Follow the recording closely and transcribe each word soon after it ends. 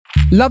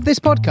Love this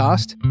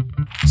podcast?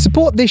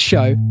 Support this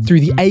show through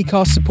the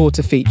Acast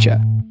supporter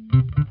feature.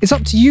 It's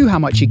up to you how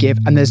much you give,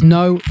 and there's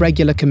no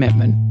regular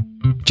commitment.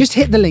 Just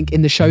hit the link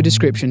in the show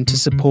description to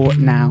support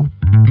now.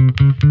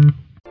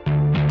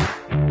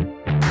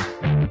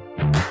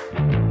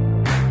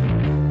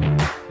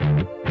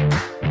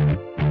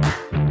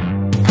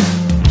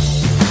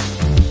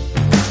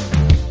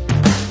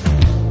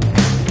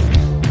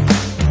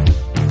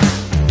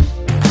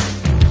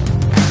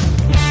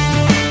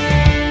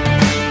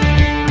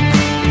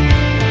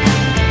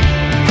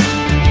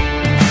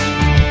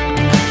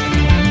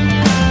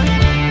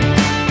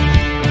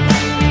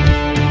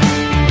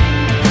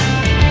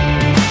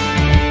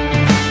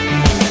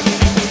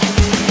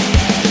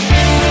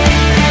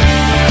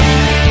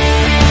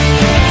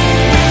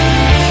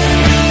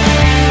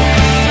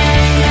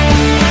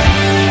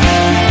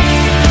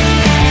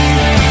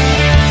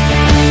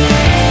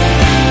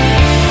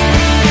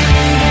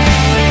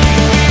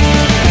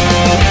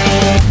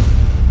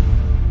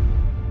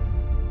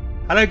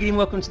 Hello again,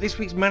 welcome to this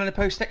week's Man in the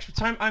Post Extra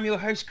Time. I'm your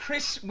host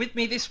Chris. With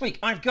me this week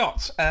I've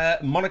got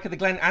Monica the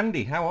Glen,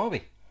 Andy. How are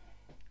we?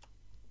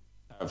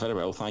 Very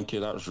well, thank you.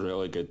 That was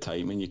really good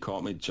timing. You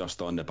caught me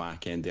just on the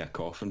back end of a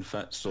coughing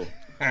fit, so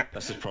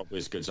this is probably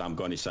as good as I'm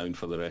going to sound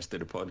for the rest of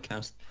the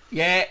podcast.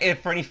 Yeah,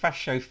 for any Fast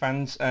Show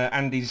fans,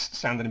 Andy's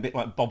sounding a bit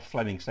like Bob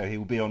Fleming, so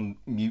he'll be on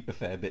mute a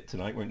fair bit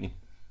tonight, won't you?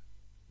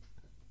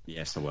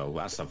 Yes, I will.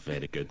 That's a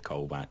very good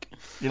callback.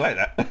 You like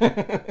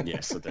that?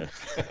 Yes, I do.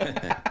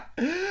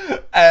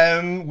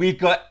 We've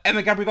got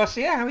Emma Gabriel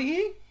Garcia. How are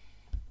you?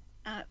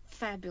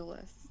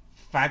 Fabulous.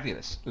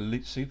 Fabulous.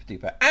 Super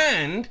duper.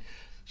 And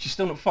she's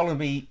still not following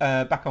me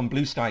back on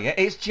Bluesky yet.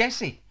 It's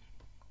Jessie.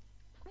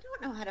 I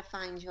don't know how to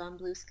find you on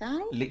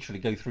Bluesky. Literally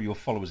go through your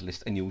followers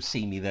list and you'll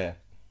see me there.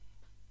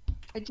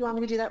 Do you want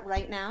me to do that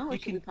right now, or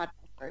should we podcast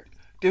first?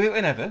 Do it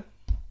whenever.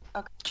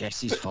 Okay.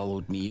 Jessie's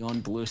followed me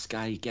on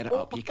Bluesky. Get it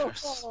up, you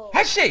Chris.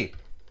 Has she?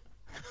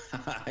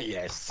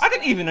 Yes. I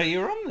didn't even know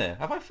you were on there.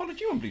 Have I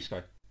followed you on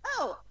Bluesky?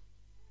 Oh,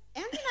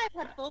 Andy and I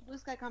have had full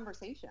Bluesky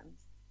conversations.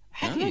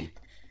 Have you?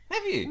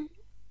 Have you?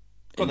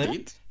 Go on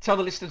Indeed. then. Tell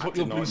the listeners what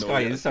your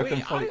Bluesky is. So I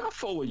can follow. I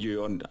follow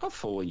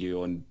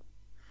you on.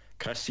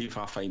 Chris, see if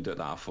I find out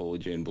that I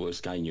followed you on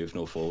Bluesky and you've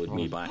not followed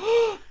me back.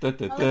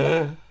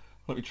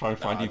 Let me try and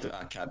find you.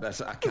 I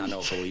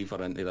cannot believe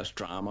we're into this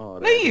drama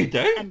already. No, you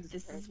don't. And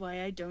this is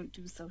why I don't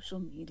do social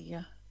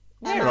media.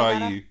 Where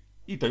are you?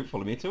 You don't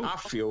follow me at all. I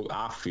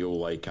feel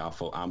like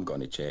I'm going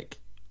to check.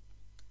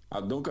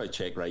 I'm not going to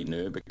check right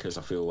now because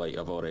I feel like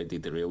I've already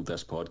derailed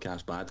this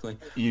podcast badly.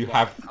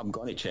 I'm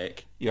going to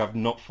check. You have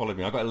not followed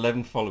me. I've got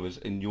 11 followers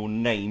and your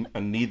name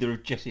and neither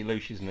of Jessie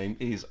Loesch's name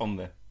is on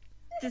there.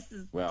 This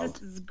is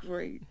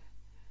great.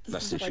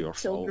 This is like your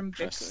fault,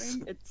 Chris.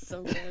 It's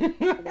so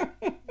good.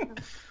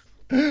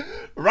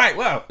 Right,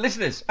 well,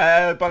 listeners,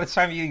 by the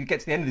time you get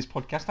to the end of this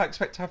podcast, I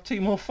expect to have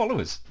 2 more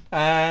followers.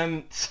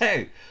 Don't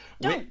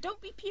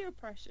be peer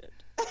pressured.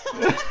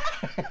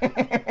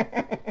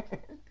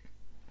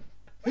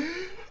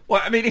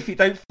 Well, I mean, if you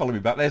don't follow me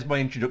back, there's my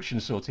introduction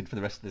sorted for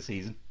the rest of the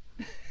season.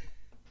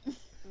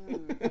 So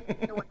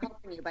we're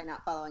helping you by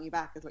not following you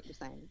back, is what you're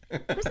saying.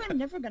 Chris, I'm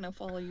never going to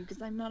follow you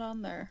because I'm not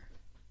on there.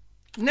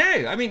 No,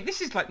 I mean, this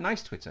is like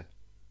nice Twitter.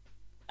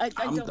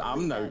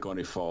 I'm now going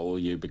to follow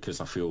you because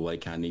I feel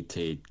like I need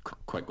to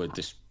quickly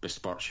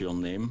besmirch your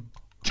name.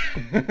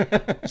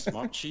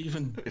 Besmirch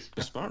even?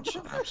 Besmirch? I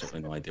have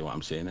absolutely no idea what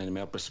I'm saying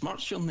anymore.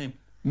 Besmirch your name.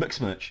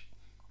 McSmirch.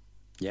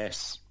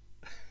 Yes.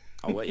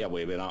 I'll let you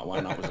away with that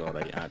one. That was all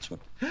right, actually.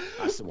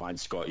 That's the one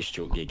Scottish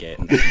joke you get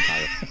in this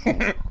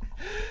entire...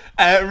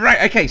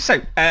 Right, okay,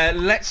 so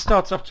let's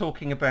start off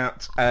talking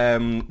about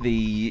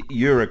the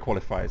Euro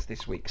qualifiers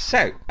this week.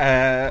 So,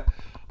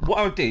 what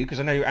I'll do, because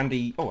I know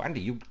Andy,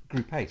 you're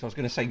Group A, so I was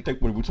going to say,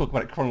 don't worry, we'll talk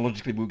about it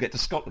chronologically, we'll get to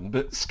Scotland,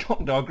 but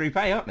Scotland are Group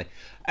A, aren't they?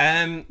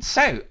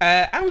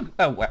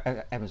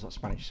 Emma's not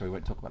Spanish, so we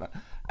won't talk about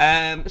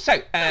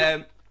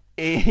that.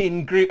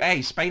 In Group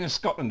A, Spain and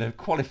Scotland have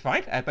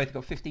qualified, both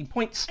got 15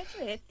 points.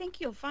 Actually, I think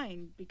you'll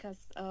find,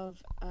 because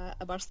of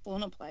a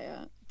Barcelona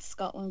player,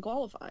 Scotland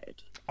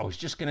qualified. I was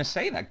just going to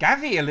say that.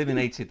 Gavi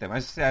eliminated them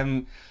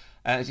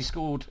as he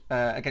scored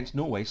against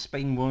Norway.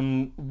 Spain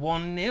won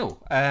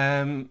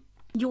 1-0.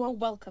 You are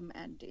welcome,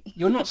 Andy.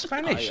 You're not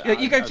Spanish.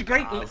 You go to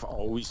great... I've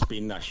always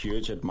been a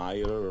huge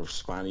admirer of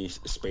Spain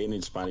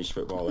and Spanish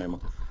football, Emma.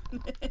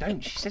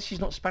 Don't. She says she's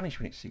not Spanish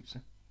when it suits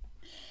her.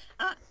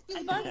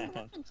 She's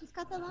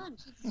got the lunch.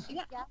 She's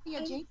Gavi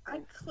adjacent.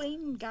 I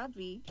claim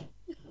Gavi.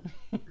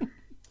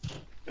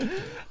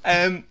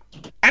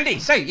 Andy,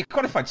 so you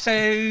qualified. So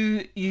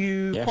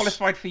you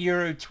qualified for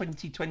Euro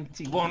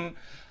 2021. You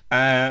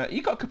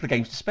got a couple of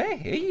games to spare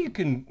here. You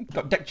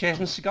got deck chairs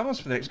and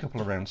cigars for the next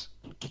couple of rounds.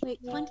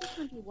 Wait,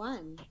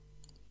 2021?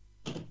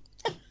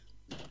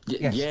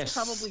 Yes.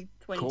 Probably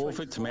 2020.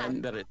 COVID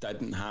meant that it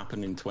didn't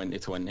happen in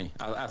 2020.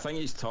 I think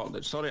he's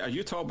talking... Sorry, are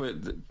you talking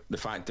about the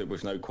fact that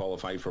we've now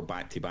qualified for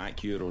back-to-back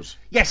Euros?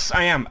 Yes,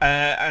 I am.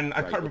 And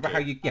I Right, can't remember okay. how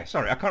you... Yeah,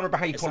 sorry, I can't remember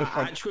how you Is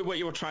qualified. that actually what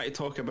you were trying to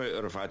talk about,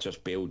 or have I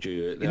just bailed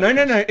you out there?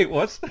 No, it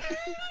was.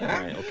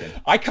 Right, okay.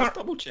 I can't... Just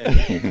double check.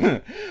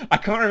 I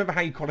can't remember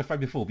how you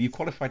qualified before, but you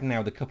qualified now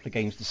with a couple of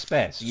games to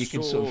spare, so you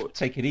can sort So- of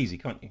take it easy,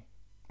 can't you?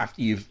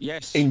 After you've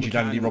Yes, injured we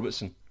Andy can.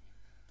 Robertson.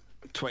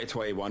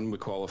 2021, we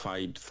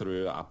qualified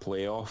through a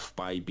playoff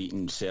by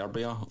beating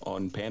Serbia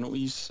on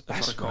penalties, if I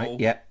That's recall. right,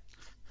 yeah.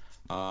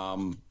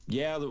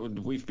 Yeah,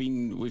 we've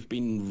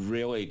been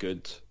really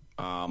good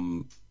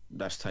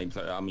this time.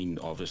 I mean,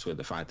 obviously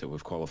the fact that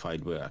we've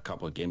qualified with a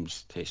couple of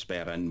games to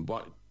spare in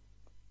what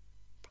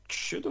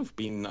should have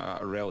been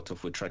a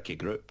relatively tricky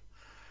group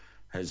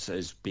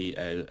has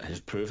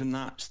proven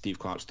that. Steve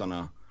Clark's done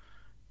a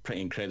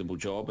pretty incredible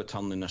job of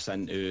turning us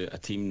into a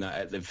team that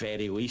at the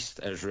very least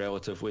is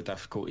relatively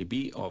difficult to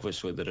beat.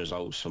 Obviously the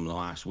results from the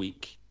last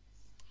week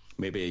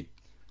maybe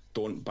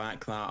don't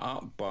back that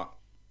up, but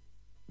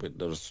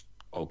there's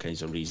all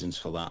kinds of reasons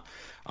for that.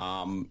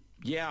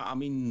 Yeah, I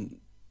mean,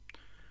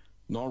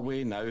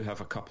 Norway now have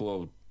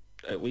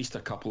at least a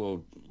couple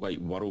of like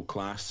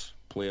world-class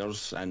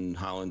players in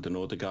Haaland and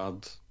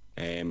Odegaard.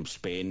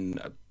 Spain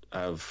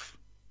have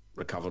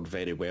recovered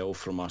very well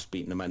from us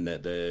beating them in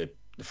the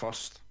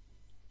first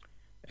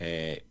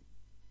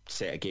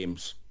set of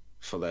games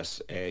for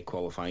this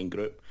qualifying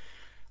group.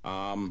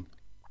 And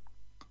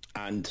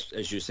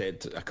as you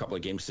said, a couple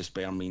of games to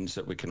spare means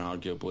that we can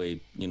arguably,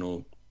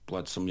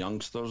 blood some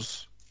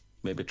youngsters,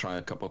 maybe try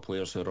a couple of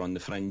players who are on the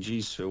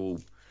fringes who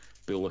will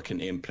be looking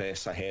to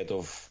impress ahead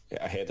of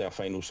our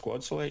final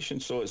squad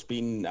selection. So it's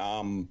been,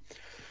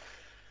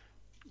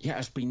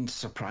 it's been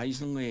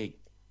surprisingly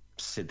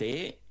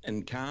sedate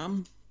and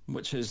calm,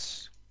 which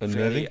is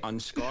very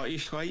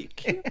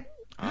un-Scottish-like.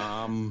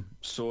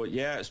 So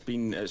yeah, it's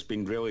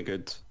been really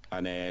good,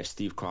 and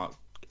Steve Clark,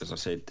 as I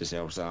said,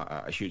 deserves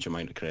a huge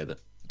amount of credit.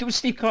 Was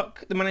Steve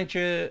Clark the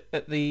manager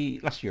at the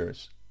last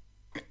Euros?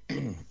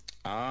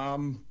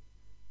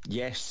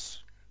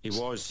 Yes, he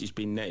was. He's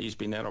been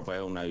there a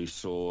while now.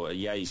 So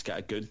yeah, he's got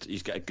a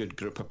good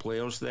group of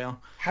players there.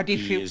 How do you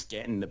feel? He is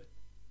getting the...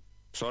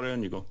 Sorry,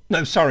 on you go.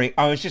 No, sorry.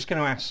 I was just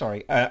going to ask. Sorry,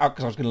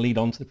 because I was going to lead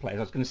on to the players.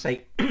 I was going to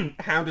say,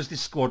 how does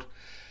this squad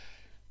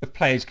of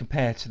players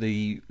compare to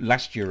the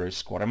last Euros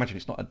squad? I imagine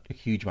it's not a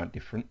huge amount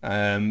different,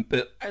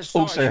 but it's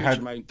also not a huge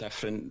amount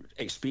different.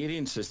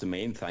 Experience is the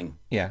main thing.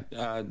 Yeah.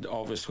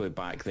 Obviously,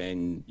 back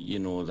then,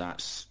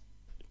 that's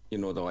the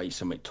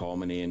likes of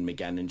McTominay and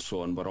McGinn and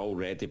so on were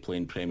already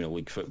playing Premier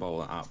League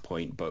football at that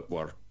point, but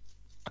were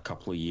a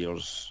couple of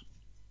years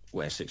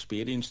less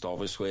experienced,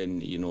 obviously,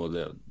 and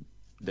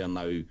they're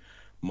now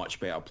much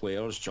better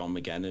players. John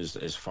McGinn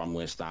is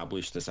firmly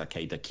established as a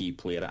kind of key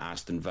player at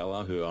Aston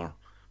Villa, who are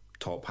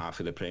top half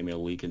of the Premier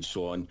League and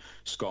so on.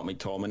 Scott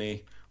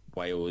McTominay,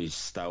 while he's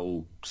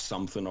still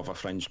something of a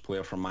fringe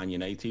player for Man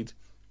United,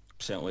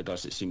 certainly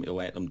doesn't seem to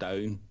let them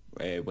down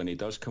when he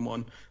does come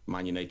on.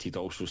 Man United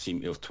also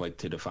seem to have twigged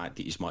to the fact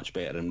that he's much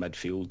better in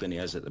midfield than he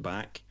is at the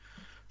back.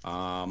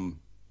 Yeah,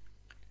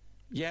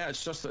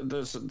 it's just that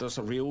there's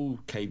a real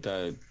kind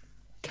of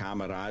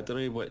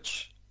camaraderie,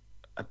 which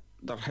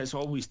there has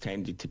always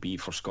tended to be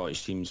for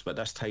Scottish teams, but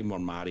this time we're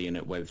marrying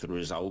it with the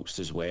results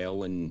as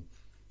well, and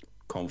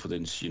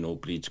confidence,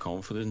 breeds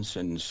confidence.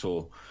 And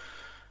so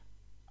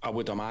I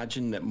would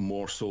imagine that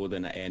more so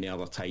than at any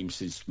other time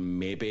since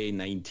maybe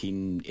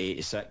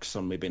 1986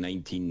 or maybe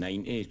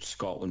 1990,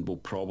 Scotland will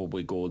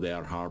probably go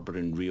there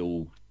harbouring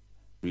real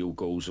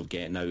goals of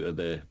getting out of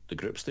the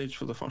group stage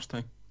for the first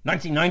time.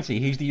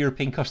 1990, who's the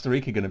European Costa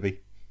Rica going to be?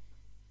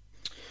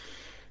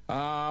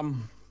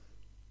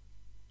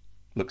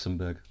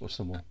 Luxembourg or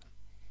someone.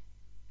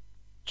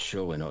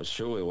 Surely not.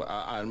 Surely.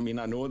 I mean,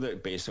 I know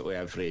that basically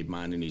every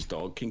man and his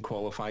dog can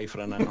qualify for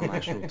an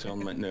international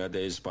tournament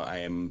nowadays, but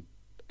I'm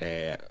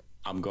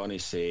going to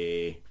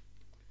say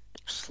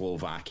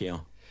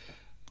Slovakia.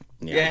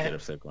 Yeah, I don't know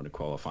if they're going to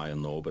qualify or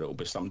no, but it'll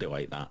be somebody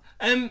like that.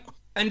 And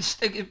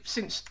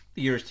since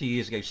the Euros 2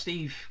 years ago,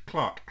 Steve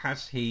Clark,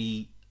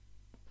 do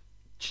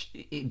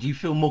you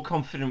feel more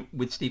confident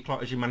with Steve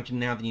Clark as your manager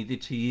now than you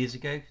did 2 years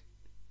ago?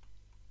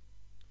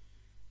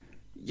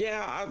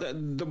 Yeah,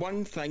 the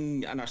one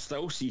thing, and I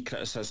still see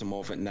criticism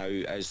of it now,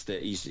 is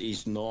that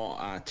he's not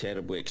a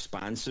terribly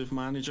expansive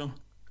manager.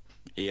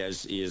 He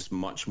is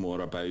much more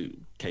about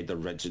kind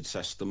of rigid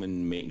system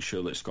and making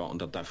sure that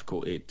Scotland are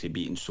difficult to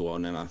beat and so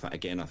on. And I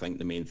think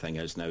the main thing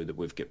is now that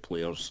we've got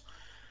players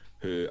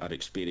who are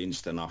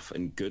experienced enough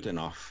and good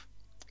enough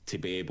to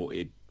be able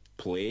to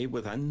play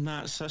within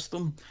that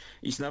system.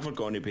 He's never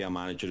going to be a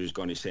manager who's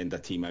going to send a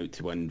team out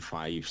to win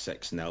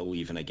 5-6-0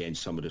 even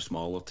against some of the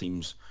smaller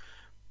teams.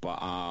 But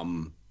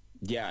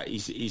yeah,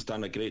 he's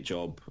done a great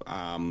job.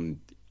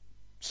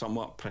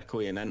 Somewhat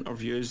prickly in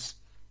interviews.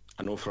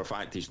 I know for a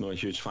fact he's not a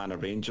huge fan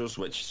of Rangers,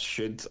 which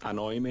should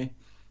annoy me.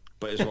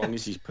 But as long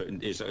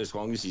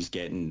as he's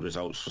getting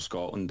results for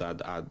Scotland,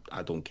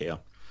 I don't care.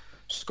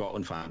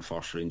 Scotland fan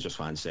first, Rangers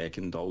fan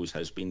second. Always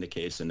has been the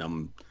case, and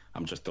I'm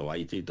just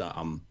delighted that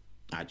I'm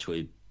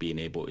actually being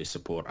able to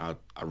support a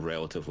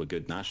relatively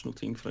good national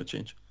team for a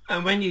change.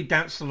 And when you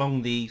dance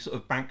along the sort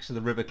of banks of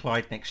the River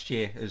Clyde next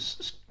year,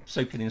 as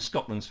soaking in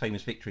Scotland's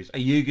famous victories, are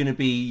you going to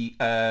be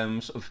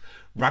sort of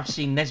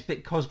Ravsey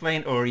Nesbitt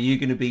cosplaying, or are you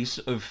going to be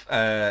sort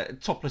of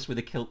topless with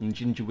a kilt and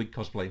ginger wig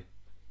cosplay?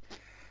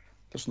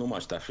 There's no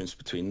much difference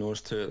between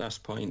those two at this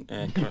point,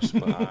 Chris.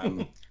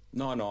 But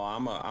no,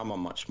 I'm a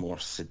much more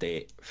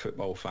sedate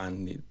football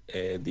fan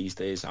these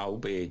days. I'll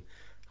be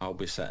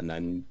sitting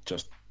in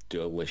just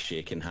duly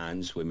shaking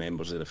hands with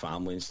members of the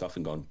family and stuff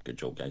and going, "Good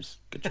job, guys.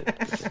 Good job."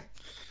 Good job.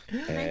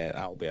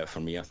 That'll be it for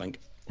me, I think.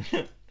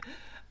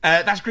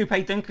 That's Group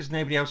A done, because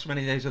nobody else from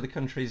any of those other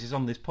countries is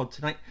on this pod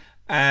tonight.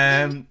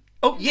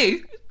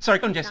 You? Sorry,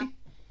 go on, Jessie.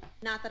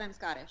 Not that I'm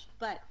Scottish,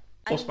 but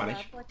Or I Spanish.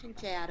 love watching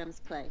Che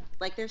Adams play.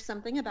 Like, there's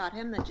something about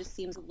him that just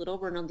seems a little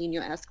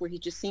Ronaldinho-esque, where he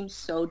just seems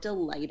so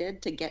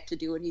delighted to get to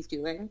do what he's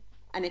doing,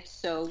 and it's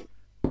so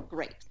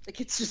great.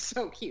 Like, it's just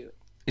so cute.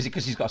 Is it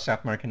because he's got a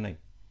South American name?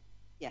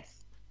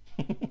 Yes.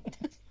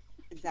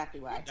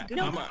 Exactly why.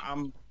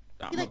 I'm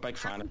a big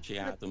fan of Che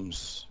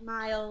Adams.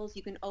 Smiles.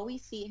 You can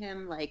always see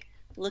him, like,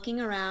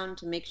 looking around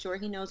to make sure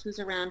he knows who's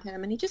around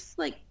him, and he just,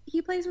 like,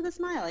 he plays with a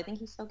smile. I think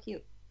he's so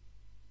cute.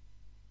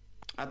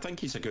 I think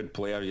he's a good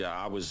player. Yeah,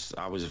 I was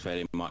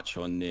very much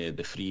on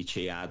the free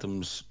Che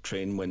Adams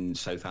train when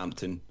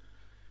Southampton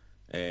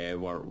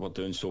were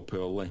doing so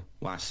poorly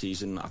last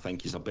season. I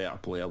think he's a better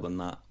player than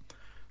that.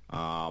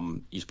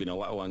 He's been a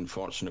little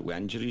unfortunate with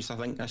injuries, I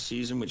think, this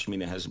season, which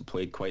means he hasn't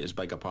played quite as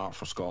big a part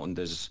for Scotland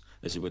as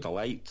he would have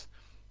liked.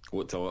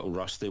 Looked a little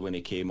rusty when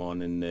he came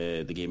on in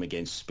the game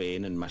against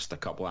Spain and missed a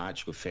couple of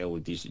actually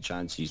fairly decent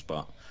chances.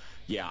 But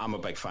yeah, I'm a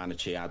big fan of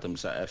Che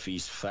Adams. If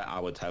he's fit,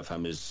 I would have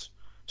him as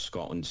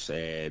Scotland's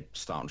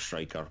starting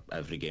striker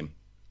every game.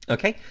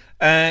 Okay.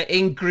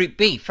 In Group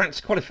B,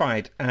 France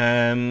qualified,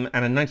 and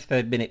a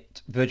 93rd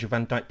minute Virgil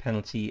van Dijk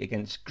penalty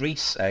against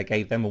Greece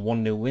gave them a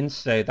 1-0 win.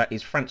 So that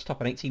is France top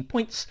on 18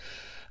 points.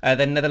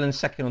 Then Netherlands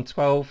second on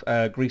 12.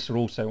 Greece are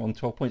also on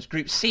 12 points.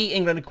 Group C,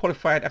 England had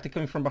qualified after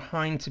coming from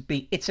behind to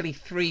beat Italy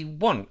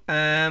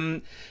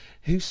 3-1.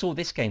 Who saw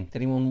this game? Did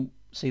anyone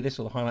see this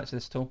or the highlights of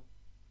this at all?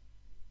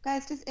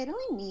 Guys, does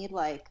Italy need,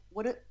 like,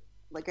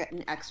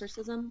 an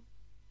exorcism?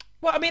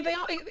 Well, I mean,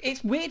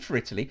 it's weird for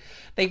Italy.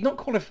 They've not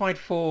qualified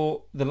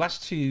for the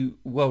last two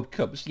World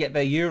Cups, yet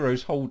they're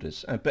Euros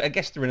holders. But I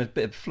guess they're in a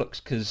bit of flux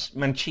because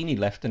Mancini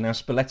left and now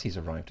Spalletti's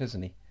arrived,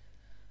 hasn't he?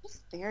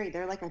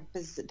 They're like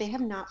they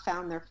have not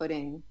found their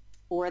footing,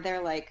 or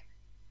their, like,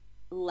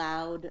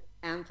 loud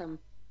anthem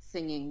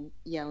singing,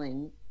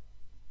 yelling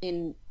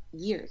in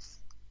years.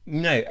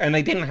 No, and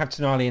they didn't have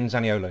Tonali and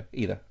Zaniolo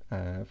either,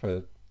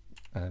 for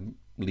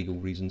legal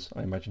reasons,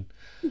 I imagine.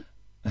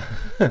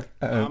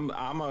 I'm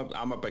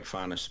a big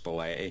fan of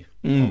Spalletti.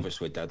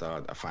 Obviously did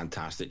a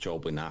fantastic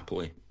job with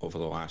Napoli over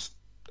the last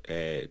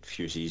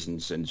few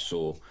seasons, and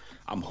so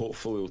I'm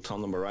hopeful he'll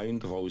turn them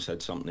around. I've always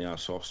had something a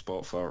soft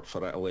spot for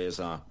Italy as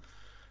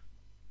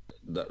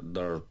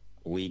their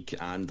league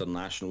and their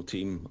national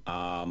team.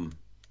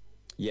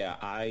 Yeah,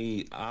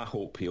 I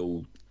hope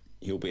he'll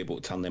be able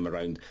to turn them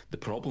around. The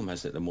problem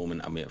is at the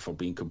moment, I mean, if we're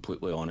being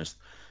completely honest,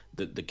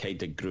 the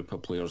kind of group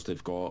of players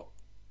they've got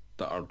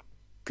that are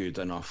good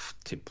enough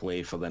to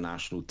play for the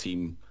national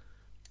team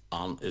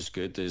aren't as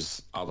good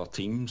as other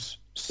teams,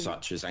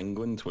 such as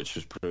England, which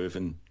was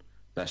proven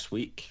this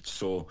week.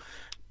 So,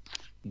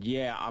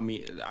 yeah, I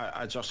mean,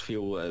 I just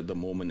feel at the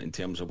moment, in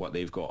terms of what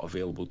they've got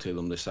available to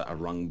them, they sit a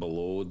rung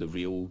below the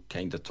real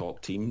kind of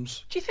top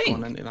teams. Do you think?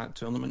 Going into that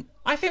tournament.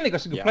 I think they've got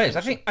some good players.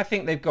 I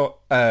think they've got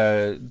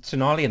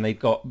Tonali and they've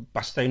got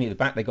Bastoni at the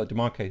back. They've got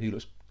DiMarco, who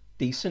looks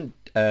decent.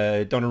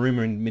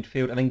 Donnarumma in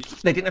midfield. I think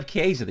they didn't have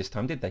Chiesa this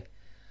time, did they?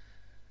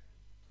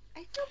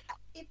 I feel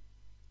if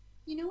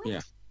you know what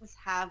teams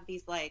have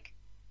these, like,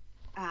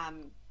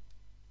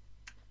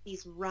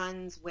 these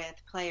runs with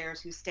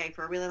players who stay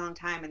for a really long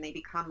time and they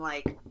become,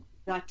 like,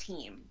 the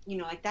team. You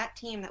know, like that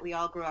team that we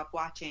all grew up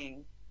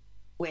watching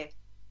with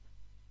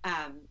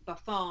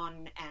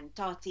Buffon and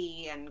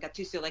Totti and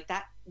Gattuso. Like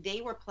that,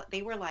 they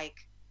were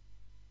like,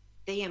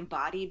 they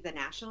embodied the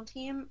national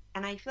team.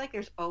 And I feel like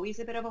there's always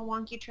a bit of a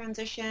wonky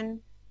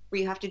transition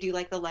where you have to do,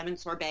 like, the lemon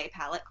sorbet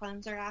palate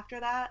cleanser after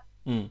that.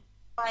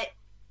 But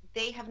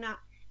they have not.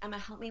 Emma,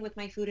 help me with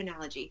my food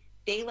analogy.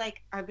 They,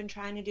 like, I've been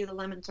trying to do the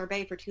lemon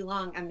sorbet for too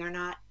long, and they're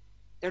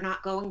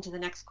not going to the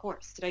next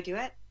course. Did I do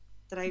it?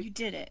 You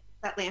did it.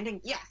 That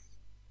landing? Yes.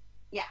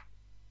 Yeah.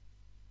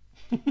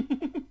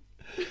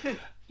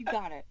 You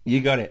got it.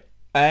 You got it.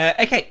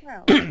 Okay.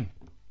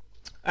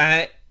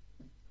 Well.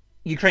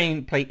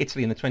 Ukraine play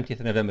Italy on the 20th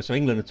of November, so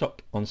England are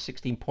top on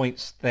 16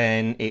 points.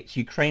 Then it's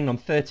Ukraine on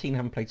 13,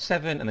 haven't played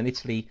 7, and then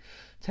Italy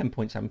 10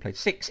 points, haven't played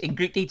 6. In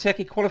Group D,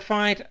 Turkey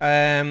qualified.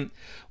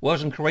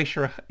 Wales and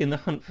Croatia are in the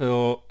hunt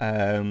for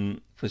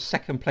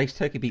second place.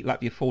 Turkey beat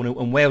Latvia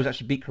 4-0, and Wales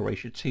actually beat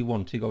Croatia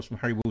 2-1, 2 goals from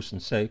Harry Wilson.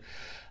 So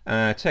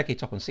Turkey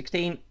top on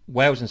 16,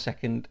 Wales in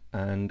second,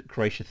 and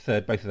Croatia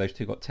third. Both of those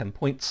two got 10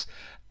 points.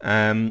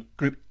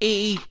 Group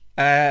E,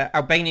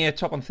 Albania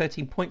top on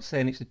 13 points.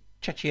 Then it's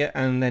Czechia,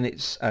 and then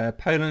it's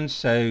Poland.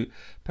 So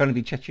Poland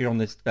beat Czechia on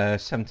the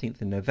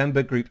 17th of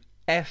November. Group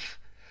F.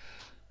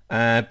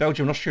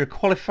 Belgium and Austria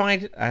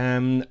qualified.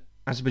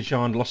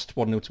 Azerbaijan lost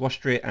 1-0 to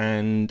Austria,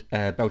 and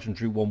Belgium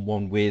drew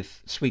 1-1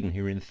 with Sweden,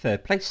 who are in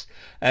third place.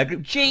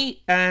 Group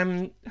G,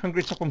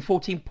 Hungary top on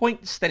 14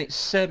 points. Then it's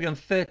Serbia on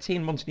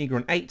 13, Montenegro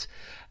on 8.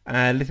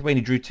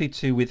 Lithuania drew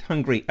 2-2 with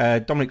Hungary.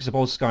 Dominik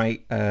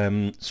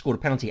Zabolski scored a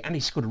penalty, and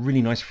he scored a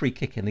really nice free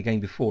kick in the game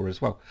before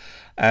as well.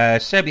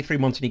 Serbia 3,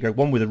 Montenegro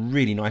 1 with a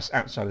really nice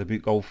outside of the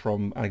boot goal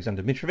from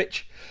Alexander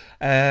Mitrovic.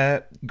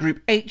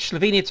 Group H,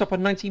 Slovenia top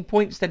on 19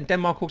 points, then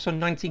Denmark also on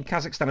 19,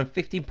 Kazakhstan on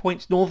 15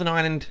 points. Northern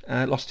Ireland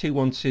lost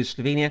 2-1 to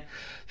Slovenia.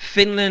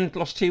 Finland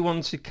lost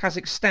 2-1 to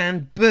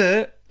Kazakhstan,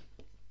 but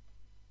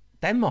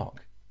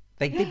Denmark,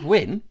 they did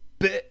win,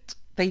 but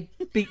they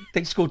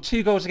scored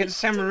 2 goals against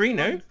San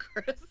Marino.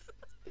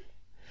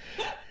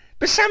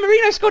 But San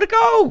Marino scored a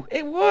goal.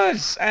 It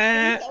was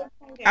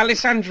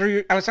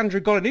Alessandro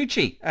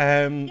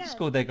Golinucci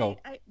scored their goal.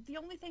 The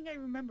only thing I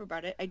remember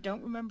about it, I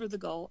don't remember the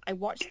goal. I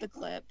watched the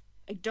clip.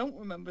 I don't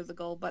remember the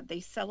goal, but they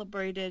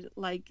celebrated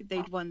like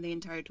they'd won the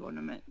entire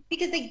tournament.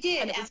 Because they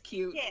did. And it was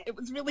cute. It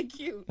was really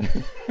cute.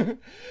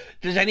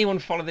 Does anyone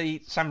follow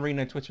the San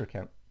Marino Twitter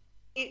account?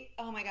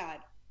 Oh my God.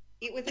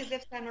 It was as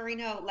if San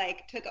Marino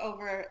took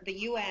over the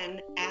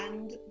UN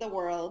and the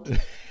world.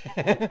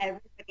 And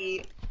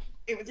everybody.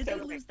 It was Did so they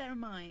great. lose their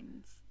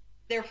minds?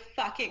 Their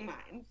fucking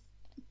minds.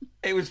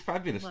 It was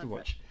fabulous to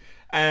watch.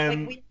 We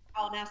are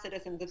all now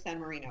citizens of San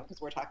Marino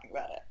because we're talking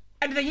about it.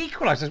 And they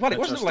equalised as well. It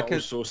wasn't like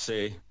also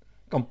say.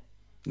 Go on.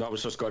 No, I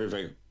was just going to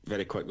very,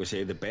 very quickly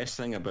say the best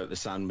thing about the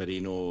San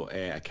Marino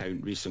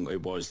account recently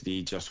was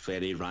the just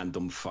very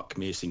random fuck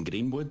Mason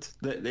Greenwood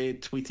that they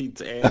tweeted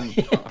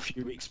a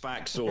few weeks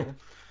back. So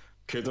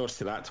kudos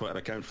to that Twitter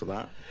account for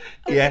that.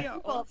 Yeah.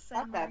 Well,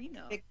 San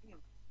Marino.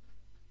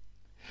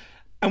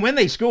 And when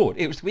they scored,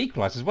 it was to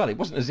equalise as well. It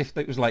wasn't as if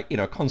it was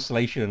a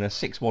consolation and a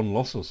 6-1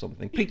 loss or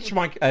something.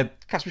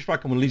 Kasper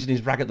Schmeichel was losing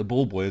his rag at the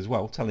ball boy as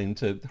well, telling him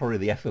to hurry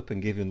the F up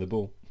and give him the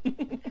ball.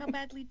 How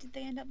badly did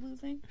they end up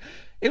losing?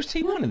 It was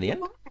 2-1 in the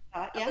end.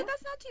 Yeah,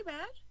 that's not too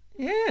bad.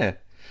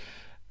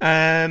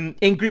 Yeah.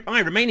 In Group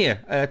I,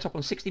 Romania top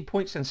on 16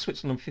 points, and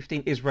Switzerland on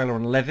 15, Israel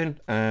on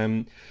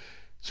 11.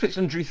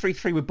 Switzerland drew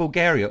 3-3 with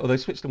Bulgaria, although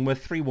Switzerland were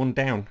 3-1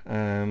 down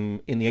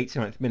in the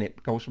 89th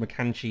minute. Goals from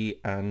Akanji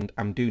and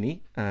Amdouni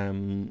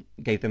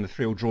gave them a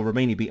 3-3 draw.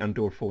 Romania beat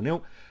Andorra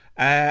 4-0.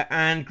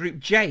 And Group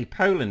J,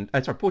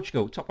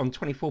 Portugal, top on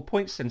 24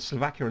 points, and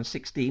Slovakia on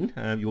 16,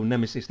 your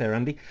nemesis there,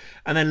 Andy.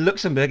 And then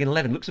Luxembourg in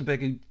 11.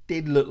 Luxembourg, who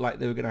did look like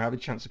they were going to have a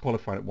chance of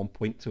qualifying at one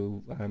point,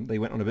 till they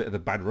went on a bit of a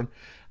bad run.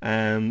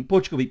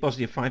 Portugal beat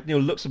Bosnia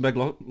 5-0. Luxembourg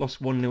lost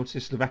 1-0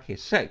 to Slovakia.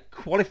 So,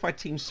 qualified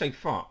teams so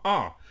far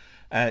are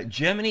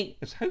Germany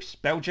as hosts,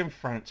 Belgium,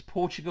 France,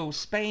 Portugal,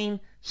 Spain,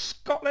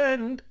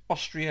 Scotland,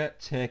 Austria,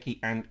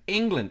 Turkey and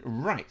England.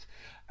 Right.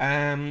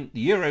 The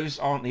Euros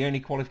aren't the only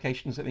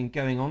qualifications that have been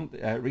going on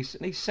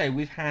recently. So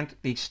we've had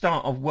the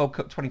start of World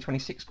Cup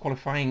 2026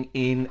 qualifying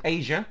in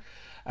Asia.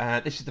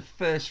 This is the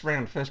first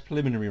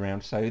preliminary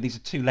round. So these are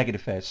two-legged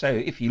affairs. So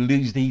if you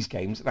lose these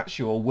games, that's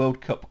your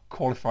World Cup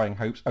qualifying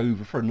hopes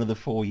over for another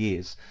 4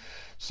 years.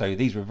 So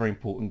these were very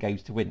important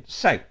games to win.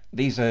 So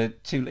these are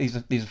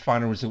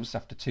final results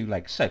after 2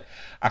 legs. So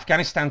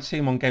Afghanistan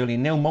 2, Mongolia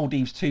 0,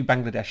 Maldives 2,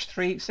 Bangladesh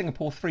 3,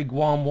 Singapore 3,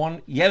 Guam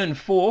 1, Yemen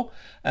 4,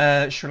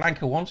 Sri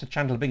Lanka 1, so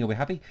Chandler Bing will be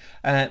happy.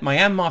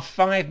 Myanmar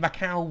 5,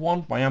 Macau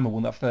 1. Myanmar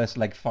won that first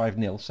leg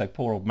 5-0, so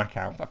poor old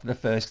Macau. After the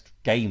first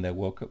game, their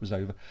World Cup was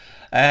over.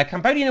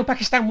 Cambodia 0,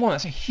 Pakistan 1.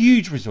 That's a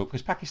huge result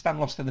because Pakistan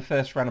lost in the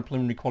first round of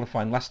preliminary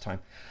qualifying last time.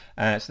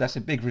 So that's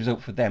a big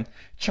result for them.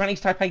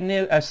 Chinese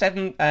Taipei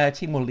 7,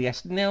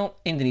 Timor-Leste 0,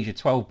 Indonesia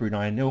 12,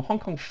 Brunei 0, Hong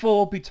Kong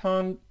 4,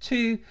 Bhutan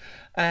 2,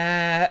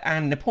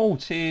 and Nepal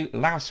 2,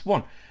 Laos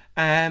 1.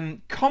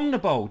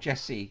 CONMEBOL,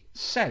 Jesse.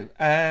 So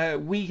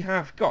we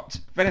have got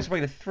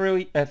Venezuela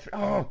 3.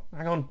 Oh,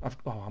 hang on.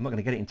 I'm not going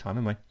to get it in time,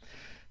 am I?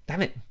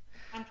 Damn it.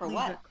 And for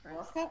what?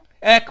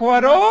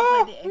 Ecuador.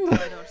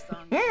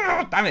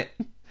 Oh, damn it.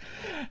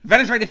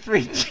 Venezuela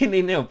 3,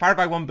 Chile 0,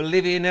 Paraguay 1,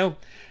 Bolivia 0.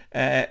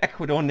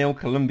 Ecuador 0,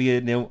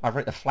 Colombia 0. I've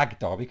written the flag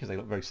derby because they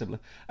look very similar.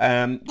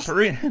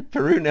 Peru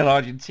 0,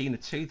 Argentina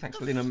 2. Thanks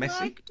for Lionel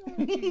Messi.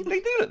 They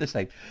do look the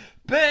same.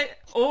 But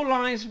all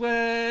eyes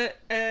were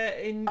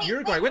in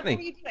Uruguay, weren't they?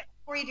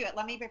 Before you do it,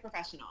 let me be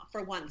professional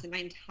for once in my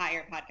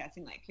entire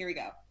podcasting life. Here we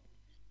go.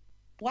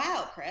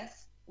 Wow,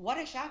 Chris. What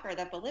a shocker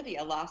that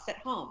Bolivia lost at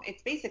home.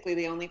 It's basically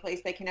the only place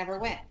they can ever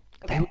win.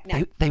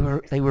 Okay, they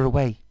were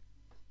away.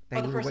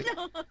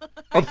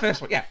 The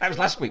first one. Yeah, that was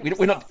last week.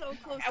 We're not.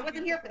 I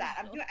wasn't here for that.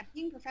 I'm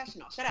being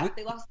professional. Shut up.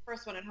 They lost the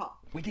first one at home.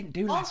 We didn't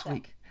do last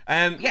week.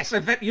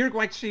 So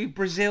Uruguay 2,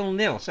 Brazil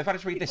 0. So if I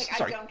just read this,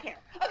 sorry. I don't care.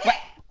 Okay.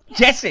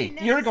 Jesse,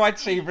 Uruguay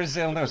 2,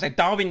 Brazil 0. So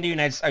Darwin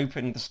Núñez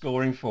opened the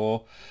scoring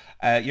for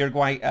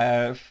Uruguay,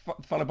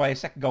 followed by a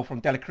second goal from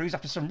De La Cruz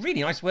after some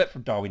really nice work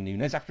from Darwin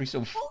Núñez after he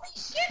sort of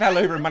fell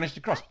over and managed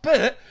to cross.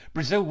 But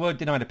Brazil were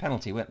denied a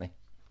penalty, weren't they?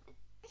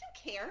 I don't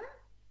care.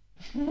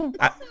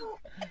 Also,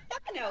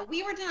 no,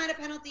 we were denied a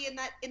penalty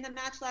in the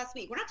match last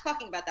week. We're not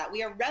talking about that.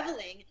 We are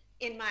reveling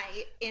in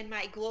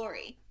my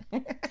glory.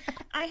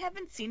 I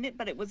haven't seen it,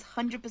 but it was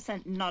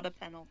 100% not a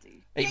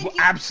penalty. It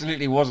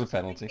absolutely was a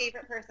penalty. My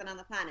favorite person on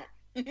the planet.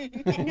 And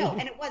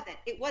it wasn't.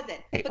 It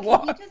wasn't. It but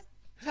was.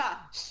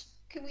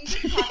 Can we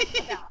just talk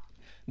about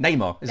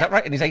Neymar, is that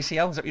right? In his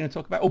ACL, is that what you're going to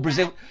talk about? Or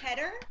Brazil?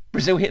 Header?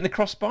 Brazil hitting the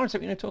crossbar, is that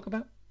what you're going to talk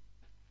about?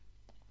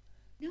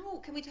 No,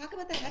 can we talk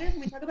about the header? Can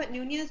we talk about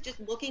Nunez just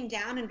looking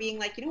down and being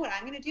like, you know what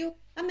I'm going to do?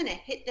 I'm going to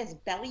hit this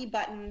belly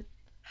button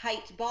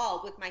height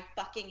ball with my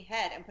fucking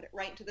head and put it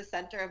right into the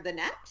center of the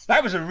net?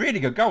 That was a really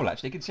good goal,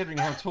 actually, considering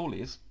how tall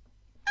he is.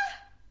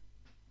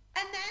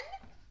 And then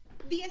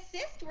the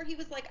assist where he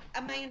was like,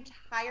 my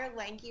entire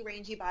lanky,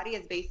 rangy body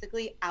is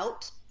basically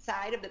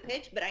outside of the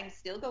pitch, but I'm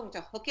still going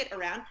to hook it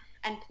around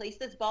and place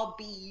this ball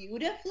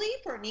beautifully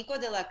for Nico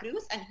de la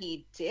Cruz, and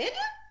he did?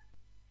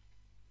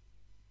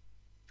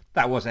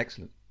 That was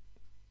excellent.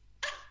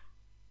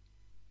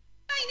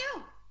 I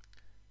know.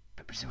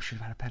 But Brazil should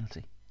have had a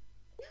penalty.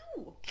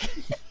 No.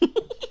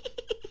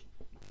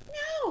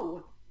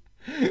 No.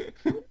 I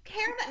don't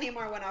care that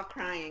Neymar went off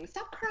crying.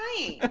 Stop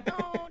crying.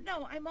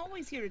 No, I'm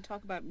always here to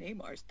talk about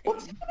Neymar's We'll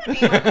pain. talk about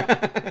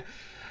Neymar.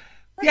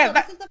 Yeah,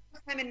 This is the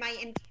first time in my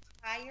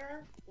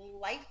entire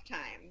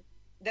lifetime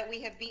that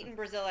we have beaten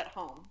Brazil at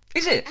home.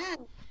 Is it?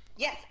 And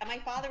yes, and my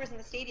father was in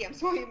the stadium,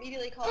 so I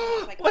immediately called him. I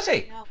was like, Was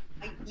he? No.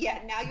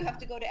 Now you have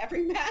to go to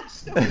every match.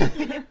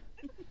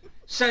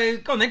 So,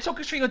 go on then, talk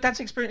us through your dad's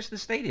experience at the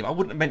stadium. I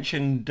wouldn't have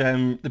mentioned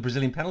the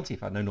Brazilian penalty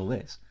if I'd known all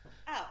this.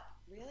 Oh,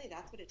 really?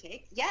 That's what it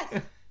takes?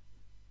 Yes.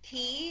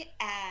 He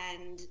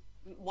and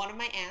one of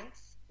my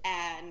aunts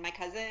and my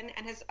cousin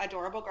and his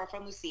adorable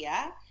girlfriend,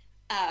 Lucia,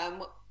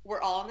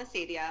 were all in the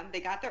stadium.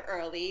 They got there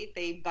early.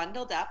 They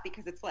bundled up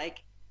because it's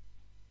like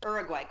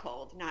Uruguay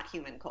cold, not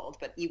human cold,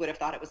 but you would have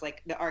thought it was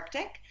like the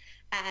Arctic.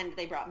 And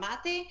they brought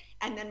mate.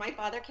 And then my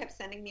father kept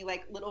sending me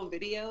like little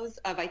videos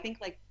of, I think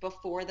like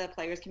before the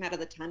players came out of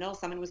the tunnel,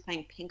 someone was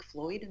playing Pink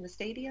Floyd in the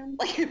stadium.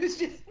 Like it was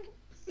just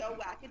so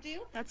wackadoo.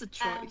 That's a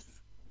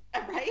choice.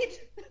 Right?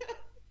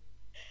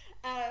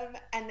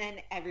 And then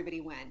everybody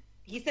went.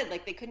 He said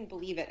like they couldn't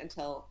believe it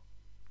until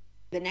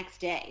the next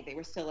day. They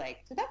were still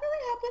like, did that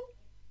really happen?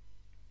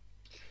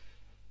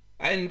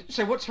 And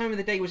so what time of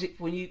the day was it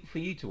for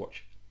you to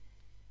watch?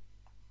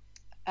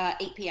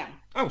 8 p.m.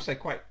 Oh, so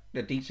quite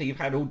a deep. So you've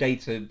had all day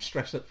to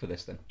stress up for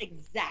this then?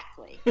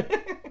 Exactly.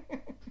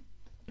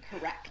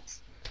 Correct.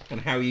 And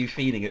how are you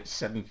feeling at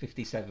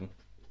 7:57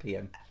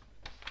 p.m.?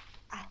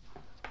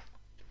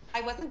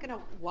 I wasn't going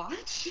to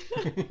watch.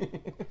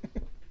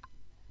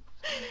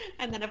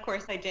 And then, of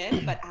course, I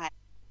did. But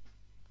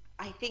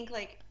I think,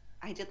 like,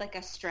 I did, like,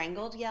 a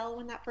strangled yell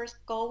when that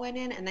first goal went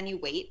in. And then you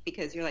wait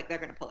because you're like, they're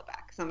going to pull it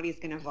back. Somebody's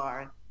going to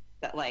VAR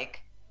that,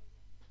 like,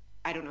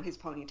 I don't know, his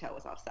ponytail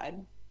was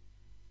offside.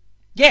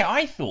 Yeah,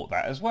 I thought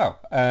that as well.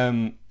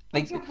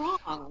 You're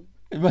wrong.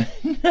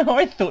 No,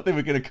 I thought they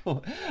were going to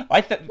call.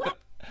 I've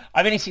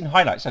only seen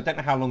highlights. So I don't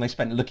know how long they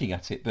spent looking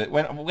at it. But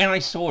when I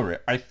saw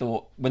it, I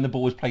thought when the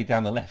ball was played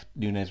down the left,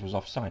 Nunez was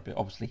offside. But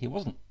obviously he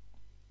wasn't.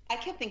 I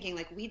kept thinking,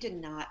 like, we did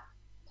not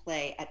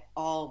play at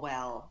all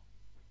well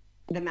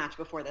the match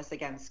before this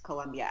against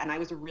Colombia. And I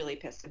was really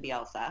pissed at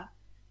Bielsa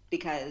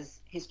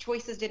because his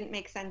choices didn't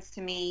make sense to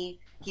me.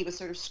 He was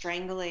sort of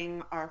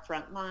strangling our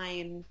front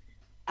line.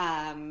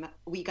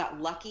 We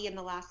got lucky in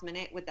the last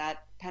minute with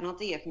that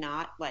penalty. If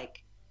not,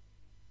 like,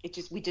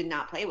 we did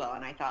not play well.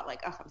 And I thought,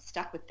 like, oh, I'm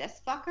stuck with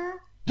this fucker.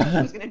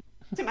 Who's going to do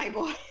it to my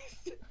boys?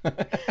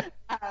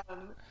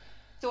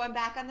 So I'm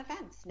back on the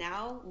fence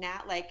now,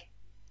 like,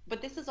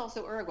 but this is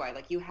also Uruguay.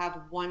 Like, you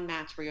have one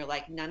match where you're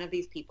like, none of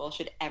these people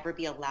should ever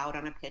be allowed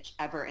on a pitch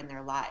ever in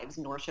their lives,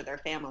 nor should their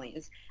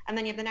families. And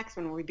then you have the next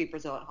one where we beat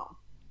Brazil at home.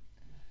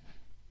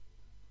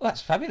 Well,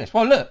 that's fabulous.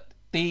 Well, look,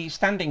 the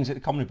standings at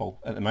the CONMEBOL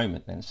at the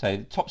moment then. So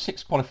the top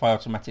 6 qualify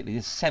automatically.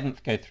 The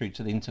 7th go through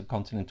to the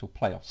Intercontinental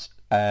Playoffs.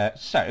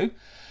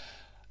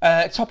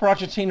 Topper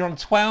Argentina on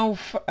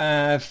 12,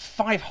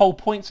 5 whole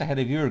points ahead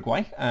of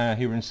Uruguay,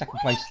 who are in second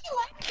place.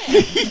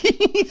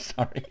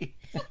 Sorry.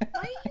 Why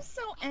are you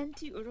so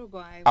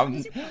anti-Uruguay? What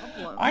is your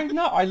problem? I'm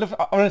not.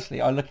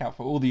 Honestly, I look out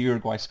for all the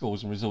Uruguay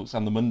scores and results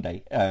on the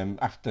Monday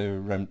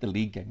after the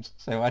league games.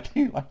 So I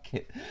do like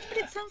it. But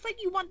it sounds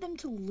like you want them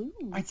to lose.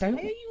 I don't.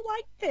 Why are you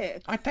like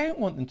this? I don't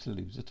want them to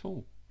lose at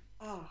all.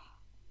 Oh.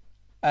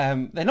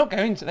 They're not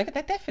going to. They're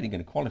definitely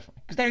going to qualify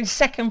because they're in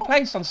second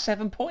place on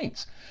 7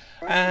 points.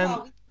 First of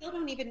all, we still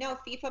don't even know.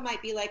 FIFA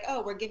might be like,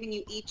 oh, we're giving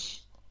you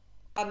each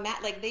a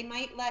match. Like, they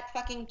might let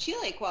fucking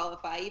Chile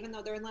qualify even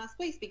though they're in last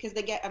place because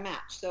they get a match.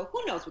 So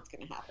who knows what's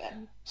going to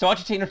happen? So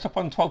Argentina are top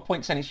on 12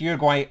 points, and it's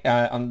Uruguay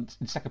in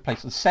second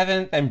place on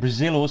 7, then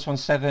Brazil also on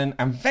 7,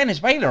 and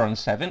Venezuela on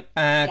 7.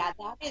 Yeah,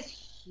 that is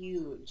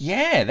huge.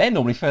 Yeah, they're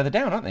normally further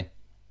down, aren't they?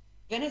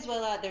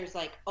 Venezuela, there's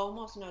like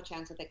almost no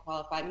chance that they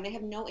qualify. I mean, they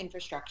have no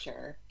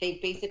infrastructure.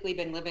 They've basically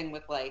been living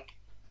with like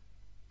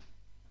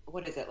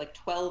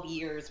 12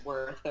 years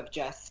worth of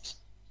just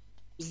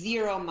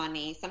zero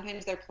money.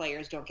 Sometimes their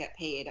players don't get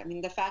paid. I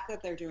mean, the fact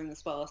that they're doing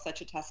this well is such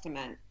a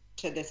testament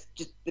to this,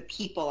 just the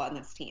people on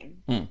this team.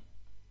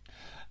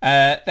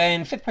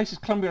 Then fifth place is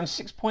Colombia on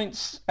 6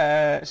 points.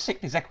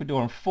 Sixth is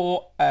Ecuador on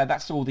 4.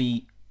 That's all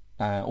the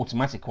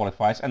automatic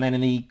qualifiers. And then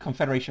in the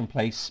Confederation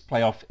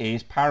playoff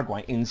is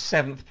Paraguay in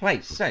 7th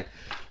place. So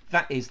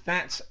that is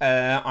that.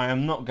 I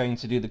am not going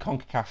to do the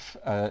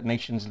CONCACAF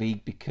Nations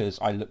League because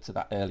I looked at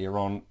that earlier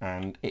on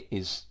and it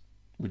is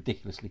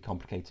ridiculously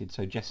complicated.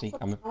 So Jesse,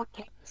 No one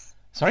cares.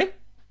 Sorry?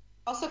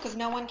 Also, because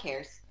no one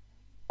cares.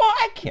 Well,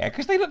 I care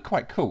because they look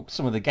quite cool,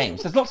 some of the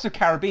games. There's lots of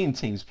Caribbean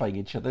teams playing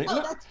each other.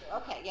 That's true.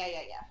 Okay, yeah.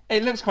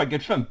 It looks quite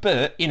good fun,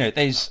 but,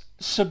 there's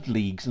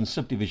sub-leagues and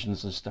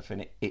subdivisions and stuff in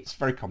it. It's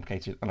very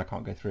complicated, and I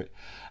can't go through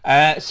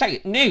it. So,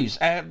 news.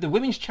 The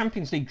Women's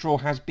Champions League draw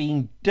has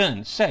been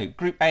done. So,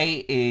 Group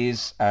A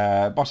is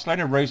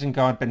Barcelona,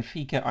 Rosengard,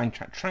 Benfica,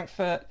 Eintracht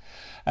Frankfurt.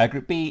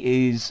 Group B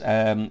is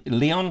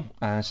Lyon,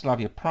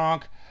 Slavia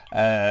Prague,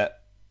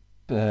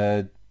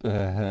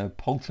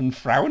 Polten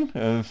Frauen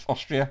of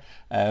Austria,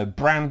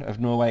 Brann of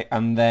Norway,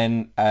 and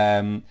then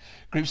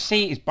Group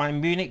C is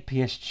Bayern Munich,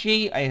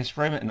 PSG, AS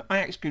Roma and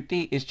Ajax. Group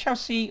D is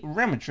Chelsea,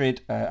 Real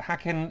Madrid,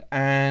 Hacken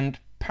and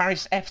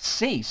Paris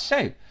FC.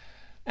 So,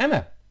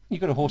 Emma, you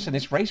got a horse in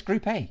this race,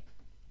 Group A.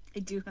 I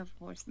do have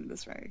a horse in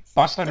this race.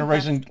 Barcelona,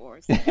 Of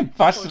course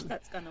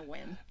that's going to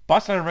win.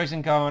 Barcelona,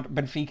 Rosengard,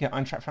 Benfica,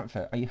 Eintracht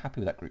Frankfurt. Are you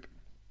happy with that group?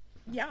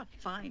 Yeah,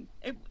 fine.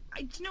 Do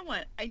you know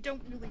what? I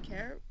don't really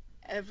care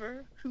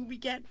ever who we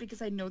get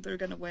because I know they're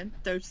going to win.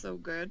 They're so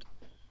good.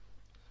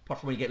 Apart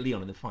from when you get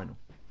Leon in the final.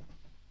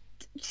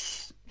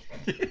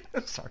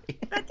 Sorry.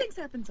 Bad things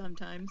happen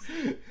sometimes.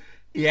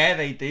 Yeah,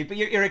 they do. But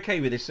you're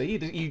okay with this, so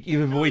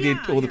you've avoided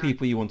all the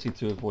people you wanted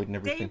to avoid and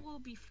everything. They will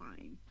be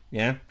fine.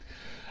 Yeah.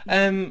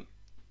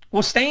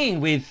 Well, staying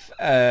with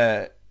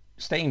I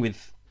was going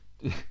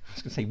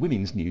to say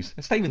women's news.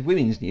 Staying with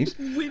women's news.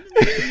 Women's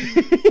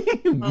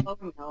Oh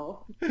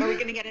no! Are we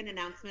going to get an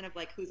announcement of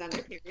who's on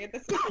their period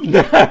this month?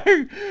 No.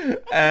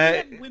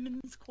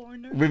 Women's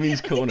corner.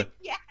 Women's corner.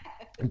 Yeah.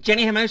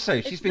 Jenny Hermoso.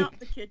 It's She's been not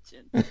the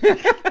kitchen. On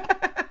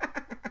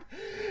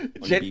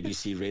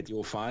BBC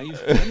Radio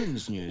 5,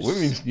 women's news.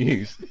 Women's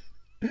news.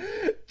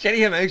 Jenny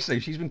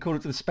Hermoso, she's been called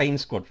up to the Spain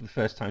squad for the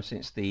first time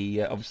since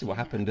the obviously what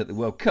happened at the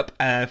World Cup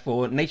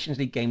for Nations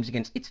League games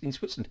against Italy and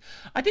Switzerland.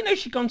 I didn't know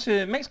she'd gone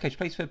to Mexico. She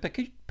plays for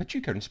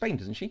Pachuca in Spain,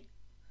 doesn't she?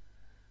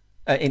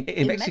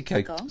 In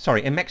Mexico.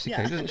 Sorry, in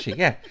Mexico, doesn't she?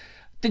 Yeah.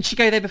 Did she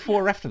go there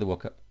before or after the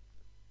World Cup?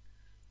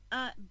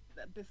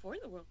 Before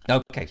the World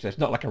Cup. Okay, so it's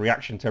not like a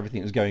reaction to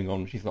everything that's going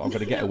on. She thought, I've got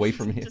to get away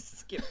from here. Just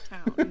skip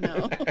town,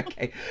 no.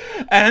 Okay.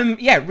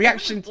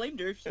 Reaction... I blamed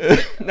her if she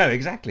No,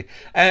 exactly.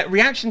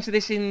 Reaction to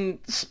this in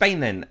Spain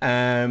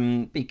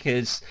then,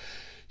 because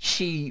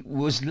she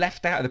was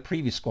left out of the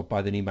previous squad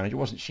by the new manager,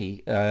 wasn't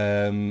she?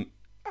 Yeah,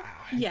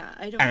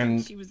 I don't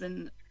think she was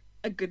in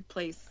a good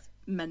place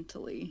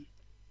mentally.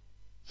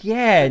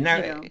 Yeah,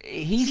 no,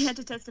 she had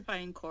to testify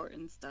in court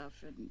and stuff,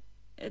 and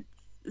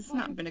it's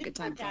not been a good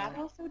time for her. Did her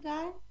dad also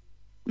die?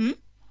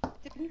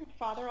 Didn't her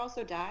father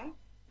also die?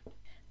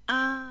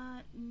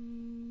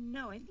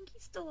 No, I think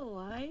he's still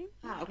alive.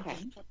 Oh, okay.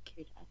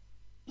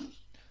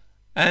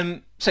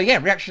 So yeah,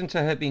 reaction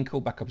to her being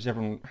called back up. Is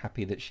everyone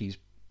happy that she's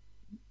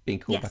being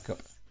called back up?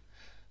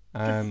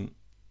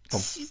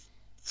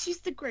 She's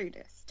the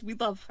greatest. We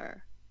love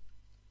her.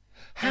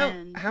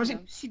 How's it?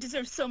 She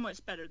deserves so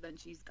much better than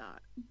she's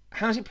got.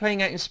 How's it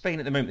playing out in Spain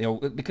at the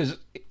moment? Because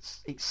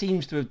it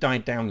seems to have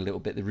died down a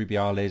little bit, the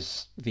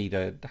Rubiales,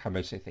 Vida,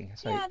 Hermoso thing.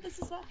 So, yeah, this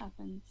is what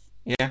happens.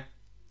 Yeah.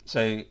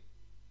 So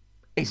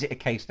is it a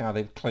case now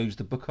they've closed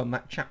the book on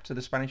that chapter,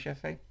 the Spanish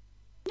FA?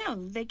 No,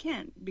 they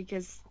can't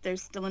because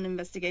there's still an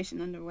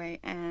investigation underway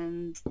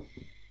and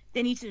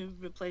they need to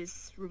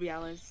replace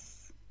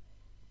Rubiales.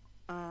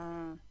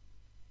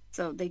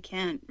 So they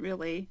can't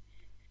really...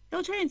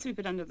 They'll try and sweep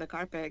it under the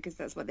carpet because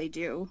that's what they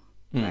do.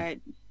 But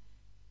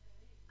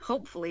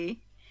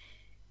hopefully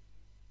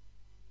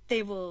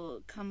they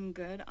will come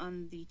good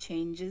on the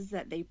changes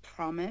that they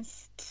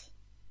promised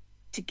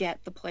to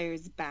get the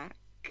players back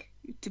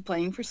to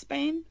playing for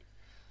Spain.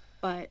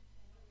 But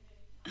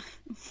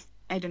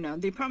I don't know.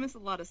 They promised a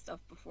lot of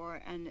stuff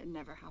before and it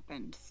never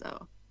happened.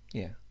 So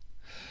yeah.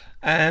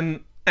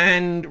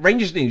 And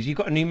Rangers news, you've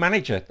got a new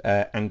manager,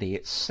 Andy.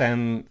 It's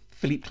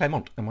Philippe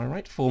Clement, am I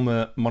right?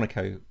 Former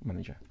Monaco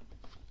manager.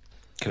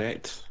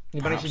 Correct.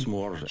 He Perhaps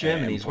more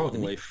Germany as well,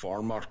 importantly,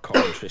 former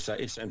Coventry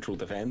City central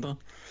defender.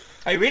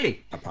 Oh,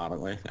 really?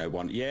 Apparently.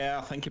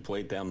 I think he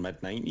played there in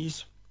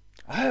mid-90s.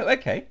 Oh,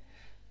 okay.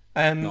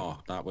 No,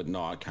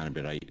 that can't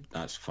be right.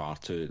 That's far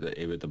too...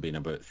 He would have been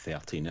about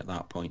 13 at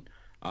that point.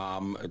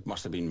 It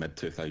must have been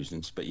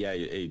mid-2000s. But yeah,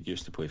 he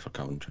used to play for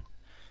Coventry.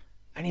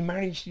 And he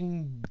managed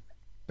in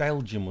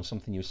Belgium or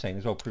something you were saying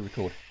as well,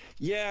 pre-record.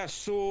 Yeah,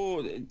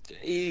 so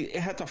he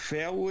had a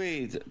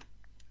fairly...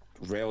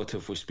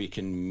 relatively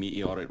speaking,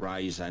 meteoric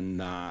rise in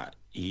that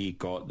he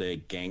got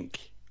the Genk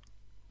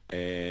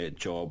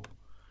job,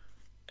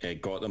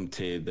 got them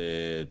to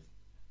the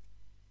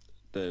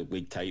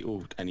league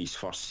title in his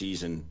first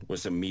season,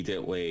 was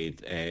immediately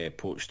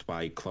poached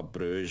by Club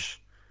Brugge,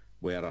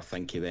 where I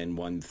think he then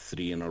won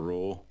 3 in a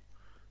row.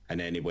 and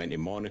then he went to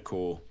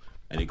Monaco,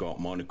 and he got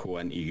Monaco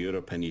into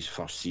Europe in his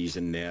first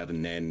season there,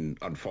 and then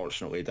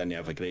unfortunately didn't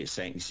have a great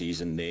second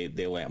season. They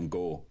let him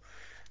go.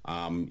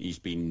 He's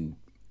been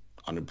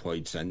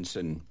unemployed since,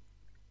 and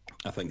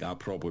I think that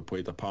probably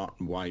played a part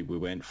in why we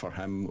went for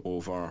him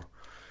over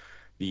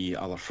the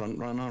other front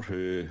runner,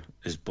 who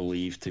is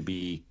believed to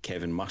be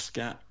Kevin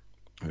Muscat,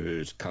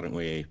 who's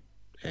currently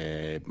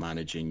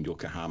managing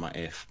Yokohama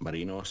F.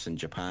 Marinos in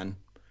Japan,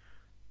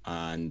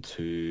 and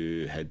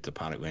who had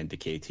apparently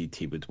indicated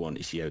he would want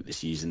to see out the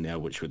season there,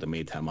 which would have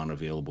made him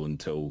unavailable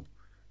until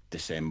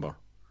December.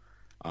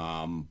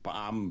 But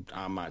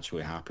I'm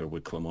actually happier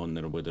with Clermont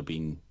than it would have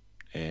been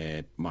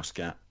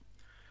Muscat.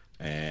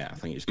 I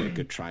think he's got a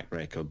good track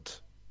record.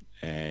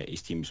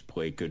 His teams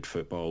play good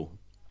football,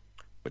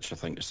 which I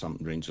think is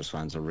something Rangers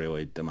fans are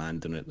really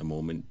demanding at the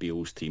moment.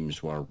 Beale's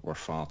teams were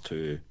far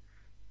too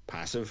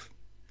passive,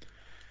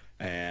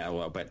 a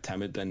little bit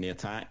timid in the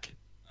attack.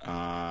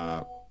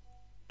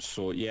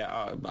 So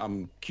yeah,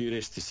 I'm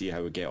curious to see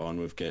how we get on.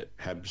 We've got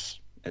Hibs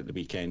at the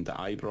weekend at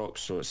Ibrox,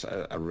 so it's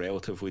a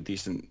relatively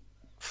decent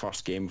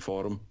first game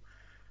for him.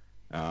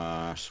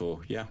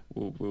 So yeah,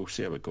 we'll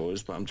see how it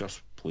goes, but I'm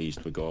just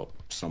pleased we got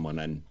someone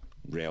in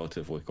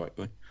relatively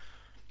quickly.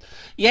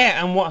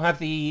 Yeah, and what have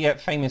the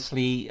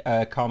famously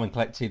calm and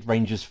collected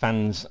Rangers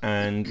fans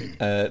and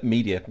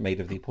media made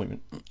of the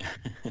appointment?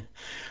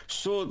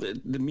 So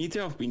the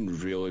media have been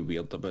really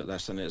weird about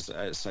this, and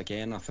it's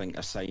again, I think,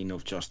 a sign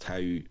of just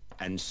how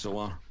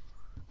insular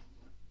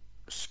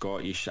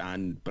Scottish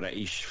and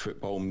British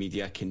football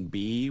media can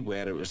be,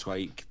 where it was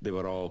like they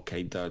were all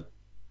kind of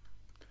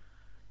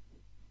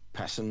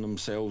pissing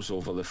themselves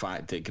over the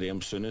fact that Graham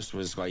Souness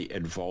was like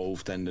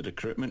involved in the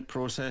recruitment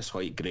process.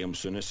 Like, Graham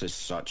Souness is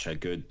such a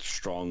good,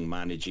 strong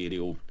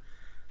managerial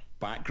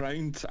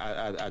background.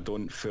 I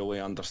don't fully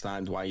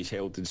understand why he's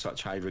held in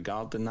such high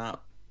regard in that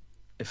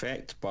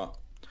effect, but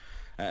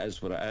it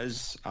is what it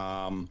is.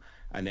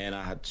 And then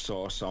I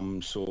saw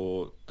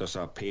so there's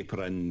a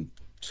paper in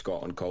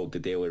Scotland called the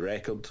Daily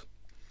Record,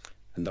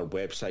 and their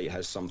website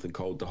has something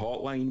called the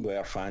Hotline,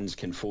 where fans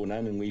can phone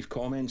in and leave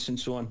comments and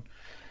so on.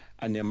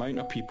 And the amount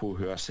of people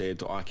who have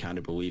said, I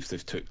can't believe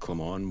they've took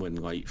Clermont when,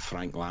 like,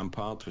 Frank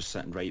Lampard was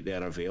sitting right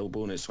there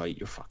available, and it's like,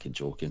 you're fucking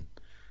joking.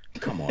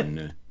 Come on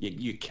now.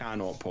 You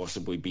cannot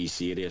possibly be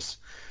serious.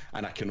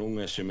 And I can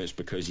only assume it's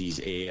because he's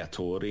A, a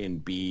Tory,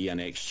 and B, an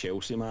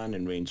ex-Chelsea man,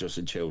 and Rangers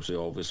and Chelsea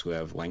obviously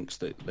have links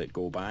that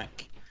go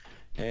back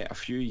a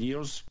few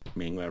years,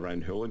 mainly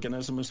around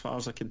hooliganism as far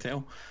as I can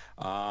tell.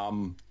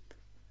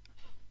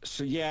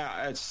 So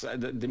yeah, it's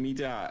the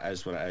media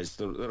is what it is.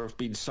 There have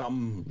been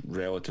some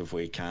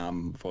relatively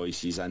calm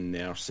voices in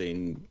there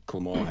saying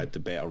Clermont had the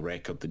better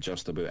record than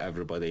just about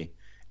everybody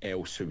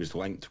else who was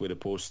linked with the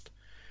post.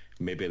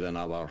 Maybe than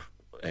other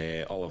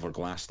Oliver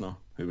Glasner,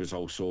 who was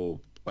also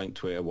linked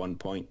to it at one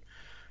point.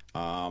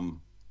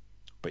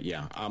 But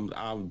yeah,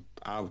 I'm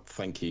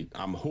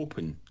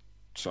hoping.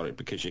 Sorry,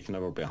 because you can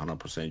never be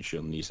 100% sure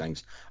on these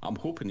things. I'm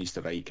hoping he's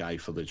the right guy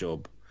for the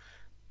job.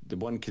 The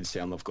one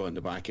concern I've got in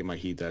the back of my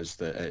head is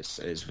that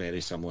it's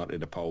very similar to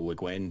the Paul Le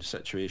Guen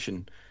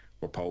situation,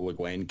 where Paul Le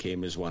Guen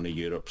came as one of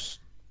Europe's,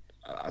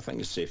 I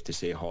think it's safe to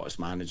say, hottest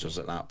managers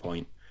at that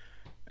point,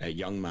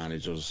 young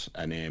managers,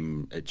 and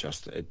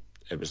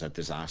it was a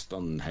disaster,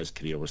 and his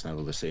career was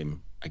never the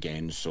same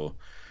again. So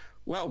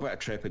a little bit of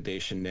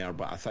trepidation there,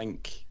 but I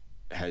think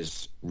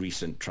his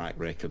recent track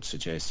record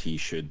suggests he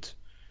should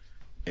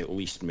at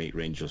least make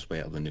Rangers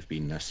better than they've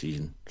been this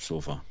season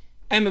so far.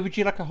 Emma, would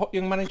you like a hot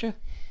young manager?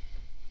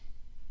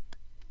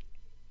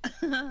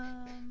 We've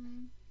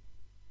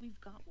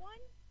got one.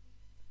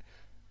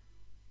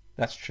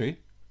 That's true.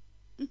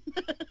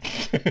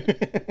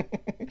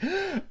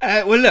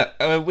 Well, look,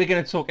 we're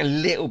going to talk a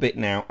little bit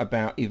now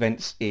about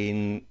events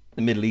in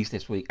the Middle East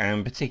this week,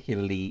 and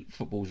particularly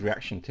football's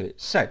reaction to it.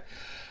 So,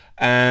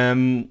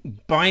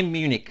 Bayern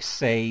Munich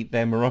say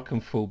their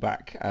Moroccan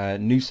fullback,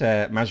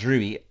 Nusser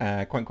Mazraoui,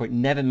 quote unquote,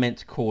 never meant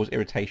to cause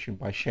irritation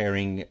by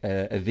sharing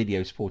a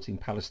video supporting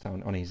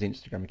Palestine on his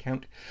Instagram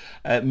account.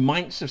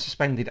 Mainz have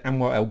suspended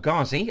Anwar El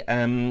Ghazi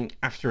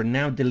after a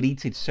now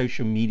deleted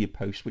social media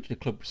post, which the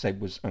club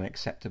said was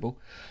unacceptable.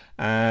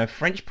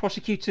 French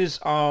prosecutors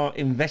are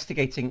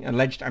investigating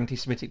alleged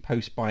anti-Semitic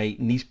posts by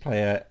Nice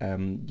player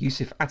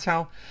Youssef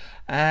Attal.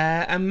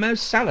 And Mo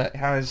Salah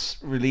has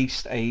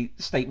released a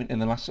statement in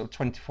the last sort of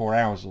 24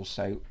 hours or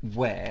so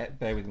where,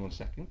 bear with me 1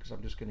 second because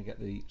I'm just going to get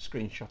the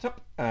screenshot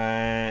up,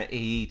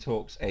 he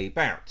talks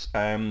about,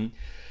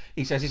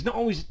 he says, it's not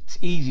always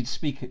easy to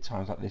speak at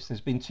times like this.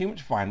 There's been too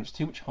much violence,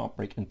 too much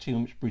heartbreak and too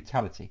much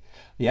brutality.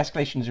 The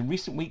escalations in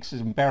recent weeks is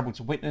unbearable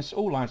to witness.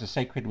 All lives are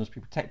sacred and must be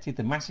protected.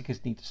 The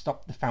massacres need to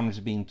stop. The families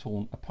are being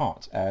torn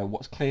apart.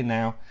 What's clear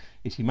now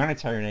is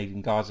humanitarian aid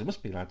in Gaza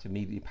must be allowed to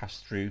immediately pass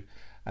through.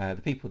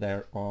 The people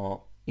there are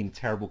in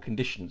terrible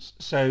conditions.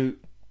 So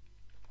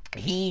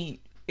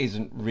he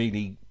isn't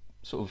really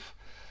sort of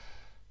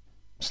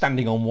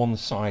standing on one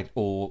side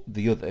or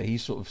the other.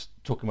 He's sort of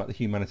talking about the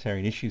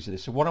humanitarian issues of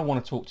this. So what I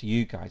want to talk to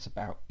you guys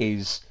about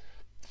is,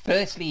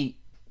 firstly,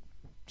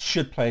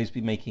 should players be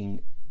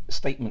making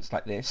statements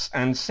like this.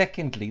 And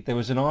secondly, there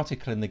was an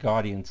article in The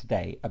Guardian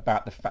today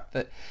about the fact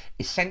that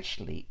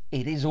essentially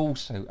it is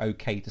also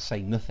okay to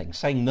say nothing.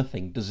 Saying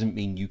nothing doesn't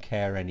mean you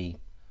care any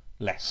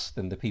less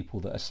than the people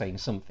that are saying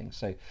something.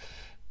 So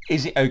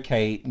is it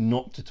okay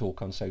not to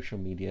talk on social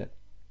media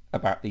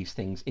about these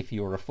things if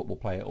you're a football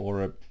player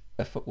or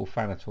a football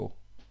fan at all?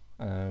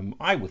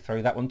 I would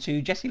throw that one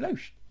to Jessie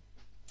Loesch.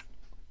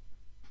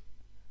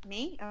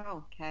 Me?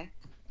 Oh, okay.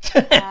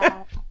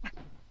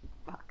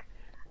 Fuck.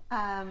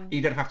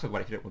 You don't have to talk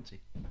about it if you don't want to.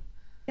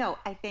 No,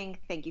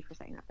 thank you for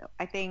saying that, though.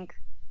 I think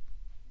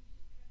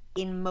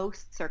in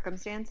most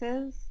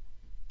circumstances,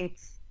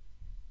 it's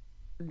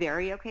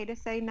very okay to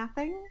say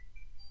nothing,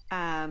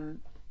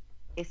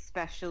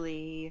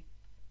 especially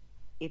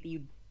if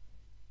you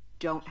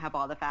don't have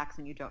all the facts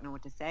and you don't know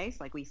what to say.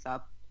 So like we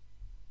saw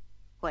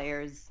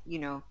players,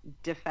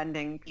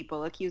 defending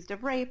people accused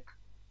of rape.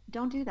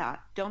 Don't do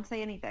that. Don't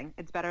say anything.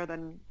 It's better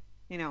than,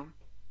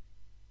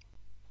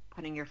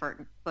 putting your foot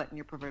in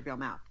your proverbial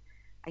mouth.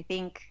 I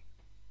think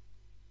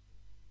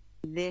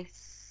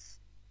this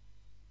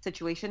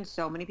situation,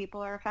 so many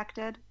people are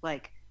affected,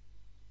 that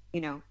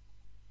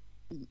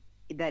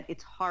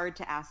it's hard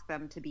to ask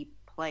them to be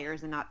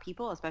players and not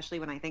people, especially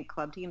when I think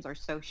club teams are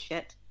so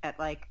shit at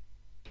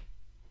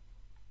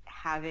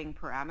having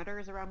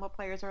parameters around what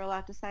players are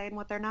allowed to say and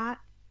what they're not.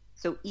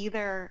 So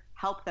either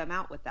help them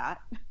out with that,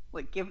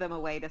 give them a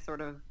way to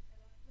sort of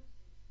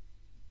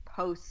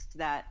post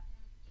that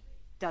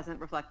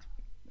doesn't reflect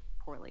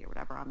poorly or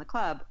whatever on the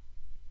club,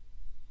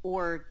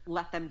 or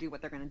let them do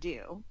what they're going to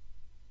do.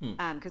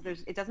 Because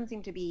it doesn't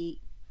seem to be,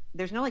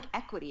 there's no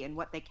equity in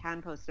what they can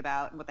post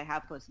about and what they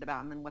have posted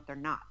about and then what they're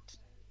not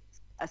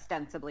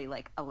ostensibly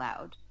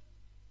allowed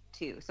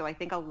to. So I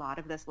think a lot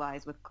of this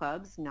lies with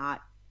clubs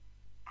not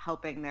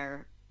helping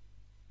their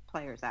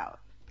players out.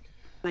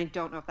 And I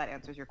don't know if that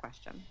answers your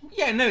question.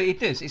 Yeah, no, it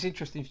does. It's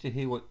interesting to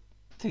hear what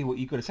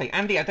you've got to say.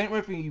 Andy, I don't know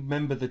if you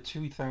remember the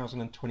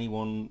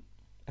 2021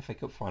 FA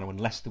Cup final when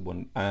Leicester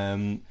won.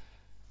 Hamza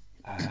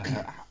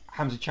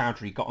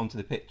Chowdhury got onto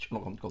the pitch.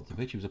 Not onto the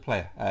pitch, he was a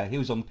player. He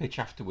was on the pitch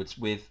afterwards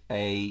with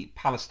a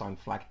Palestine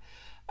flag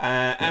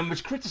and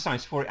was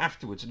criticised for it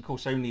afterwards. And of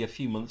course, only a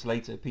few months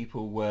later,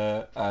 people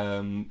were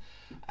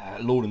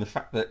lauding the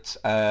fact that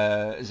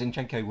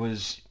Zinchenko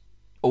was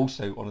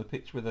also on the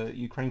pitch with a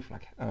Ukraine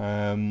flag.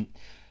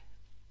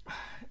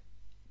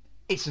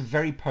 It's a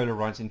very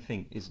polarising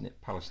thing, isn't it,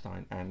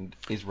 Palestine and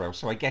Israel?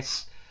 So I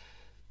guess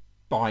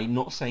by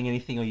not saying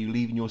anything, are you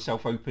leaving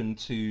yourself open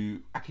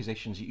to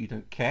accusations that you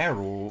don't care?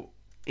 Or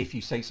if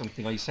you say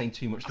something, are you saying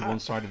too much to one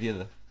side or the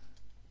other?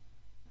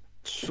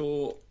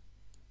 So,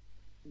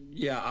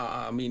 yeah,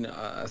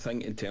 I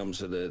think in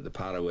terms of the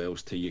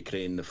parallels to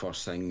Ukraine, the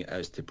first thing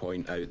is to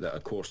point out that,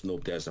 of course,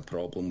 nobody has a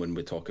problem when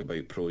we talk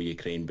about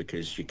pro-Ukraine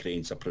because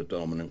Ukraine's a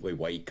predominantly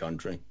white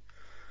country.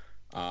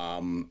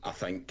 I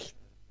think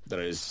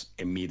there is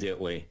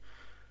immediately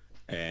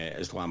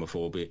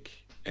Islamophobic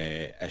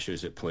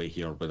issues at play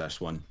here with this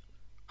one.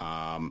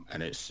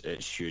 And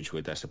it's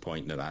hugely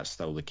disappointing that that's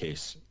still the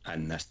case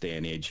in this day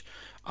and age.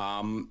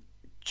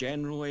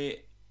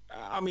 Generally,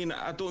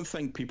 I don't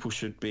think people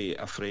should be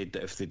afraid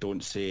that if they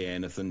don't say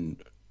anything,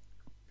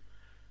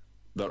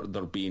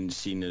 they're being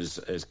seen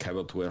as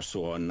cowardly or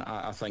so on.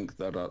 I think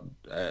that it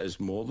is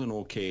more than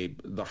okay.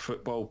 They're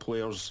football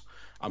players.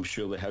 I'm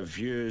sure they have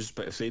views,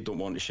 but if they don't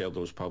want to share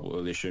those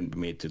publicly, they shouldn't be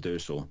made to do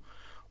so.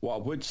 What I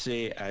would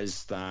say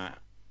is that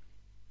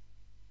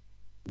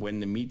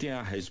when the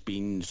media has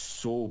been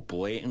so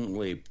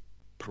blatantly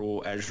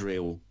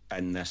pro-Israel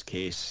in this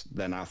case,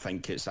 then I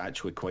think it's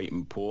actually quite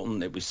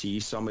important that we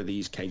see some of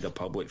these kind of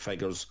public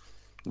figures,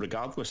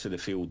 regardless of the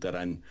field they're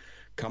in,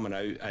 coming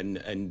out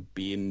and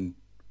being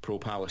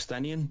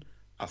pro-Palestinian.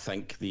 I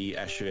think the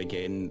issue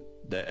again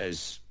that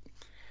is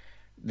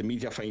the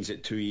media finds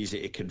it too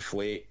easy to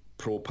conflate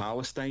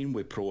pro-Palestine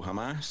with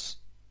pro-Hamas.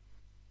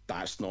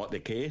 That's not the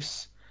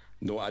case.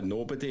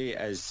 Nobody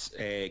is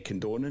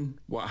condoning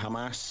what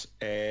Hamas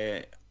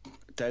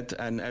did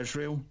in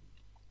Israel.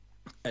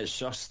 It's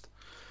just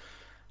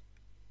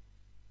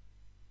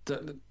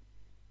there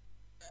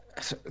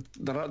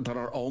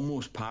are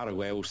almost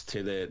parallels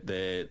to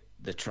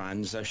the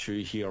trans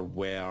issue here,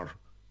 where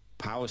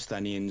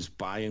Palestinians,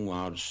 by and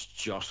large,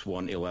 just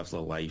want to live their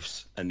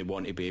lives and they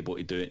want to be able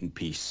to do it in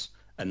peace,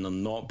 and they're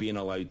not being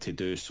allowed to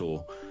do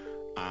so.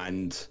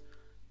 And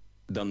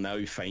they're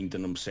now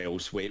finding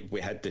themselves. We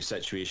had the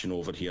situation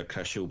over here,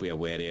 Chris, you'll be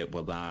aware of it,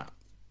 where that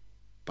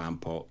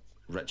Bampot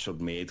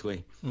Richard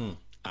Madeley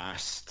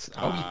asked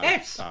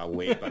a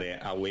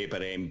Labour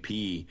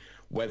MP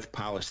with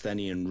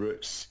Palestinian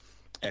roots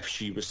if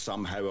she was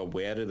somehow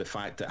aware of the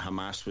fact that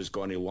Hamas was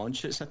going to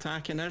launch its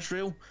attack in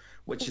Israel,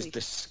 which is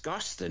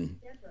disgusting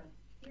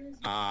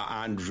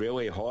and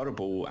really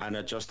horrible. And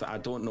I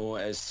don't know.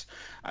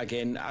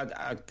 Again,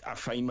 I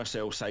find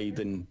myself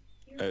siding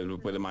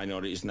with the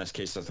minorities in this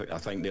case. I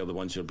think they're the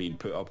ones who are being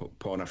put up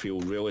upon. I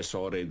feel really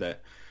sorry that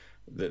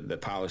the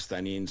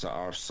Palestinians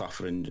are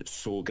suffering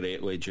so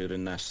greatly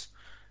during this.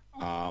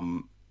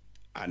 And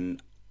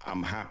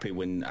I'm happy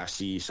when I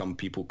see some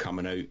people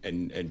coming out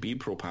and be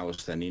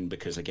pro-Palestinian,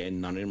 because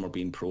again, none of them are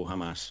being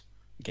pro-Hamas.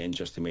 Again,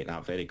 just to make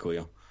that very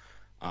clear.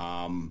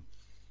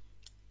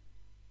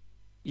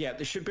 Yeah,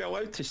 they should be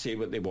allowed to say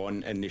what they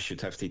want, and they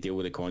should have to deal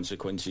with the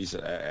consequences.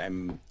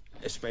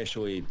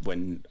 Especially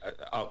when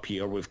up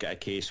here we've got a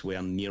case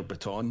where Nir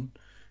Baton,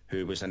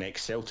 who was an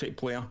ex-Celtic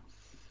player,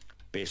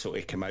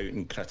 basically came out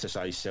and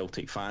criticised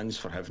Celtic fans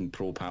for having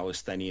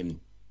pro-Palestinian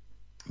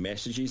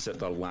messages at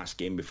their last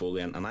game before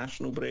the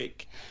international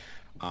break.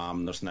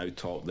 There's now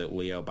talk that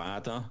Leah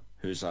Bada,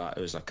 who's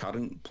a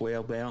current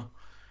player there,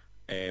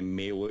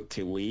 may look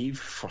to leave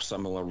for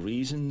similar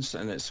reasons,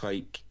 and it's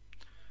like,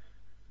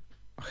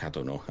 I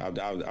don't know.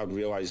 I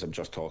realise I'm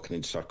just talking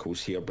in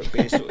circles here, but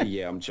basically,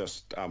 yeah,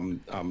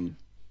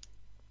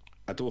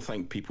 I don't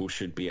think people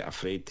should be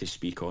afraid to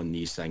speak on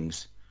these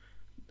things,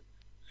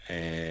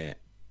 and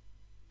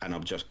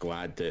I'm just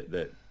glad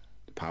that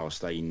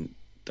Palestine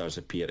does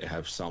appear to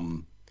have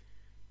some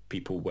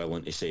people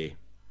willing to say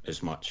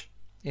as much.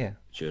 Yeah.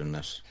 During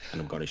this,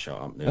 and I'm going to shut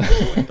up now.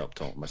 I'll end up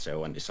talking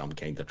myself into some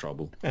kind of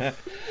trouble.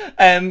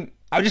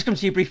 I'll just come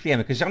to you briefly,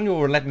 Emma, because on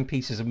your 11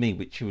 pieces of me,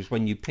 which was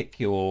when you pick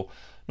your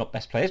not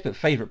best players but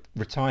favourite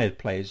retired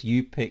players,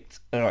 you picked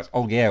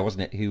Olguer,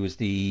 wasn't it? Who was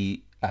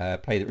the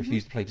player that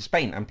refused to play for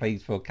Spain and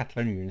played for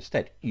Catalonia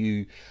instead.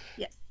 You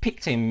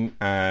picked him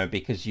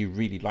because you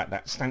really liked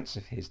that stance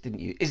of his, didn't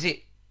you? Is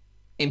it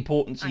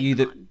important to you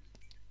that?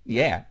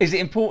 Yeah. Is it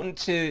important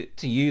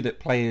to you that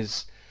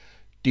players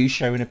do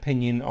show an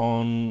opinion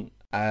on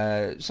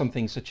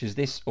something such as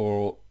this,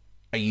 or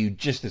are you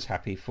just as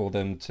happy for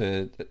them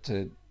to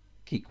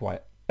keep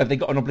quiet? Have they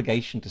got an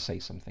obligation to say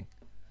something?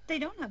 They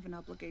don't have an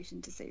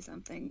obligation to say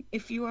something.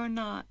 If you are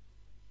not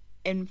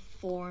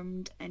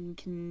informed and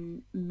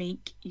can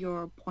make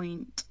your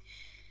point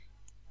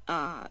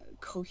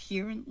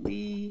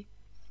coherently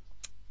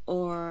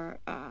or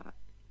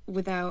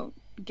without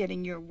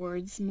getting your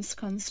words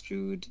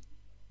misconstrued,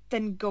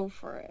 then go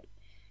for it.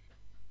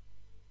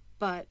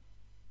 But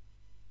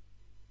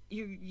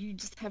you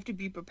just have to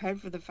be prepared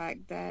for the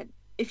fact that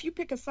if you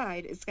pick a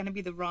side, it's going to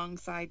be the wrong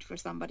side for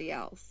somebody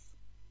else.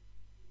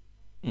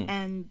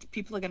 And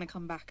people are going to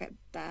come back at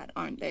that,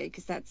 aren't they?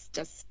 Because that's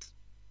just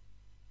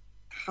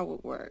how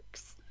it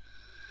works.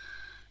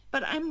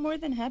 But I'm more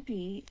than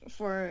happy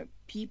for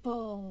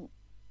people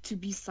to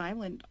be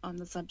silent on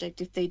the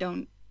subject if they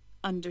don't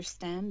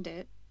understand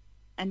it.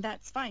 And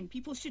that's fine.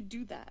 People should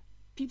do that.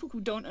 People who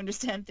don't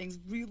understand things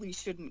really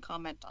shouldn't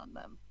comment on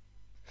them.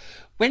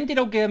 When did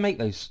Olguer make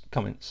those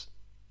comments?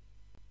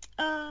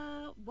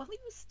 While he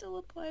was still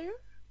a player.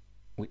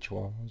 Which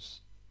was?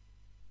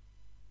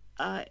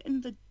 In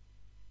the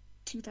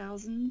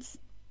 2000s.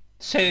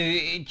 So,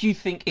 do you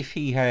think if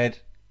he had...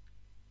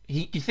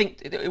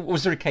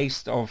 was there a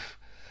case of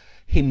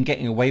him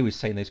getting away with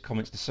saying those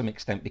comments to some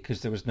extent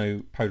because there was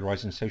no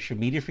polarising social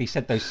media? If he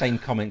said those same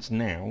comments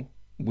now,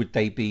 would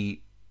they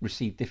be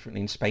received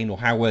differently in Spain, or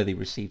how were they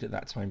received at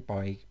that time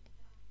by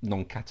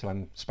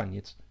non-Catalan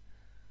Spaniards?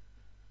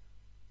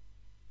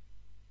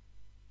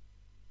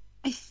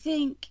 I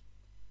think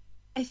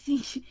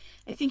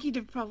he'd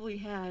have probably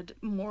had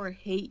more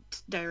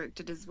hate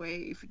directed his way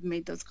if he'd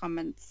made those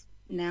comments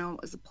now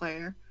as a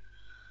player.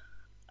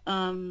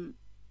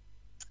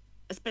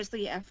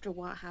 Especially after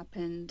what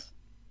happened,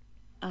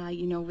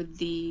 with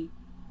the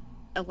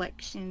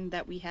election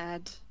that we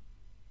had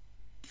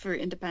for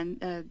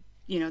the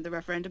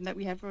referendum that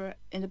we had for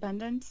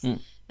independence, and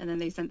then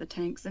they sent the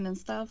tanks in and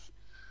stuff.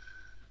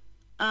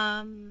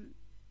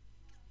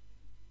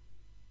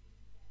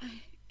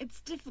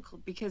 It's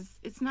difficult because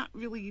it's not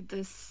really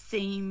the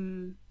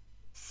same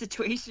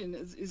situation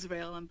as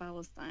Israel and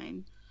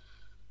Palestine.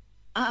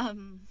 I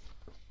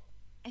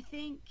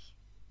think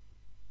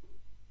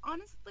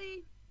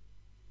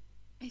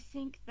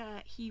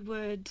that he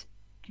would...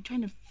 I'm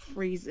trying to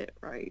phrase it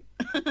right.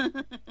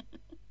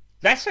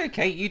 That's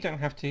okay. You don't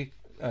have to. You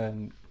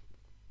don't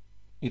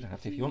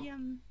have to if you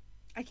want.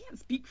 I can't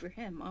speak for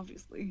him,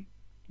 obviously.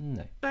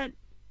 No. But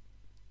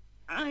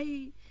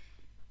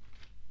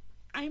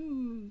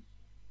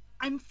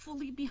I'm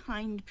fully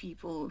behind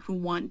people who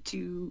want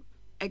to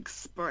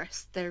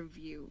express their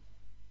view.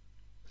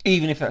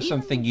 Even if that's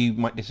something you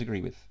might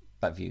disagree with,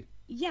 that view.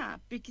 Yeah,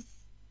 because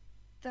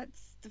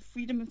that's the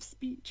freedom of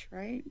speech,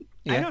 right?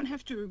 Yeah. I don't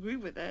have to agree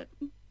with it.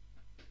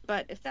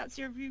 But if that's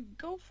your view,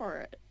 go for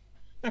it.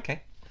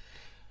 Okay.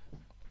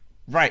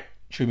 Right.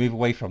 Should we move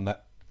away from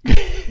that?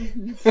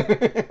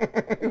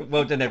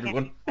 Well done,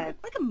 everyone.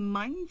 It's like a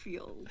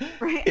minefield.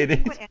 Right. It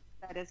is. What Andy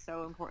said is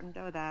so important,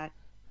 though, that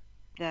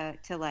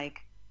to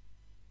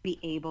be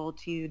able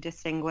to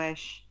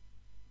distinguish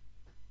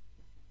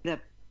the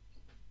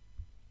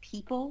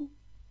people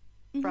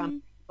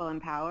from people in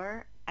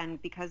power, and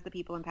because the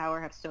people in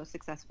power have so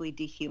successfully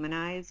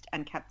dehumanized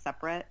and kept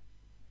separate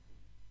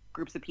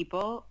groups of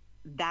people,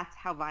 that's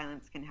how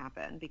violence can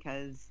happen,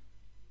 because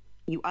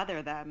you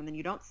other them and then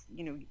you don't,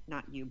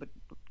 not you, but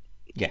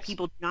yes,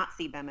 people do not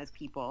see them as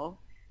people.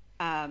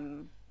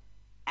 And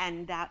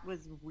that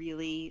was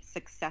really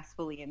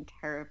successfully and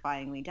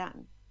terrifyingly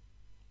done.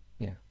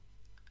 Yeah.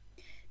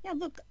 Yeah,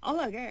 look,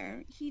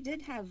 Olaguer, he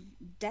did have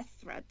death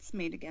threats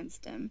made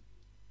against him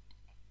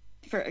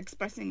for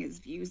expressing his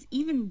views,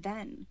 even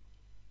then.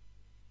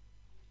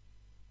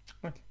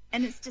 What?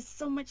 And it's just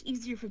so much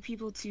easier for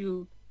people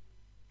to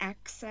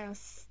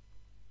access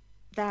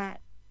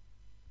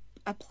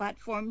a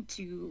platform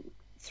to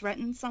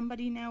threaten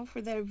somebody now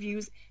for their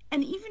views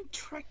and even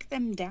track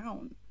them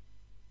down.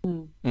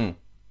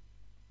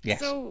 Yes.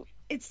 So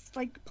it's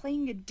like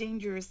playing a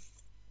dangerous,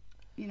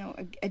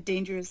 a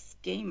dangerous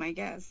game, I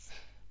guess.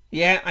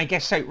 Yeah, I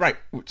guess so. Right,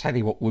 we'll tell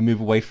you what, we'll move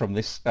away from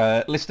this.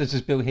 Listeners,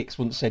 as Bill Hicks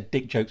once said,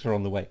 dick jokes are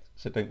on the way,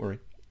 so don't worry.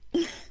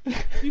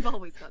 We've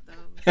always got those.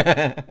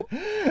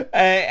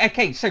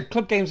 Okay, so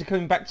club games are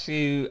coming back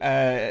to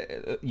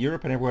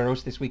Europe and everywhere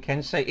else this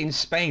weekend. So in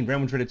Spain, Real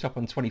Madrid are top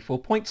on 24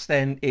 points.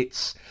 Then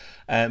it's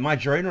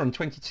Girona on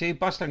 22,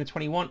 Barcelona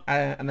 21,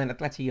 and then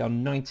Atleti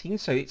on 19.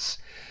 So it's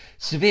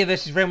Sevilla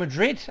versus Real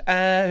Madrid,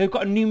 who've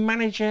got a new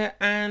manager,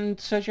 and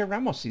Sergio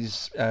Ramos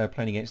is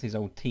playing against his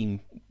old team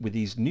with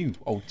his new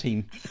old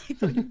team. I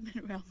thought you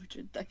meant Real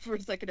Madrid. For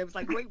a second, I was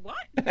like, wait, what?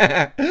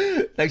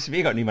 No,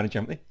 Sevilla got a new manager,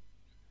 haven't they?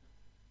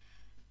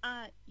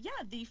 Yeah,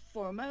 the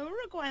former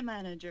Uruguay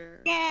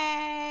manager.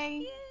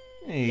 Yay!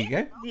 There you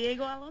go.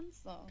 Diego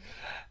Alonso.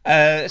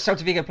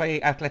 Celta Vigo play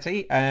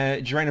Atleti,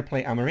 Girona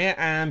play Almeria,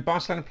 and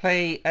Barcelona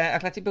play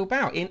Athletic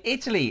Bilbao. In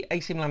Italy,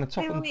 AC Milan are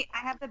top. Wait, I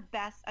have the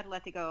best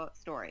Atletico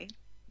story.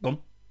 Go on.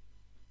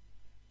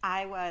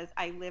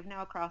 I live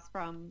now across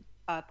from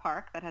a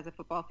park that has a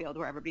football field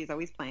where everybody's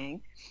always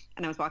playing,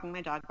 and I was walking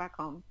my dog back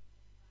home,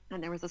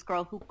 and there was this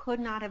girl who could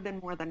not have been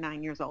more than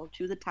 9 years old.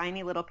 She was a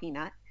tiny little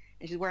peanut,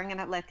 and she's wearing an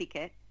Atleti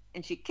kit,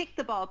 and she kicked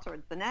the ball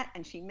towards the net,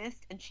 and she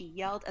missed, and she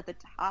yelled at the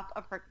top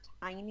of her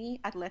tiny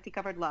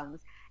Atleti-covered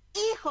lungs,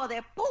 "Hijo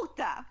de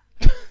puta!"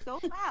 so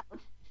loud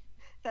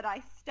that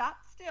I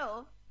stopped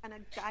still, and a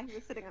guy who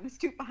was sitting on a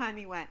stoop behind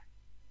me went,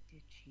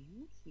 "Did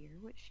you hear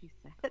what she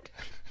said?"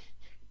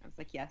 I was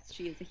like, yes,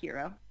 she is a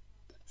hero.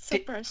 So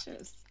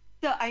precious.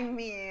 So, I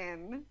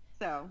mean,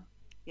 so,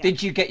 yeah.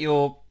 Did you get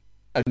your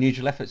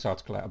Unusual Efforts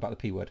article out about the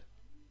P word?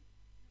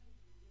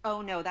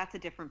 Oh, no, that's a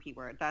different P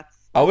word. That's...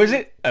 Oh, is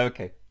it? Oh,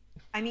 okay.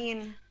 I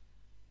mean,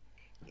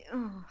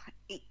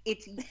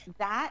 it's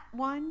that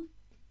one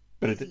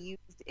But is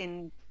used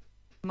in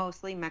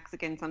mostly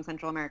Mexican, some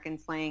Central American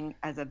slang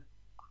as a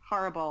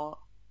horrible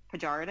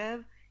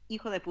pejorative.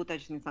 Hijo de puta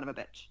just means son of a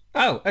bitch.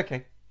 Oh,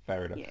 okay.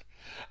 Fair enough. Yeah.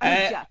 I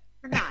mean, just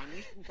for 9,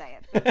 you shouldn't say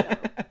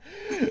it.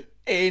 So.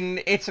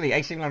 In Italy,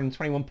 AC Milan on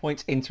 21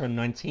 points, Inter on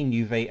 19,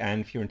 Juve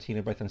and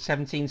Fiorentina both on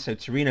 17. So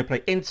Torino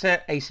play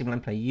Inter, AC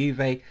Milan play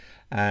Juve,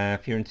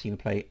 Fiorentina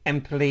play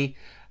Empoli.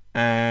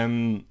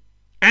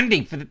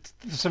 Andy, for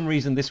some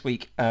reason this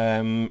week,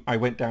 I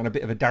went down a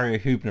bit of a Dario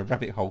Hubner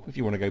rabbit hole, if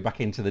you want to go back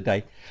into the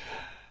day.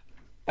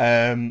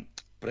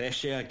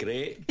 Brescia,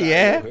 great.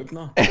 Yeah.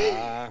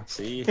 Hubner.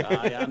 See,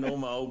 I know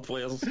my old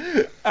players.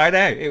 I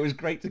know, it was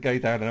great to go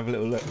down and have a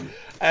little look.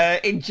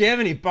 In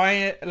Germany,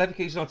 Bayer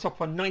Leverkusen on top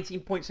on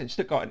 19 points, and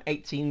Stuttgart on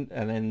 18,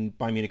 and then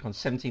Bayern Munich on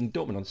 17,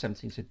 Dortmund on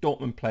 17. So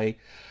Dortmund play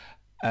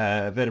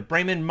Werder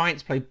Bremen,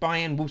 Mainz play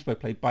Bayern, Wolfsburg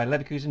play Bayer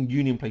Leverkusen,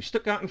 Union play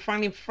Stuttgart, and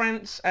finally in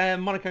France,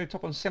 Monaco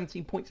top on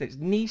 17 points, it's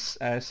Nice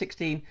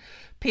 16,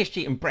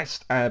 PSG and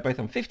Brest both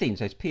on 15,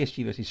 so it's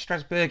PSG versus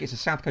Strasbourg, it's a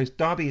South Coast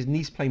derby, as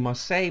Nice play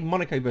Marseille,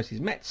 Monaco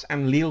versus Metz,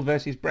 and Lille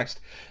versus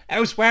Brest.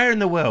 Elsewhere in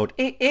the world,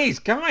 it is,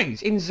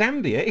 guys, in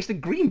Zambia, it's the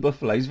Green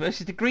Buffaloes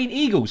versus the Green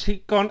Eagles, who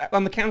gone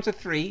on the count of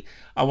 3,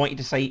 I want you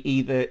to say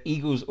either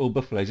Eagles or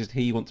Buffaloes as to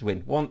who you want to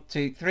win. 1,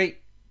 2, 3.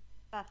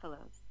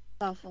 Buffaloes.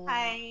 Buffalo.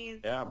 Hi.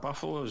 Yeah,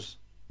 Buffaloes.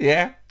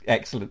 Yeah,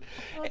 excellent.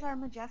 Buffaloes are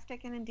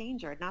majestic and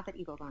endangered. Not that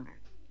eagles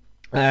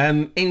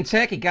aren't. In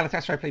Turkey,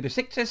 Galatasaray play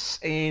Besiktas.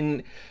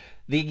 In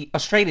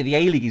Australia, the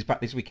A-League is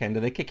back this weekend,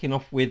 and they're kicking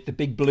off with the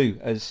Big Blue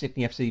as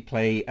Sydney FC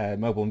play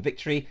Melbourne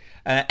Victory.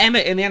 Emma,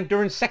 in the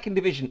Andorran second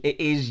division, it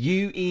is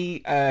UE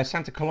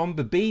Santa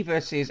Colomba B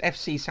versus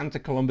FC Santa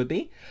Colomba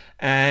B.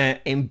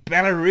 In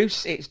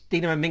Belarus, it's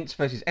Dinamo Minsk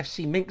versus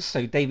FC Minsk,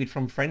 so David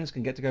from Friends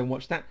can get to go and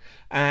watch that.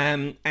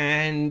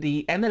 And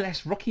the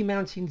MLS Rocky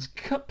Mountains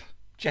Cup,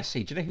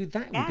 Jesse, do you know who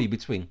that would be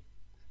between?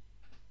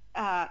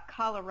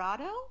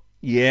 Colorado?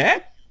 Yeah?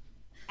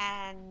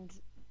 And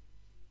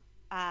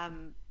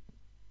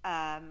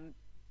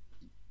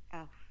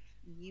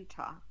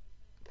Utah.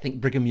 I think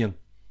Brigham Young.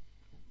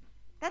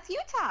 That's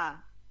Utah.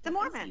 The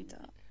Mormon.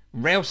 Utah.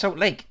 Real Salt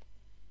Lake.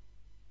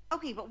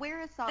 Okay, but where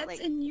is Salt That's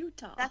Lake? in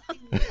Utah. That's in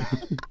Utah.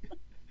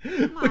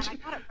 Come on, I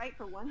got it right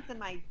for once in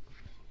my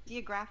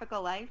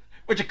geographical life.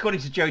 Which, according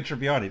to Joe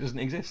Tribbiani, doesn't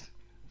exist.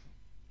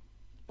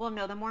 Well,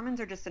 no, the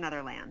Mormons are just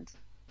another land.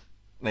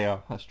 They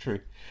are, that's true.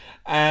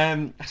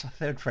 That's our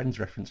third Friends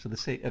reference for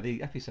the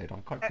episode.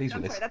 I'm quite pleased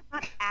with this. Sorry, that's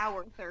not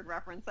our third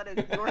reference. That is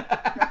your third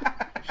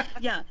reference.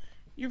 Yeah,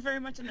 you're very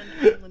much in an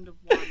island of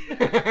one.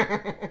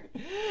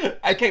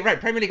 Okay, right,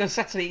 Premier League on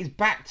Saturday is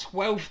back,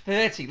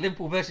 12:30.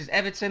 Liverpool versus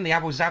Everton, the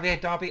Abu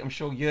Zawiya derby. I'm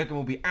sure Jurgen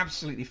will be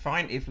absolutely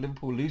fine if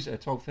Liverpool lose at a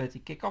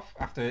 12:30 kickoff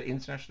after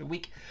international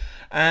week.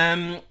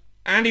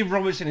 Andy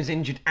Robertson is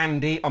injured.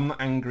 Andy, I'm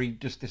not angry,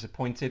 just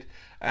disappointed.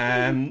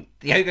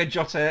 Diogo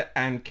Jota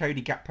and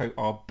Cody Gakpo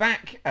are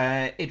back.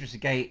 Idris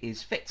Gueye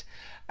is fit.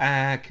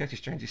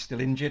 Curtis Jones is still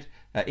injured,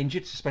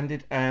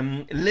 suspended.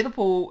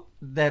 Liverpool,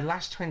 their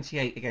last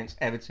 28 against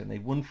Everton, they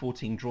won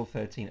 14, draw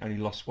 13, only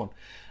lost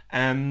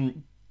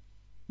 1.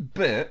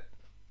 But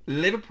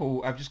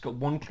Liverpool have just got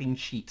 1 clean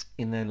sheet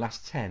in their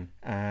last 10.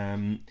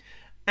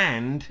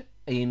 And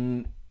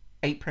in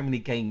 8 Premier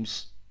League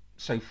games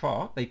so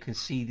far, they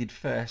conceded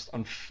first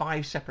on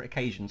 5 separate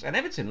occasions. And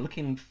Everton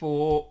looking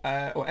for,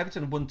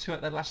 Everton have won 2 out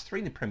of their last 3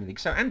 in the Premier League.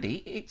 So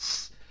Andy,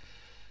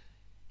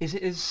 is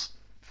it as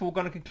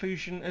foregone a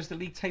conclusion as the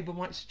league table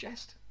might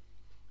suggest?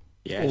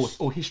 Yes.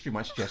 Or history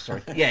might suggest,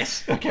 sorry.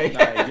 Yes, okay.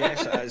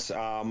 Yes, it is.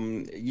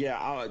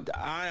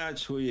 I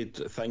actually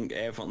think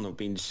Everton have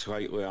been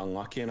slightly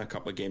unlucky in a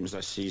couple of games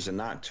this season.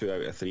 That 2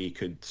 out of 3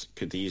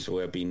 could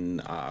easily have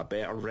been a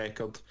better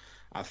record.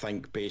 I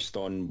think based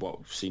on what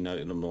we've seen out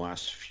of them the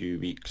last few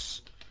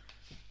weeks,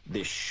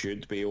 they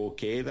should be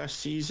okay this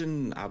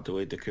season.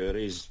 Abdoulaye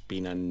Doucouré's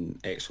been in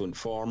excellent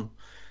form.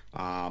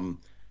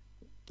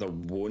 There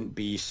won't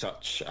be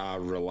such a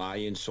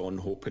reliance on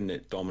hoping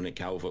that Dominic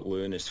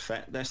Calvert-Lewin is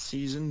fit this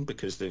season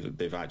because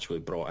they've actually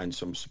brought in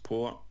some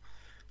support.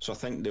 So I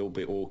think they'll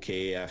be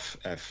okay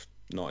if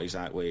not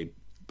exactly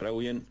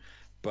brilliant.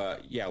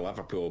 But yeah,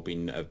 Liverpool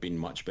have been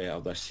much better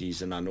this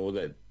season. I know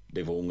that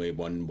they've only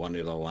won 1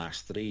 of the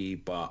last 3,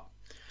 but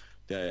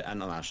the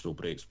international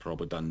break's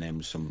probably done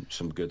them some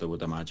good, I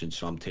would imagine.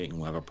 So I'm taking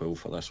Liverpool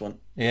for this one.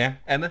 Yeah,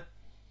 Emma?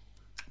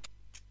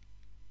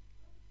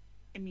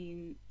 I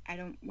mean, I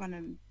don't want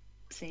to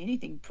say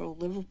anything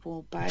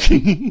pro-Liverpool, but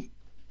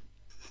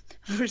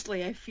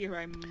firstly, I fear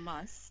I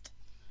must.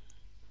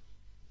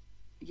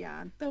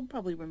 Yeah, they'll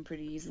probably win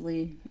pretty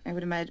easily, I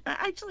would imagine.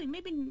 Actually,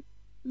 maybe,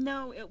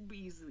 no, it'll be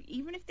easily.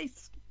 Even if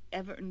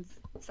Everton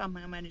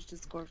somehow manage to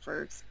score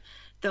first,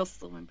 they'll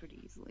still win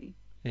pretty easily.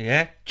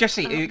 Yeah.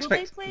 Jesse, you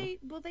expect...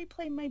 Will they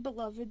play my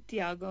beloved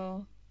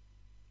Thiago?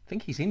 I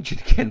think he's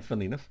injured again,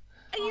 funnily enough.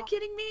 Are you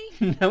kidding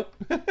me? Nope.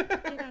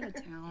 Get out of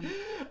town.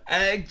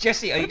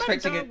 Jesse, are you What about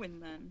expecting Darwin,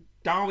 then?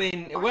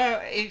 Darwin,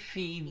 well, if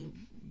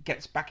he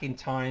gets back in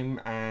time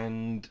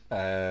and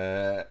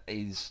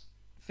is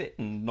fit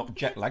and not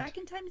jet lagged. Back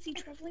in time? Is he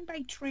travelling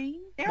by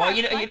train? Well,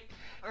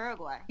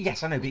 Uruguay.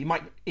 yes, I know, but he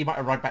might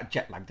arrive back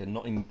jet lagged and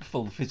not in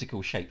full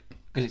physical shape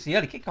because it's the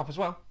early kickoff as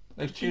well.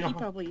 I think he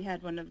probably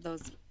had one of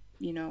those.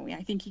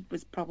 I think he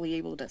was probably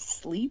able to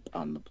sleep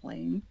on the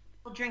plane.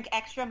 We'll drink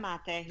extra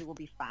mate. He will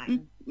be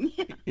fine.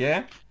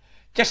 Yeah.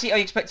 Jesse, are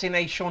you expecting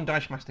a Sean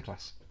Dyche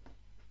masterclass?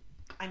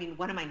 I mean,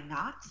 when am I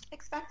not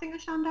expecting a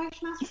Sean Dyche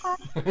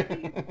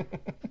masterclass?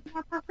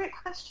 More appropriate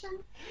question.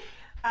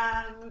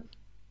 I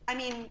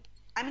mean,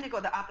 I'm going to go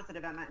the opposite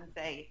of Emma and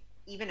say,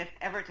 even if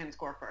Everton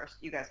score first,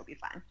 you guys will be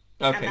fine.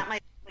 Okay. And that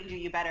might do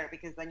you better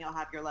because then you'll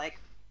have your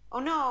oh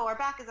no, our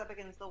back is up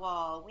against the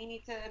wall. We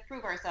need to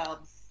prove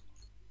ourselves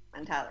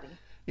mentality.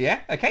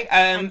 Yeah, okay.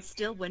 And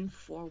still win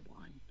 4-1.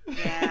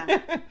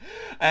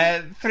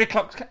 Yeah. 3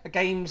 o'clock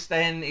games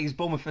then is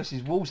Bournemouth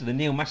versus Wolves in the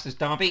Neil Masters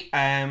derby.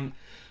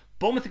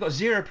 Bournemouth have got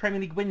 0 Premier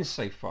League wins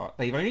so far.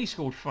 They've only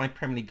scored 5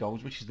 Premier League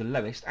goals, which is the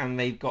lowest, and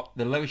they've got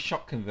the lowest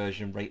shot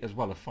conversion rate as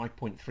well of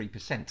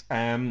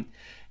 5.3%.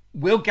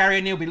 Will Gary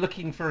O'Neill be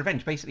looking for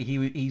revenge? Basically,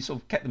 he sort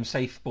of kept them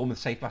safe, Bournemouth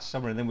safe last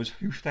summer, and then was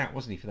hoofed out,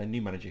 wasn't he, for their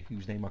new manager,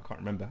 whose name I can't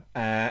remember.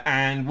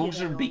 And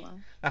Wolves are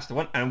unbeaten. That's the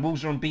one. And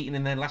Wolves are unbeaten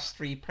in their last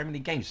 3 Premier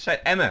League games. So,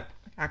 Emma,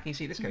 how can you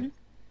see this going?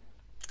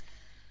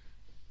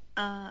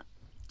 Do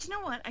you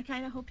know what? I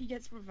kind of hope he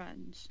gets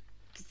revenge.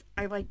 Because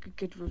I like a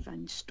good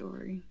revenge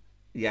story.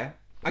 Yeah.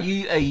 Are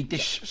you a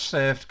dish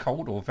served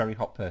cold or very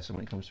hot person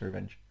when it comes to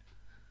revenge?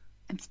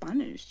 I'm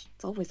Spanish.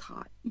 It's always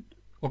hot.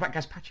 What about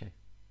gazpacho?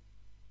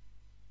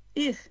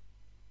 Ugh.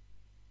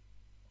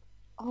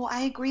 Oh,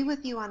 I agree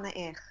with you on the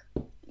ugh.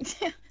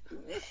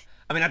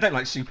 I mean, I don't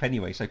like soup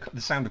anyway, so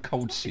the sound of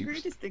cold It's soup. the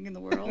greatest thing in the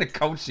world. The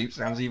cold soup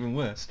sounds even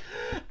worse.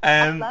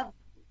 I love it.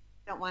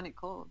 Don't want it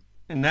cold.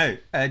 No.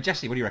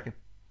 Jesse, what do you reckon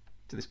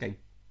to this game?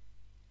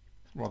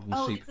 Rather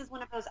than soup. This is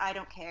one of those I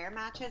don't care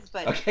matches,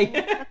 but Okay.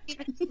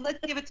 let's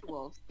give it to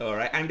Wolves. All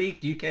right. Andy,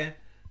 do you care?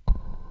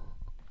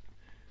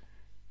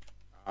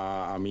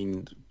 I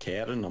mean,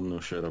 Karen, I'm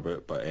not sure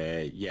about,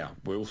 but yeah,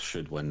 Wolves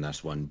should win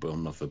this one.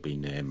 Bournemouth have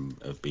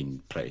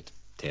been pretty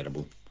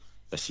terrible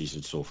this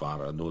season so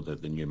far. I know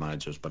that the new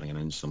manager's bringing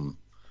in some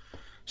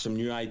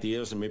new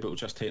ideas, and maybe it'll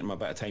just take them a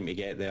bit of time to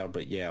get there.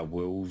 But yeah,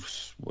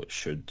 Wolves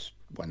should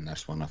win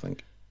this one, I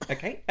think.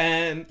 Okay.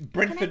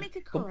 Brentford. Can I make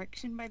a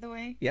correction, by the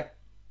way? Yep.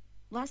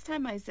 Last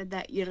time I said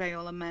that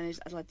Iraola managed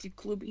Athletic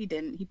Club, he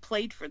didn't. He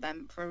played for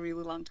them for a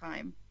really long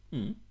time.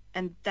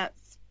 And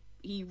that's...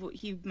 He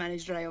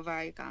managed Rayo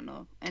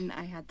Vallecano, and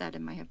I had that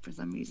in my head for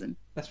some reason.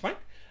 That's fine.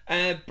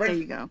 There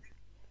you go.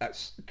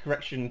 That's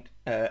correction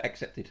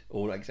accepted,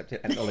 or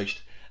accepted,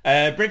 acknowledged.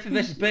 Brentford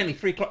versus Burnley,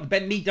 3 o'clock, the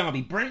Ben Mee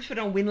derby. Brentford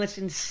are winless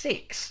in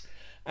 6.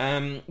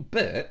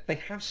 But they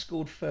have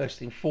scored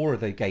first in 4 of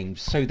their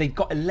games, so they've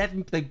got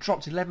 11. They've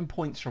dropped 11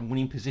 points from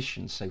winning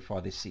positions so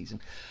far this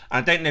season.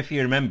 I don't know if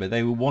you remember,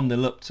 they were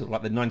 1-0 up to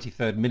like the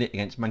 93rd minute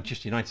against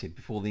Manchester United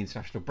before the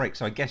international break.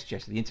 So I guess,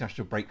 Jesse, the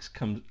international breaks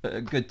come at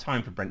a good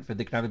time for Brentford.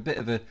 They can have a bit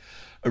of a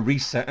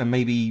reset and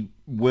maybe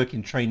work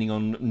in training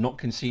on not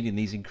conceding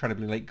these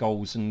incredibly late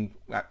goals and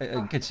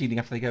conceding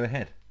after they go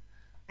ahead.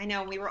 I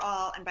know, we were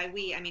all, and by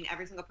we, I mean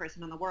every single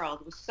person in the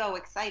world, was so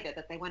excited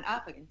that they went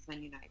up against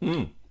Man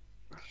United.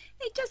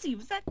 Hey, Jesse,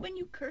 was that when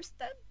you cursed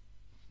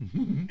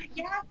them?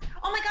 Yeah.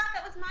 Oh my God,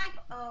 that was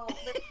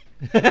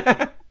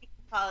my...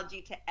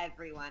 apology to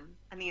everyone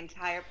on the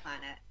entire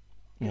planet.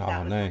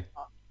 Oh, no.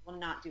 We'll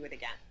not do it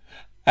again.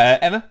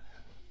 Emma?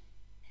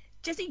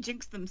 Jesse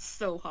jinxed them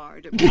so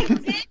hard.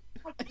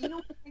 You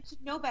know, I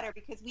should know better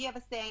because we have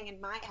a saying in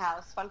my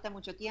house, falta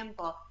mucho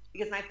tiempo,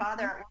 because my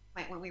father at one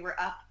point when we were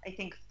up, I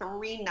think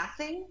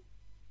 3-0,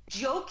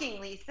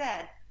 jokingly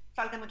said,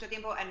 falta mucho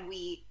tiempo, and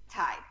we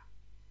tied.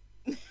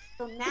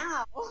 So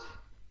now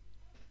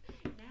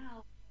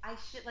I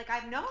should, like,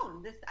 I've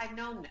known this, and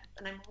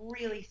I'm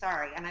really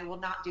sorry, and I will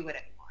not do it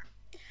anymore.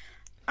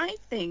 I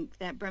think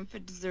that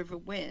Brentford deserve a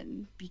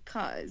win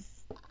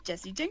because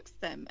Jessie jinxed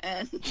them,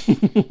 and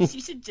she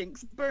should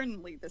jinx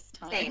Burnley this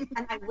time. Same,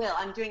 and I will.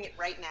 I'm doing it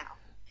right now.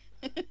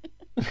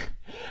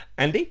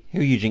 Andy, who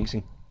are you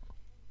jinxing?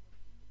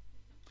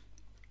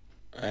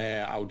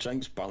 I'll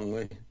jinx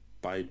Burnley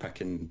by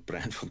picking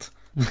Brentford.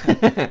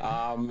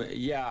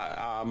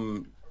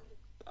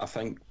 I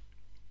think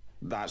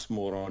that's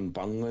more on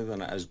Burnley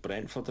than it is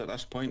Brentford at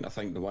this point. I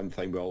think the one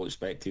thing we all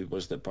expected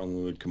was that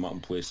Burnley would come up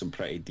and play some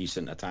pretty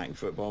decent attacking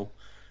football,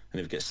 and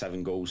they've got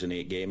 7 goals in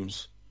 8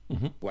 games,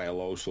 while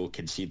also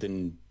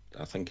conceding,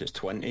 I think it's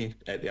 20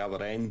 at the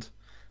other end.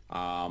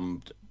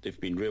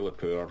 They've been really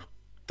poor.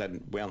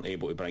 Weren't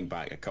able to bring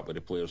back a couple of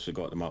the players who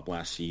got them up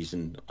last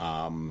season.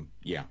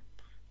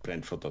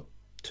 Brentford are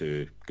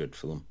too good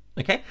for them.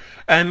 Okay.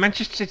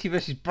 Manchester City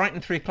versus Brighton,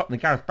 3 o'clock in the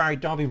Gareth Barry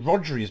derby.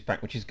 Rodri is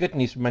back, which is good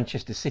news for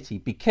Manchester City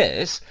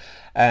because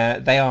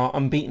they are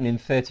unbeaten in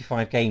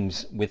 35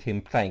 games with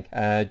him playing.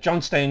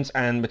 John Stones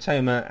and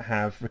Matoma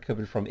have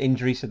recovered from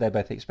injury, so they're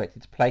both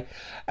expected to play.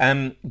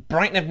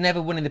 Brighton have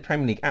never won in the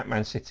Premier League at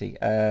Man City.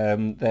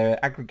 Their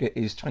aggregate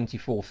is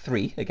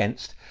 24-3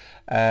 against.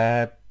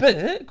 But,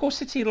 of course,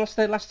 City lost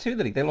their last 2 of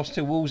the league. They lost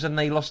to Wolves and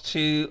they lost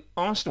to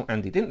Arsenal,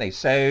 Andy, didn't they?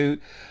 So...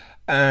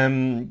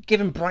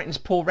 given Brighton's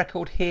poor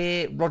record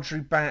here,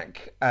 Rodri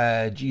back,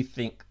 do you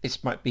think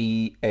this might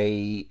be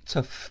a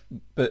tough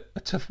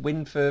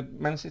win for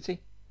Man City?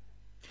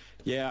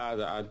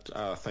 Yeah,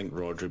 I think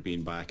Rodri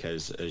being back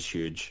is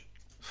huge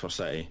for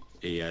City.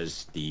 He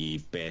is the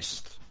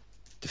best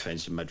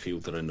defensive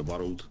midfielder in the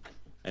world,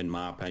 in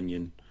my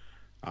opinion,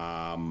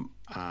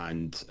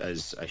 and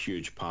is a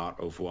huge part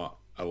of what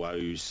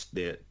allows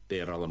their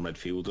other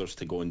midfielders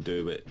to go and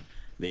do what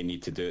they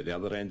need to do at the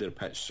other end of the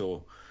pitch.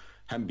 So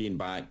him being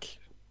back,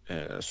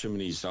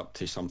 assuming he's up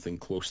to something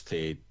close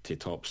to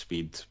top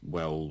speed,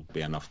 will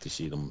be enough to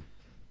see them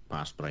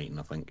past Brighton,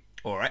 I think.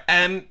 All right.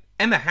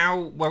 Emma, how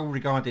well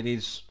regarded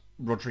is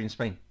Rodri in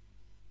Spain?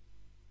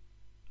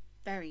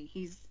 Very.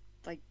 He's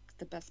like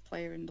the best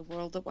player in the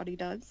world at what he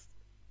does.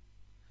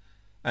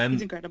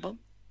 He's incredible.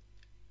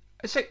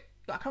 So, I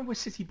can't remember where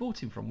City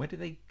bought him from. Where did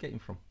they get him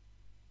from?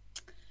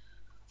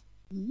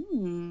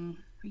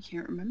 I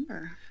can't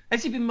remember.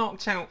 Has he been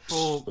marked out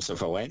for... Was it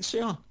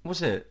Valencia?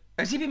 Was it?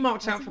 Has he been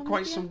marked out for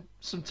quite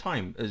some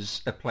time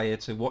as a player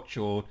to watch,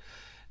 or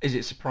is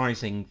it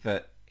surprising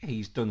that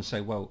he's done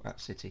so well at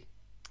City?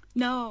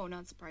 No,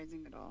 not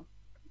surprising at all.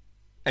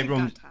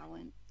 Everyone got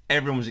talent.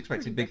 Everyone was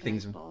expecting big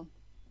things.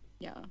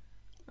 Yeah.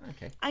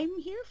 Okay. I'm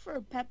here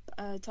for Pep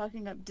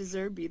talking up De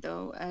Zerbi,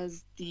 though,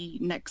 as the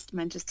next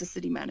Manchester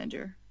City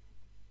manager.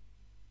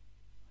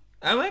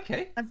 Oh,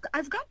 okay.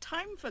 I've got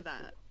time for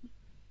that.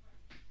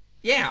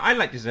 Yeah, I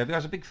like De Zerbi. I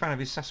was a big fan of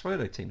his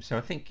Sassuolo team, so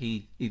I think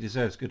he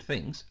deserves good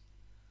things.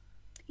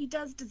 He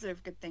does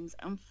deserve good things.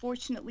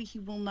 Unfortunately, he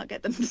will not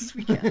get them this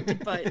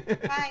weekend, but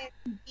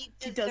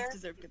he does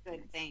deserve good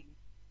things.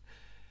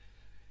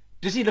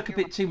 Does he look a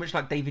bit too much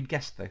like David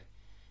Guest, though?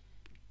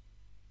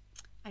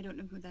 I don't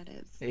know who that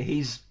is.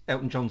 He's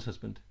Elton John's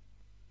husband.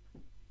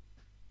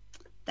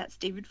 That's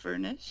David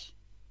Furnish.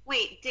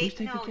 Wait,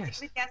 David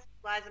Guest? David Guest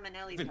is Liza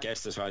Minnelli's David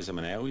Guest is Liza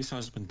Minnelli's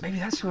husband. Maybe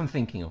that's who I'm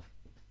thinking of.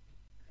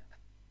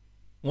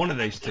 One of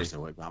those two.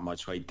 Doesn't look that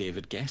much like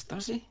David Guest,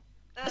 does he?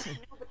 No,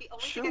 but the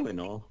only Surely thing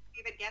no.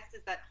 David Guest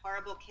is that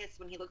horrible kiss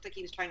when he looked like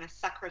he was trying to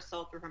suck her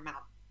soul through her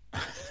mouth.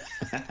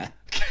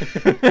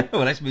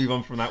 Well, let's move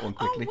on from that one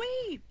quickly. Oh,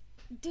 wait.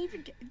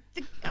 David...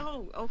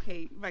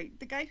 okay, right.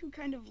 The guy who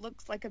kind of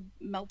looks like a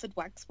melted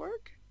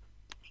waxwork?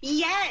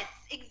 Yes,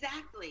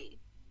 exactly.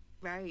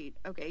 Right,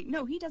 okay.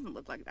 No, he doesn't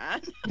look like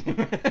that.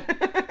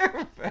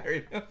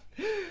 Fair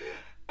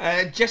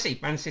enough. Jesse,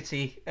 Man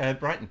City,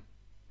 Brighton.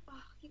 Oh,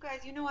 you guys,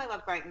 you know I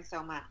love Brighton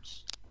so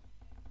much.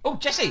 Oh,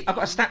 Jesse, I've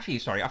got a stat for you.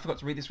 Sorry, I forgot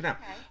to read this one out.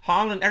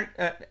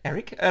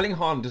 Okay. Erling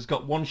Haaland has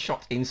got 1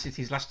 shot in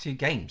City's last 2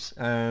 games.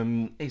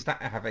 Does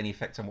that have any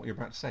effect on what you're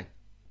about to say?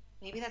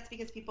 Maybe that's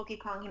because people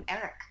keep calling him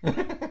Eric.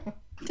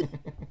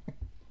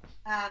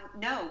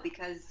 No,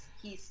 because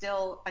he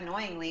still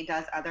annoyingly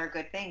does other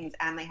good things,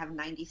 and they have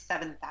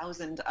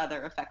 97,000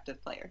 other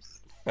effective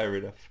players. Fair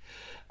enough.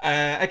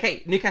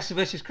 Okay, Newcastle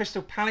versus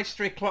Crystal Palace,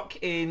 3 o'clock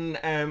in,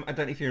 I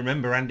don't know if you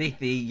remember, Andy,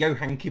 the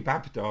Johan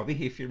Kebab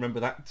derby, if you remember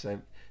that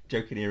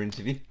Joke in Ear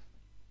interview.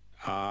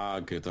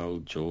 Good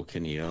old Joke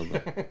in Ear,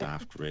 the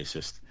daft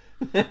racist.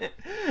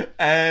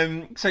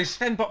 So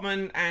Sven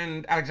Botman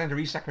and Alexander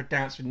Isak are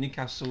doubts with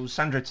Newcastle.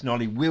 Sandro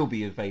Tonali will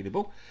be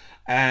available.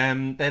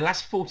 Their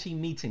last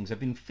 14 meetings have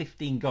been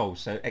 15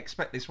 goals, so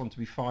expect this one to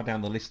be far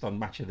down the list on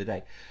Match of the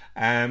Day.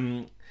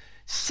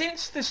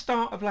 Since the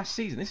start of last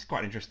season, this is quite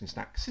an interesting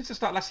stat. Since the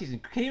start of last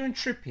season, Kieran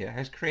Trippier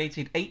has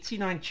created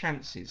 89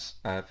 chances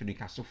for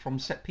Newcastle from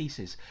set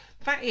pieces.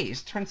 That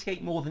is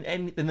 28 more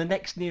than the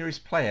next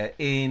nearest player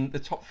in the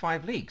top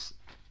 5 leagues.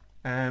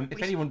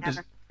 If anyone does,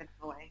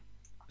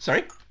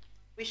 sorry,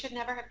 we should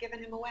never have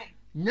given him away.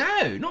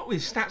 No, not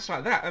with stats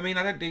like that. I mean,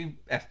 I don't do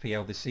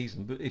FPL this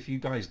season, but if you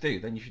guys do,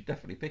 then you should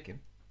definitely pick him.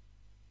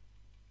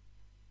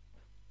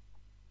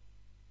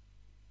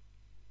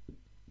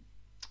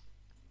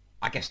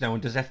 I guess no one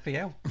does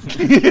FPL.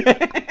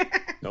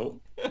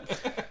 Nope.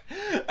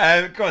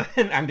 Go on,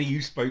 Andy,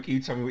 you spoke. You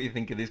tell me what you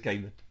think of this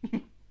game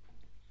then.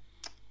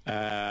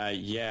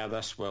 Yeah,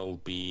 this will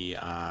be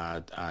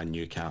a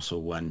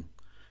Newcastle win.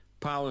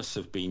 Palace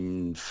have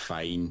been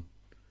fine.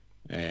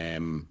 I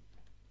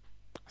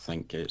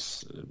think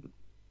it's...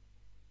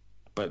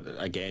 But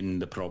again,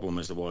 the problem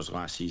as it was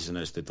last season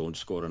is they don't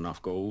score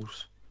enough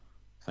goals.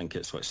 I think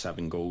it's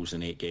 7 goals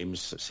in 8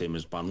 games, same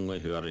as Burnley,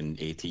 who are in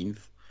 18th.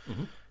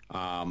 Mm-hmm.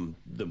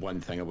 The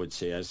one thing I would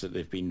say is that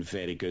they've been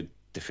very good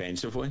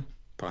defensively,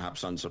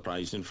 perhaps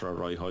unsurprising for a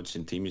Roy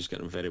Hodgson team. He's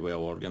getting very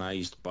well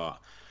organised, but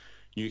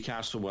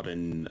Newcastle were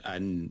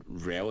in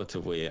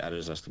relatively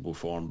irresistible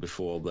form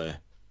before the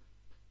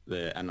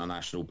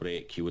international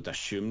break. You would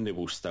assume they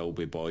will still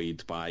be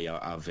buoyed by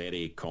a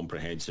very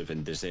comprehensive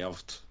and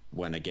deserved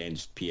win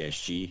against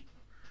PSG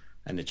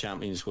in the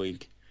Champions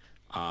League.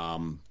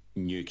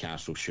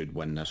 Newcastle should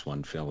win this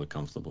one fairly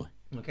comfortably.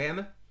 Okay,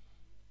 Emma,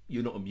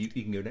 you're not on mute.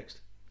 You can go next.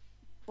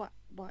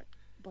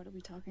 What are we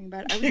talking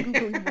about? I was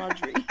Googling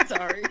Rodri.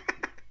 Sorry.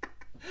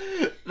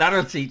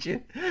 That'll teach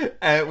you.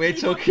 We're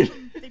talking...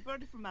 They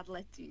brought it from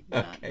Atleti.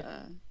 Okay.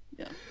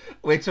 Yeah.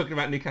 We're talking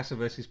about Newcastle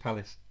versus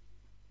Palace.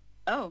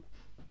 Oh,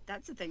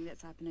 that's the thing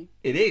that's happening.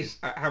 It is.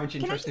 How much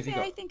interest have you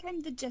got? I think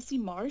I'm the Jesse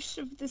Marsh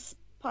of this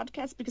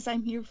podcast because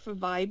I'm here for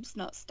vibes,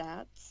 not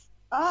stats.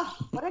 Oh,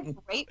 what a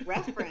great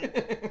reference.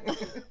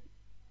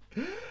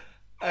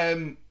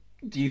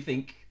 Do you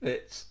think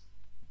that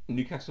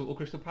Newcastle or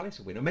Crystal Palace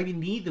will win? Or maybe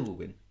neither will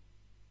win?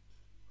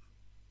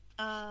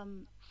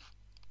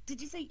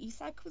 Did you say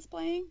Isak was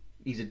playing?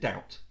 He's a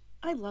doubt.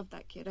 I love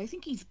that kid. I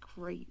think he's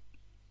great.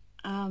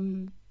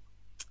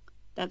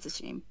 That's a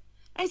shame.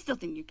 I still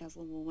think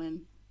Newcastle will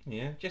win.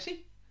 Yeah,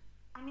 Jesse?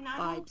 I mean, I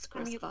don't Vibes,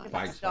 when you Chris, look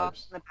vibes. at the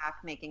dogs in the back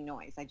making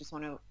noise. I just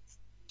want to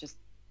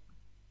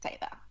say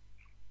that.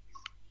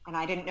 And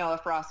I didn't know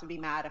if Ross would be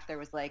mad if there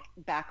was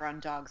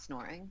background dog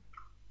snoring.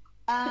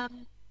 Yeah,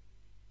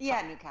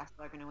 Newcastle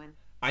are going to win.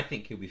 I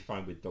think he'll be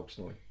fine with dog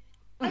snoring.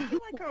 I feel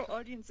like our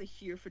audience are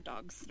here for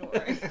dog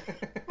snoring.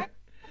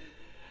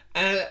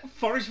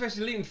 Forest versus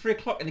Luton, 3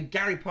 o'clock in the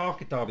Gary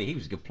Parker derby. He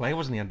was a good player,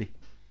 wasn't he, Andy?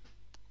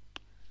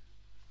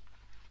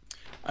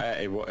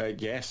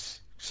 Yes.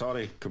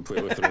 Sorry,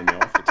 completely threw me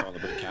off to talk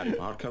about Gary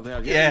Parker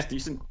there. Yeah, Yeah. He was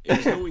decent. He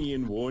was no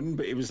Ian Woan,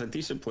 but he was a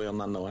decent player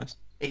nonetheless.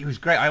 He was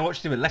great. I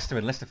watched him at Leicester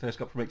when Leicester first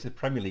got promoted to the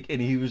Premier League,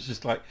 and he was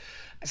just like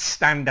a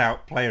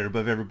standout player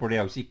above everybody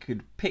else. He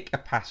could pick a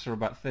pass for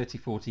about 30,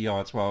 40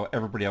 yards while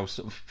everybody else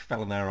sort of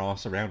fell on their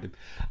arse around him.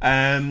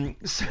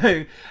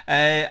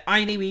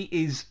 Ainui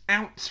is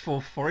out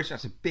for Forest.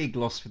 That's a big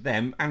loss for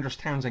them. Andros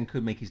Townsend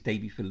could make his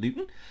debut for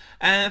Luton.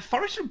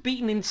 Forest were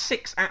beaten in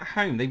 6 at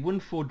home. They won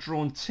 4,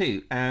 drawn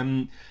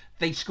 2.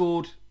 They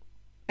scored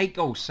 8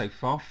 goals so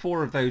far.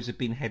 4 of those have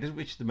been headers,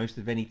 which is the most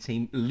of any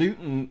team.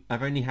 Luton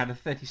have only had a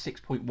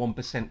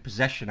 36.1%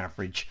 possession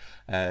average.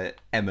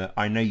 Emma,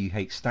 I know you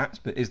hate stats,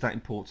 but is that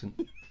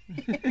important?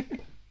 I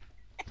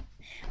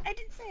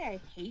didn't say I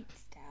hate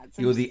stats.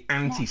 You're the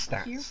anti-stats.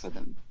 Not here for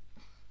them.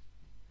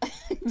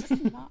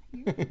 Just not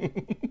here. Do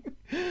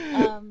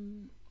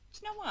you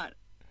know what?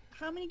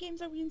 How many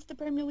games are we into the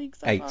Premier League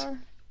so 8. far?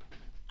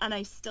 And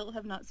I still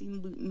have not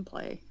seen Luton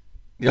play.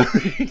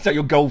 Is that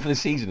your goal for the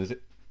season, is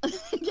it?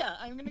 Yeah,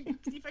 I'm going to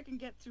see if I can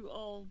get through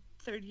all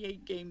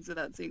 38 games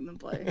without seeing them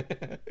play.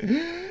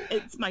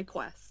 It's my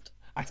quest.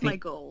 It's my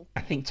goal.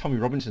 I think Tommy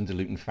Robinson's a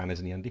Luton fan,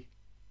 isn't he, Andy?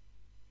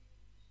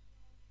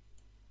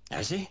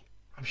 Is he?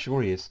 I'm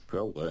sure he is.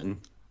 Well,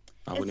 Luton.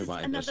 I wouldn't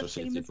want to be another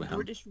associated famous with him.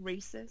 British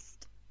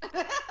racist?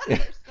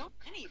 There's so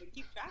many to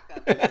keep track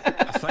of.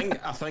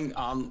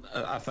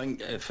 I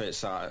think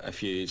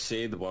if you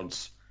say the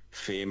words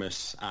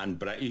famous and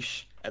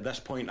British, at this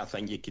point I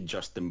think you could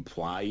just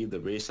imply the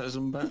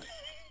racism bit.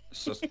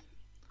 It's just...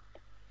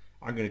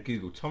 I'm going to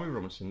Google Tommy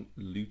Robinson,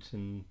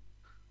 Luton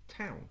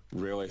Town.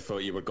 Really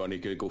thought you were going to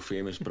Google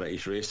famous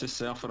British racist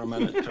there for a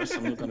minute, Chris.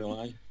 I'm not going to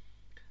lie.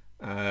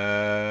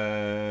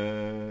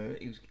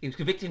 He was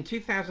convicted in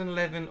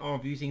 2011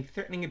 of using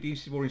threatening,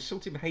 abusive or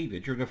insulting behaviour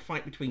during a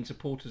fight between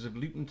supporters of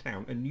Luton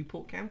Town and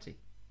Newport County.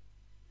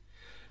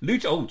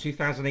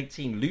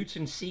 2018,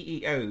 Luton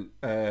CEO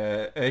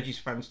urges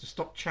fans to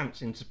stop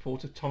chants in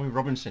support of Tommy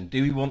Robinson.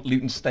 Do we want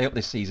Luton to stay up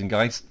this season,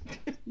 guys?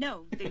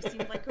 No, they seem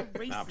like a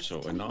racist.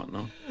 Absolutely not,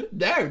 no.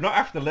 No, not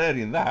after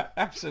learning that.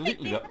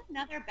 Absolutely They not. had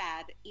another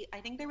bad,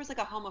 I think there was like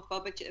a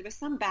homophobic, there was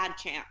some bad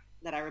chant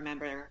that I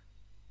remember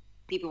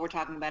people were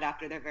talking about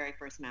after their very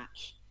first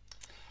match.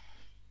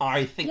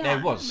 I think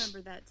there was. I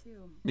remember that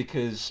too.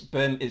 Because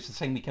it's the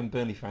same weekend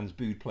Burnley fans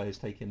booed players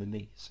taking the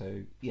knee.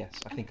 So, yes,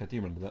 I think I do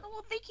remember that. Oh,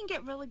 well, they can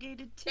get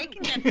relegated too. They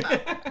can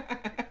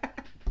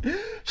get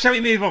Shall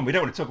we move on? We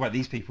don't want to talk about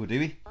these people, do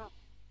we?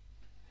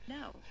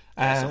 No.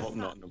 I hope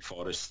Nottingham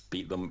Forest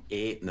beat them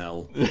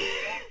 8-0.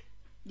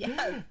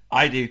 Yeah.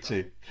 I do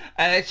too.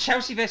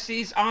 Chelsea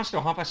versus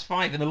Arsenal,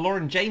 5:30 in the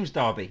Lauren James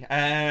derby.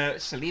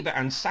 Saliba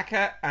and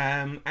Saka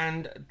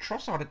and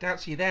Trossard. I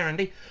doubt you there,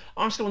 Andy.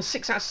 Arsenal won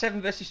 6 out of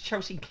 7 versus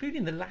Chelsea,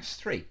 including the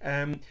last 3.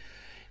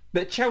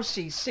 But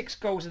Chelsea, 6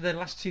 goals in their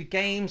last 2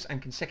 games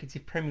and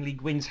consecutive Premier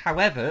League wins.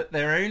 However,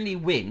 their only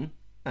win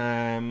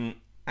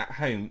at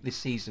home this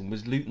season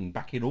was Luton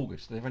back in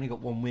August. They've only got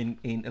 1 win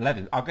in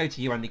 11. I'll go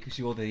to you, Andy, because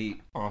you're the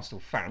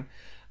Arsenal fan.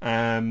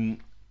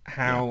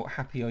 How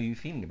happy are you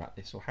feeling about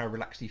this, or how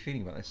relaxed are you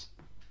feeling about this?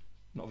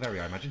 Not very,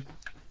 I imagine.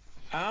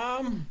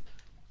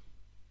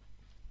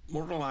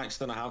 More relaxed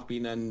than I have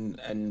been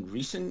in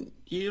recent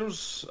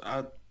years.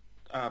 I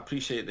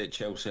appreciate that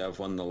Chelsea have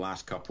won the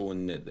last couple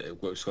and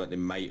it looks like they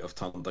might have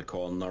turned the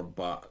corner,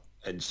 but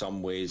in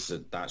some ways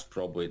that's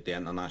probably the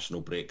international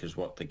break has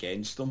worked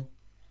against them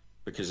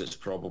because it's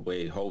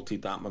probably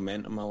halted that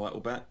momentum a little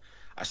bit.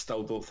 I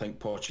still don't think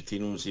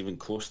Pochettino's even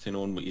close to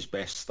knowing what his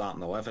best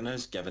starting 11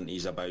 is, given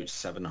he's about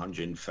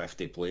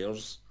 750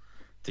 players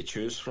to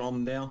choose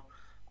from there.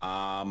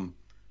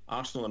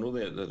 Arsenal, I know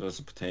that there's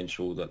a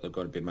potential that they're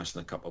going to be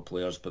missing a couple of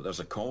players, but there's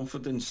a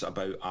confidence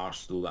about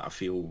Arsenal that I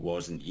feel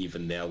wasn't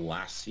even there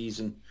last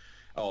season.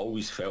 I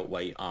always felt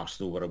like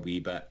Arsenal were a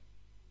wee bit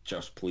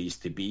just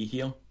pleased to be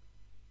here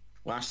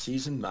last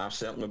season. I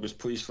certainly was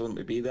pleased for them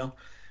to be there.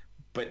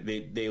 But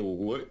they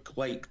look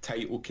like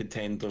title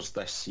contenders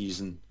this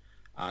season.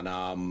 And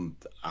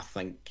I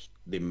think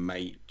they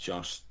might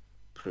just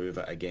prove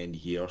it again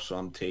here. So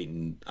I'm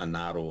taking a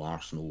narrow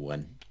Arsenal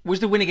win. Was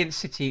the win against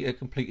City at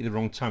completely the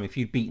wrong time? If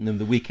you'd beaten them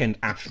the weekend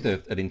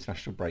after an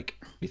international break,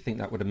 you think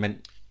that would have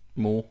meant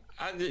more?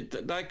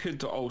 That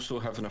could also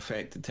have an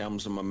effect in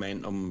terms of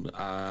momentum.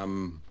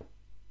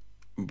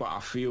 But I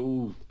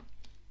feel...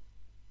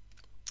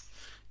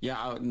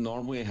 Yeah,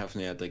 normally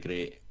haven't had a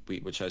great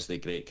week, which is the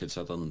great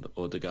considering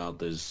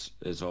Odegaard is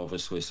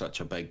obviously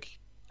such a big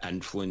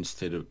influence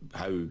to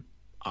how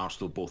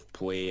Arsenal both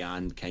play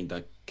and kind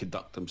of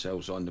conduct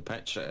themselves on the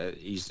pitch.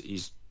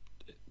 He's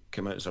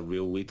come out as a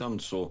real leader, and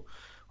so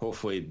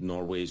hopefully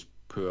Norway's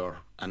poor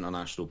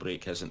international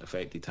break hasn't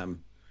affected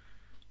him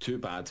too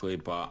badly.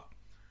 But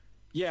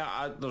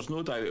yeah, there's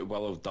no doubt it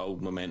will have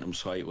dulled momentum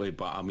slightly,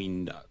 but I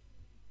mean,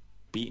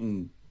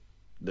 beating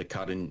the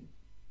current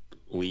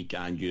league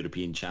and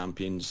European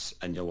champions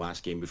in your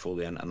last game before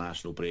the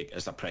international break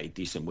is a pretty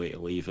decent way to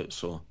leave it.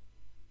 So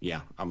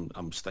yeah,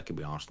 I'm sticking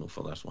with Arsenal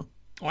for this one.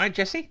 All right,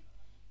 Jesse?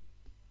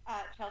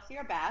 Chelsea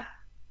are bad,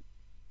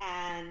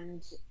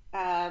 and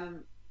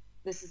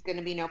this is going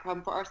to be no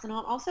problem for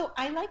Arsenal. Also,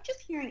 I like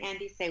just hearing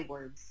Andy say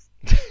words.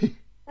 That's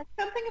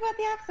something about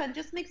the accent.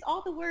 Just makes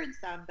all the words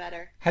sound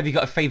better. Have you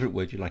got a favourite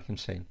word you like him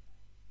saying?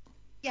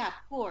 Yeah,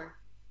 poor.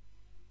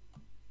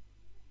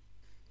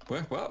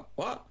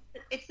 What?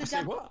 It's the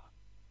double. What?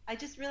 I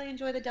just really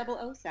enjoy the double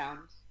O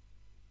sound.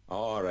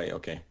 Oh, right,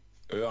 okay.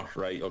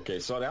 Right, okay.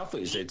 Sorry, I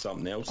thought you said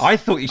something else. I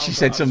thought you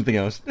said something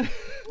else.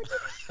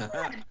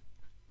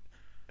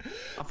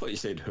 I thought you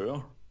said her.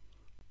 Oh,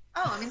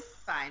 I mean, it's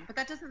fine, but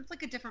it's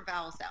like a different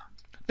vowel sound.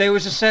 There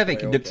was a survey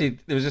Right, conducted.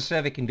 okay. There was a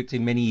survey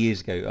conducted many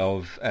years ago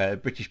of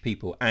British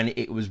people, and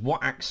it was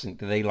what accent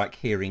do they like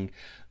hearing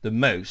the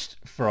most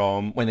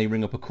from when they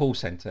ring up a call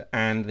centre,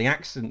 and the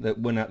accent that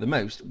won out the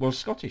most was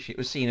Scottish. It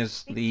was seen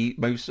as the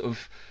most sort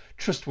of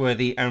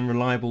trustworthy and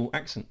reliable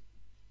accent.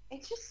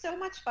 It's just so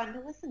much fun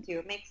to listen to.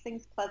 It makes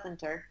things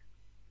pleasanter.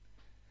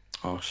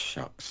 Oh,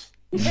 shucks.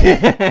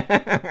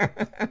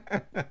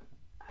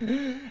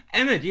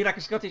 Emma, do you like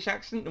a Scottish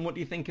accent, and what do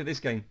you think of this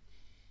game?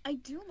 I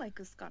do like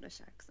a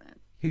Scottish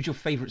accent. Who's your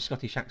favourite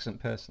Scottish accent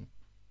person?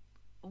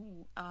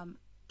 Oh,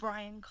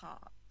 Brian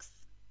Cox.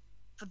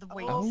 For the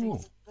way Oh. he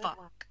says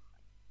fuck.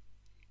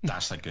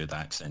 That's a good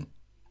accent.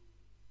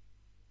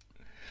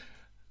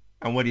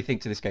 And what do you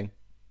think to this game?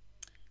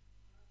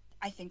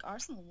 I think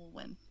Arsenal will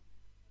win.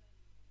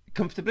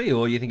 Comfortably,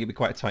 or you think it'd be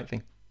quite a tight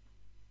thing?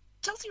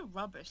 Chelsea are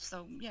rubbish,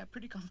 so yeah,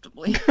 pretty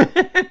comfortably.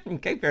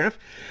 Okay, fair enough.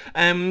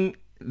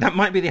 That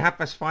might be the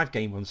 5:30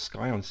 game on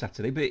Sky on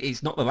Saturday, but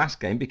it's not the last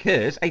game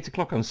because 8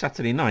 o'clock on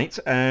Saturday night,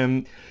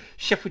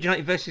 Sheffield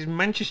United versus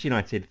Manchester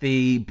United,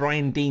 the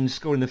Brian Dean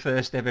scoring the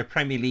first ever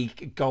Premier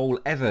League goal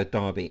ever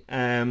derby.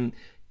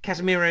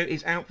 Casemiro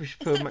is out for... Is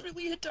that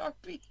really a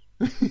derby?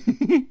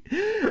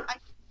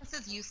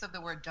 His use of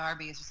the word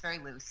derby is just very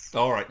loose.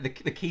 All right, the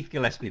Keith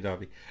Gillespie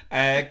derby.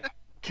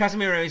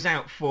 Casemiro is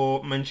out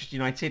for Manchester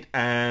United.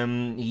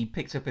 He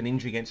picked up an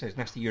injury against those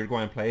nasty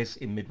Uruguayan players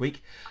in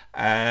midweek.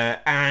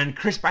 And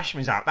Chris Basham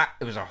is out. That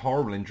was a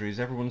horrible injury. Has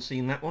everyone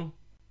seen that one?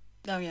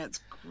 Oh, yeah, it's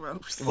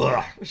gross.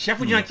 Ugh.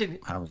 Sheffield United...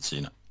 I haven't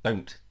seen it.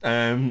 Don't.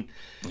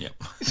 Yep.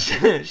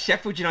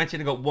 Sheffield United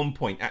have got 1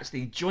 point. That's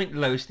the joint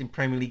lowest in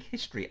Premier League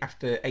history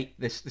after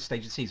this stage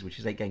of the season, which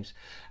is 8 games.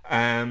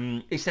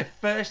 It's their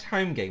first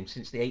home game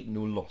since the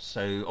 8-0 loss,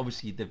 so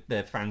obviously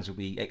their fans will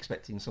be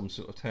expecting some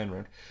sort of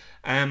turnaround.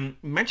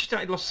 Manchester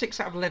United lost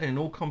 6 out of 11 in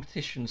all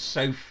competitions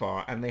so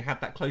far, and they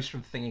had that close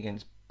run thing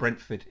against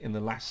Brentford in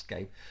the last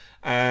game.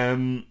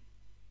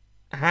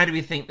 How do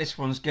we think this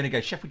one's going to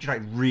go? Sheffield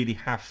United really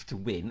have to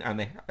win, and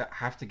they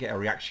have to get a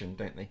reaction,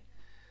 don't they?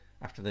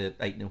 After the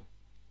 8-0.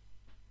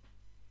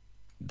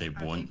 They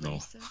won't, though.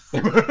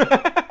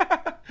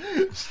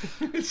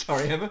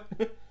 Sorry, Emma.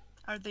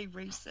 Are they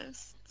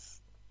racists?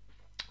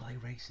 Are they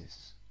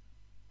racists?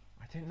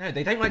 I don't know.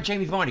 They don't like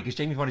Jamie Vardy because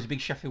Jamie Vardy's a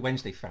big Sheffield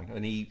Wednesday fan,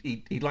 and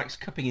he likes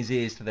cupping his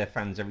ears to their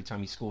fans every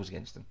time he scores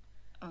against them.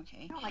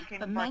 Okay. I don't like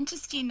Jamie But Vardy.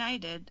 Manchester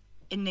United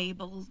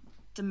enables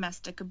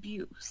domestic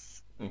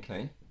abuse.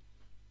 Okay.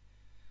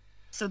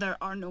 So there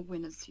are no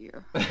winners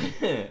here.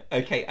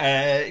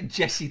 Okay,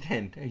 Jesse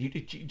then. Do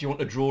you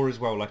want a draw as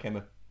well, like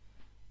Emma?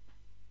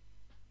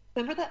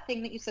 Remember that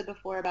thing that you said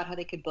before about how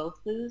they could both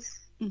lose?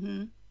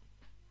 Mm-hmm.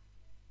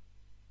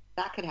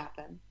 That could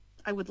happen.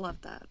 I would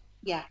love that.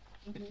 Yeah.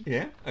 Mm-hmm.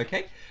 Yeah,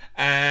 okay.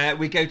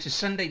 We go to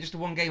Sunday, just a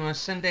one game on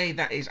Sunday.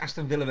 That is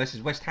Aston Villa versus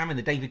West Ham in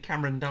the David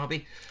Cameron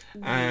derby.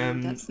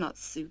 That's not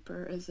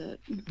super, is it?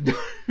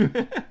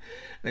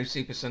 No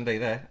Super Sunday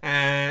there.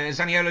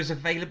 Zaniolo's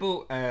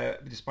available,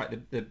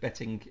 despite the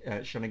betting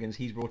shenanigans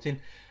he's brought in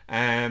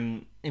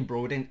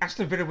Broading.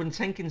 Aston Villa won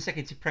 10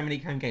 consecutive Premier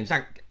League home games.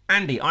 Now,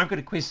 Andy, I've got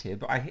a quiz here,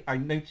 but I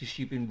noticed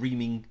you've been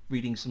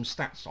reading some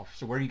stats off.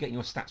 So where are you getting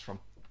your stats from?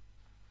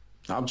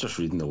 I'm just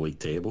reading the league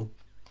table.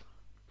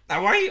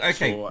 Oh, are you?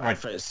 Okay. So right.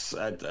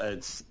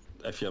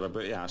 if you're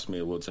about to ask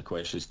me loads of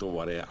questions, don't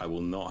worry, I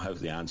will not have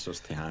the answers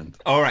to hand.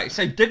 All right.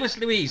 So Douglas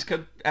Luiz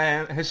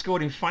has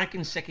scored in 5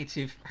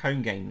 consecutive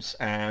home games,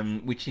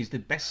 which is the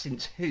best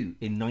since who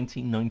in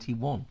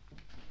 1991?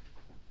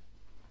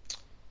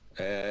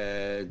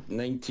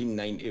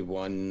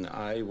 1991,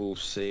 I will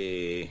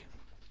say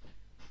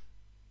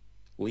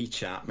Lee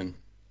Chapman.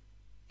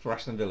 For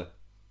Aston Villa.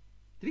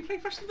 Did he play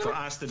for Aston For Villa?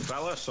 Aston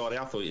Villa, sorry,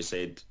 I thought you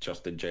said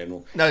just in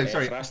general. No,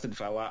 sorry. For Aston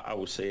Villa, I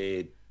will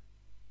say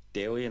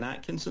Daly and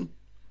Atkinson.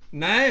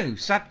 No,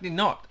 sadly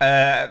not.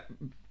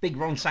 Big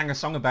Ron sang a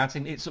song about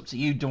him. It's up to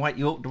you, Dwight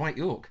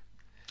York.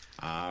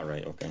 Ah,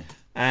 right, okay.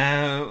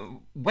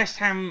 West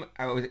Ham,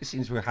 it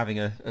seems we're having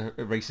a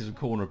racism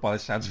corner by the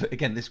sounds of it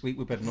again this week.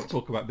 We better not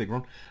talk about Big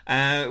Ron.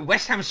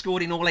 West Ham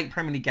scored in all 8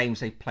 Premier League games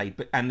they've played,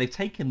 and they've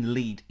taken the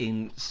lead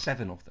in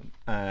 7 of them.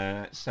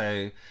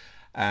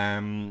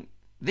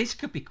 This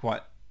could be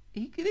quite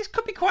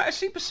a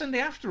Super Sunday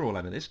after all,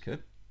 Emma. This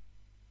could.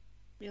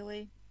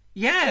 Really?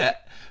 Yeah.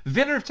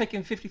 Villa have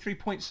taken 53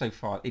 points so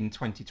far in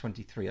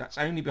 2023. That's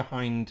only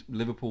behind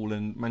Liverpool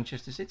and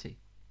Manchester City.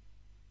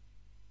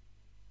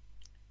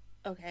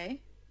 Okay.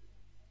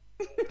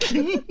 I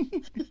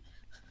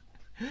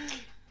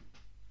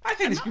think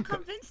I'm this not could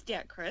convinced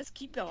yet, Chris.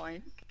 Keep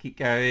going. keep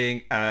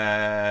going.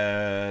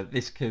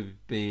 This could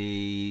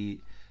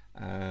be.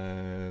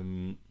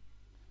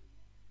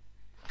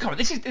 God,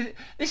 this is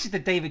the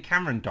David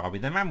Cameron derby.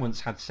 The man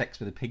once had sex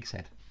with a pig's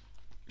head.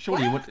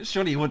 Surely you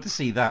want to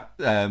see that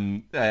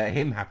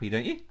him happy,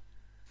 don't you?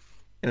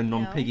 In a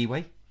non-piggy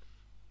way.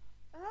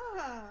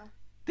 Ah.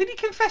 Did he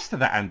confess to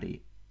that,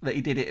 Andy? That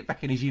he did it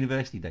back in his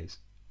university days?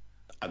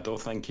 I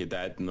don't think he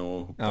did,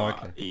 no. But Oh,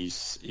 okay.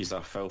 He's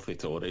a filthy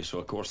Tory, so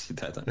of course he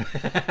didn't.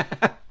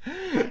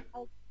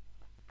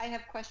 I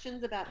have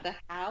questions about the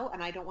how,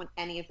 and I don't want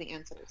any of the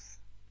answers.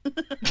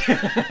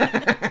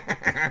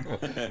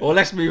 Well,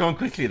 let's move on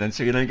quickly then,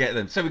 so you don't get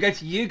them. So we go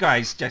to you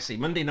guys, Jesse.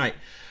 Monday night,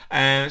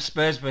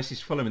 Spurs versus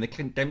Fulham in the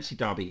Clint Dempsey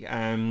derby.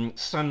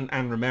 Son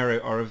and Romero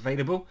are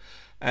available.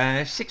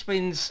 6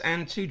 wins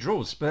and 2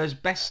 draws. Spurs'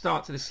 best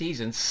start to the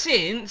season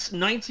since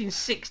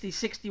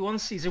 1960-61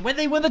 season when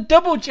they won the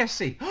double,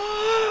 Jesse.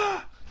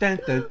 Dun,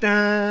 dun,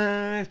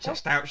 dun.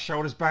 Chest out,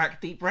 shoulders back,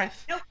 deep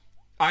breath. Nope.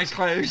 Eyes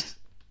closed.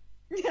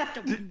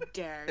 Don't you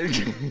dare.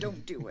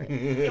 Don't do it.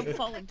 Don't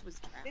fall into his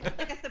trap. It's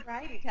like a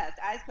sobriety test.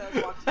 Eyes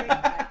closed, walk straight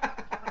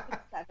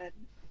back. 7.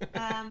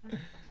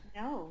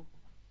 No.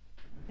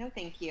 No,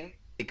 thank you.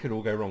 It could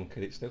all go wrong,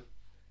 could it still?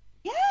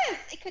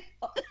 Yes, it could.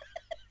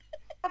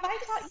 Have I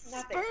taught you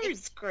nothing?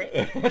 Spurs, Chris.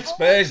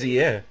 Spursy,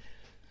 yeah.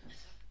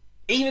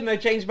 Even though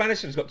James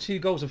Maddison's got 2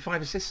 goals and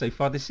 5 assists so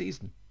far this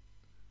season.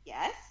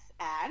 Yes,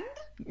 and?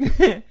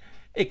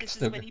 This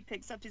is when he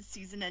picks up his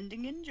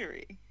season-ending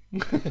injury.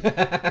 Emma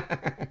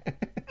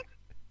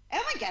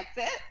gets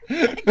it.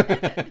 I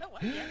get it. No,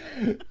 I get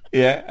it.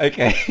 Yeah,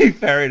 okay,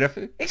 fair enough.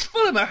 It's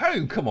Fulham at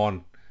home, come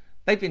on.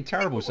 They've been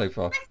terrible so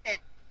far. Listen,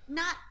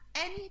 not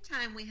any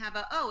time we have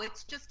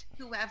it's just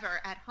whoever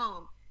at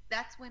home.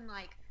 That's when,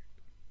 like,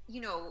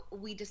 you know,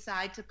 we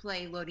decide to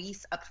play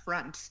Lloris up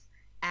front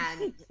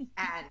and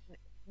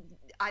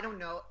I don't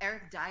know,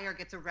 Eric Dyer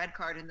gets a red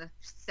card in the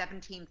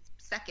 17th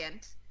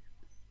second.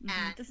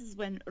 And this is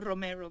when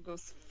Romero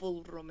goes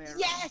full Romero.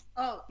 Yes!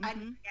 Oh,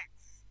 and yes.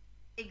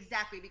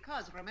 Exactly,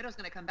 because Romero's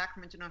going to come back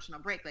from international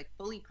break, like,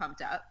 fully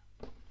pumped up.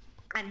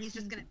 And he's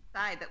just going to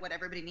decide that what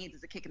everybody needs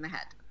is a kick in the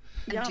head.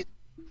 Yeah.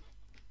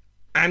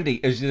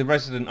 Andy, as the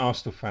resident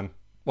Arsenal fan,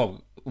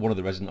 well, one of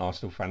the resident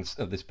Arsenal fans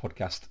of this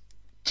podcast,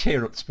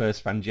 cheer up Spurs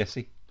fan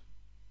Jesse.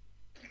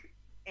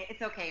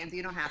 It's okay, Andy,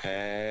 you don't have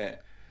to.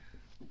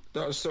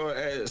 So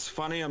it's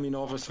funny, I mean,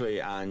 obviously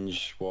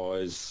Ange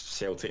was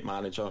Celtic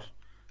manager,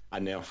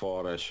 and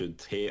therefore I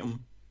should hate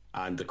him.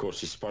 And of course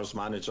he's Spurs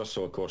manager,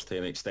 so of course to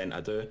an extent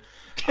I do.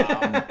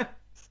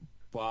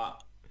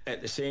 But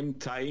at the same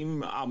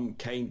time, I'm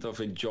kind of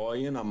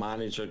enjoying a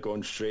manager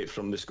going straight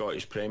from the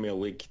Scottish Premier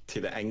League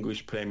to the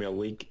English Premier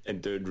League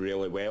and doing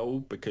really well,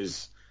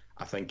 because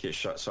I think it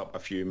shuts up a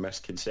few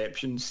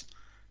misconceptions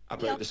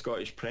about the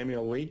Scottish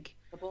Premier League.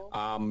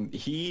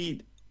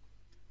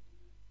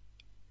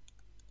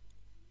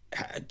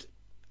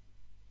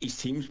 His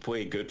teams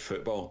play good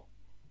football.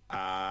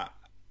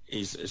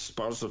 His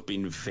Spurs have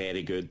been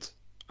very good.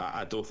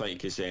 I don't think you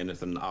can say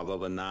anything other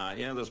than that.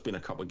 Yeah, there's been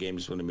a couple of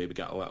games when they maybe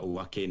got a little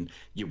lucky, and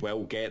you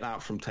will get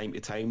that from time to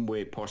time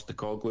with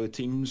Postecoglou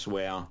teams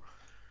where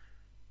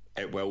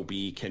it will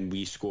be, can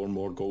we score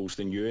more goals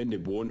than you? And they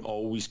won't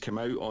always come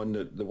out on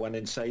the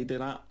winning side of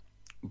that.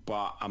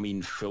 But, I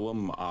mean,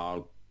 Fulham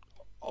are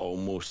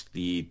almost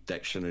the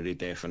dictionary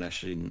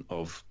definition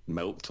of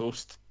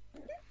milquetoast.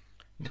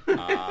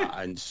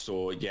 And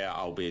so, yeah,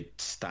 I'll be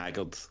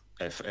staggered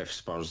if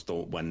Spurs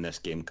don't win this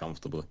game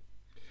comfortably.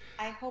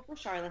 I hope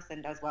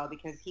Richarlison does well,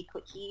 because he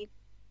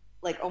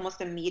like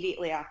almost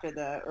immediately after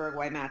the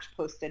Uruguay match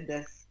posted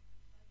this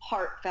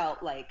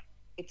heartfelt, like,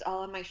 it's all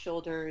on my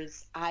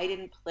shoulders. I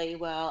didn't play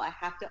well. I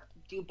have to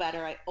do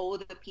better. I owe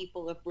the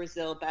people of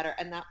Brazil better.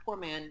 And that poor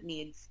man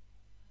needs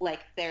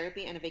like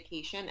therapy and a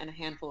vacation and a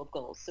handful of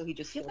goals. So he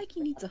just I feel like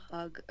he needs a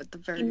hug at the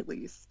very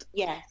least.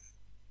 Yes.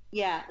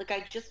 Yeah. Like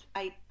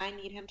I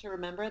need him to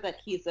remember that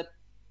he's just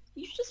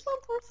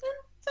one person.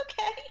 It's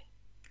okay.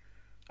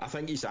 I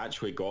think he's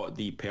actually got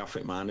the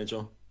perfect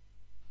manager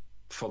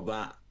for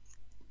that.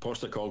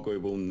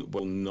 Postecoglou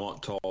will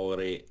not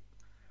tolerate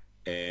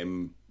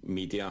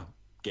media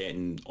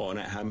getting on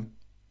at him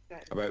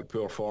about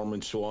poor form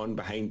and so on.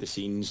 Behind the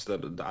scenes,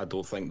 that I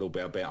don't think there'll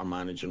be a better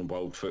manager in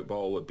world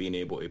football at being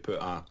able to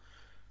put an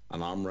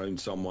arm around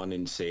someone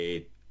and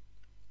say,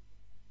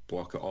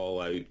 block it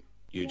all out.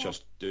 You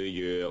just do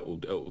you.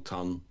 It'll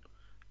turn.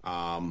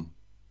 I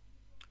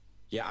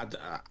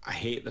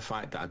hate the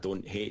fact that I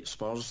don't hate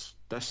Spurs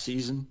this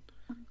season,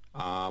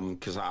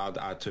 because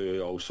I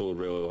too also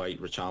really like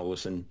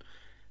Richarlison.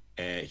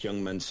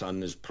 Heung-min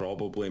Son is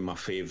probably my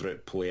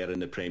favourite player in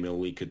the Premier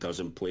League who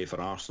doesn't play for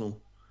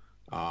Arsenal.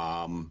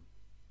 I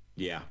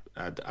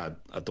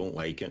don't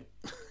like it.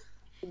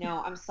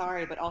 No, I'm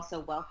sorry, but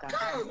also welcome.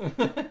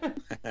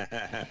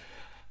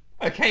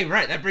 Okay,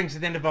 right, that brings to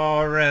the end of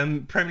our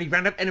Premier League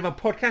roundup, end of our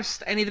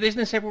podcast. Any of the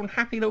business? Everyone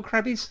happy, little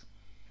crabbies?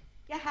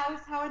 Yeah, how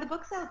are the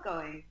book sales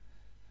going?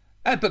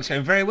 Book's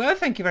going very well,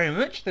 thank you very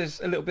much. There's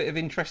a little bit of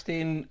interest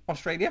in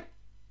Australia.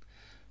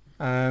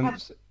 Have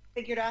you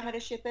figured out how to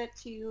ship it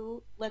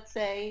to, let's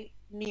say,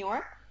 New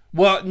York?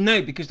 Well,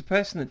 no, because the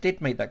person that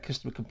did make that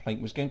customer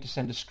complaint was going to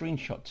send a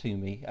screenshot to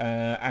me,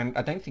 and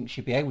I don't think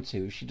she'd be able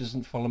to if she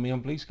doesn't follow me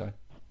on Bluesky.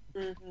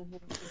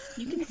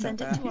 You can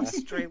send it to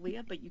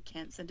Australia, but you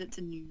can't send it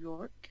to New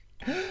York.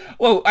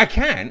 Well, I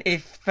can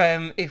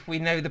if we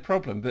know the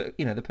problem, but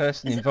you know the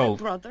person involved.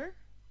 Is it my brother?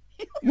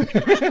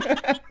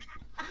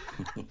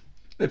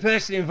 The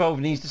person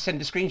involved needs to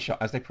send a screenshot,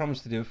 as they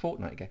promised to do a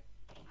fortnight ago.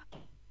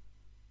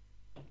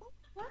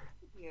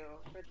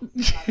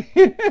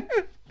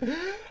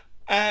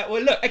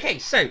 Well, look, okay,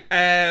 so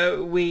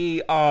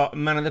we are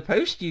Man of the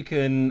Post. You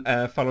can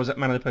follow us at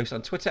Man of the Post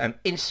on Twitter and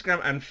Instagram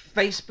and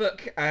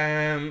Facebook.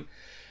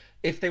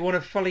 If they want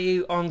to follow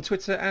you on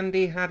Twitter,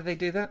 Andy, how do they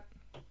do that?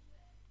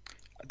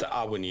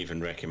 I wouldn't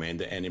even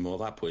recommend it anymore.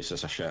 That place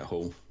is a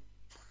shithole.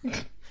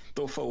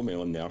 Don't follow me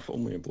on there. Follow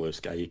me on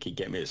Bluesky. You can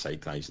get me at Side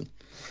Tyson.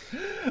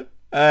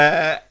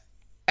 Emma,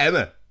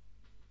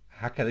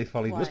 how can they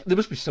follow you? There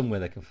must be somewhere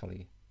they can follow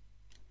you.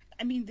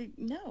 I mean,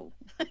 no.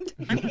 I'm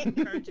not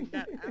encouraging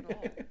that at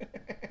all.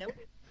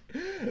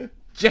 Nope.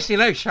 Jessie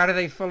Loesch, how do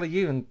they follow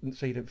you and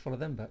so you don't follow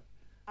them back?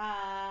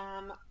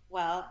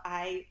 Well,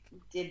 I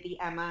did the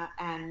Emma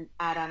and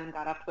Adam and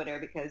got off Twitter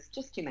because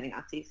just too many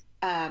Nazis.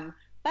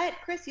 But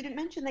Chris, you didn't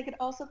mention they could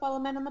also follow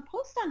Men on the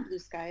Post on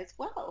Bluesky as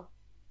well.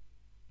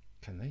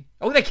 Can they?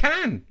 Oh, they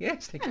can.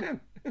 Yes, they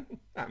can.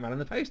 That Man on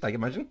the Post, I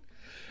imagine.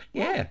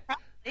 Yeah.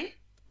 Probably.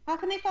 How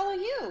can they follow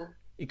you?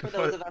 You can for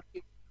those of us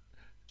who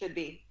should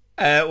be.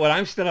 Well,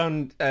 I'm still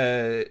on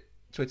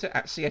Twitter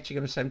at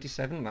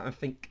CHigano77. I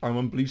think I'm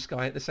on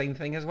Bluesky at the same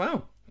thing as well.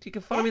 So you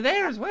can follow me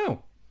there as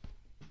well.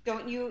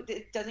 Doesn't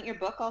your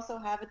book also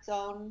have its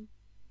own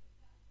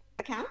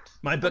account?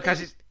 My book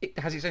has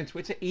its own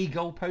Twitter,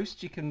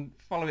 e-goalpost. You can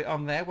follow it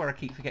on there where I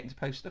keep forgetting to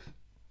post stuff.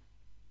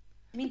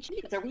 I mean,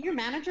 geez, are we your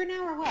manager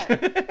now or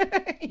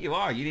what? You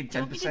are. You need 10%. Do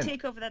you want me to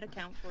take over that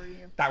account for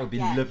you? That would be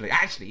lovely.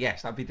 Actually,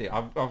 yes, that'd be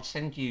I'll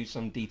send you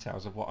some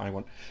details of what I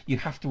want. You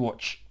have to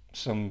watch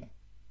some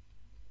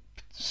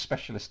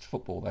specialist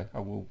football, though, I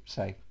will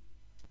say.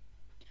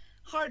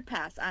 Hard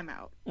pass. I'm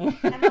out. And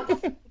I'll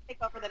just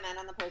take over the Men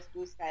on the Post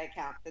Bluesky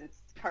account since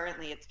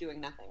currently it's doing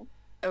nothing.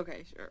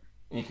 Okay, sure.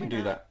 You can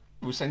do that.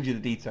 We'll send you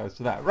the details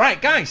to that.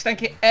 Right, guys,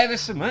 thank you ever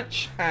so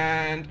much.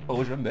 And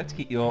always remember to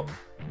keep your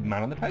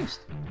man on the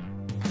post.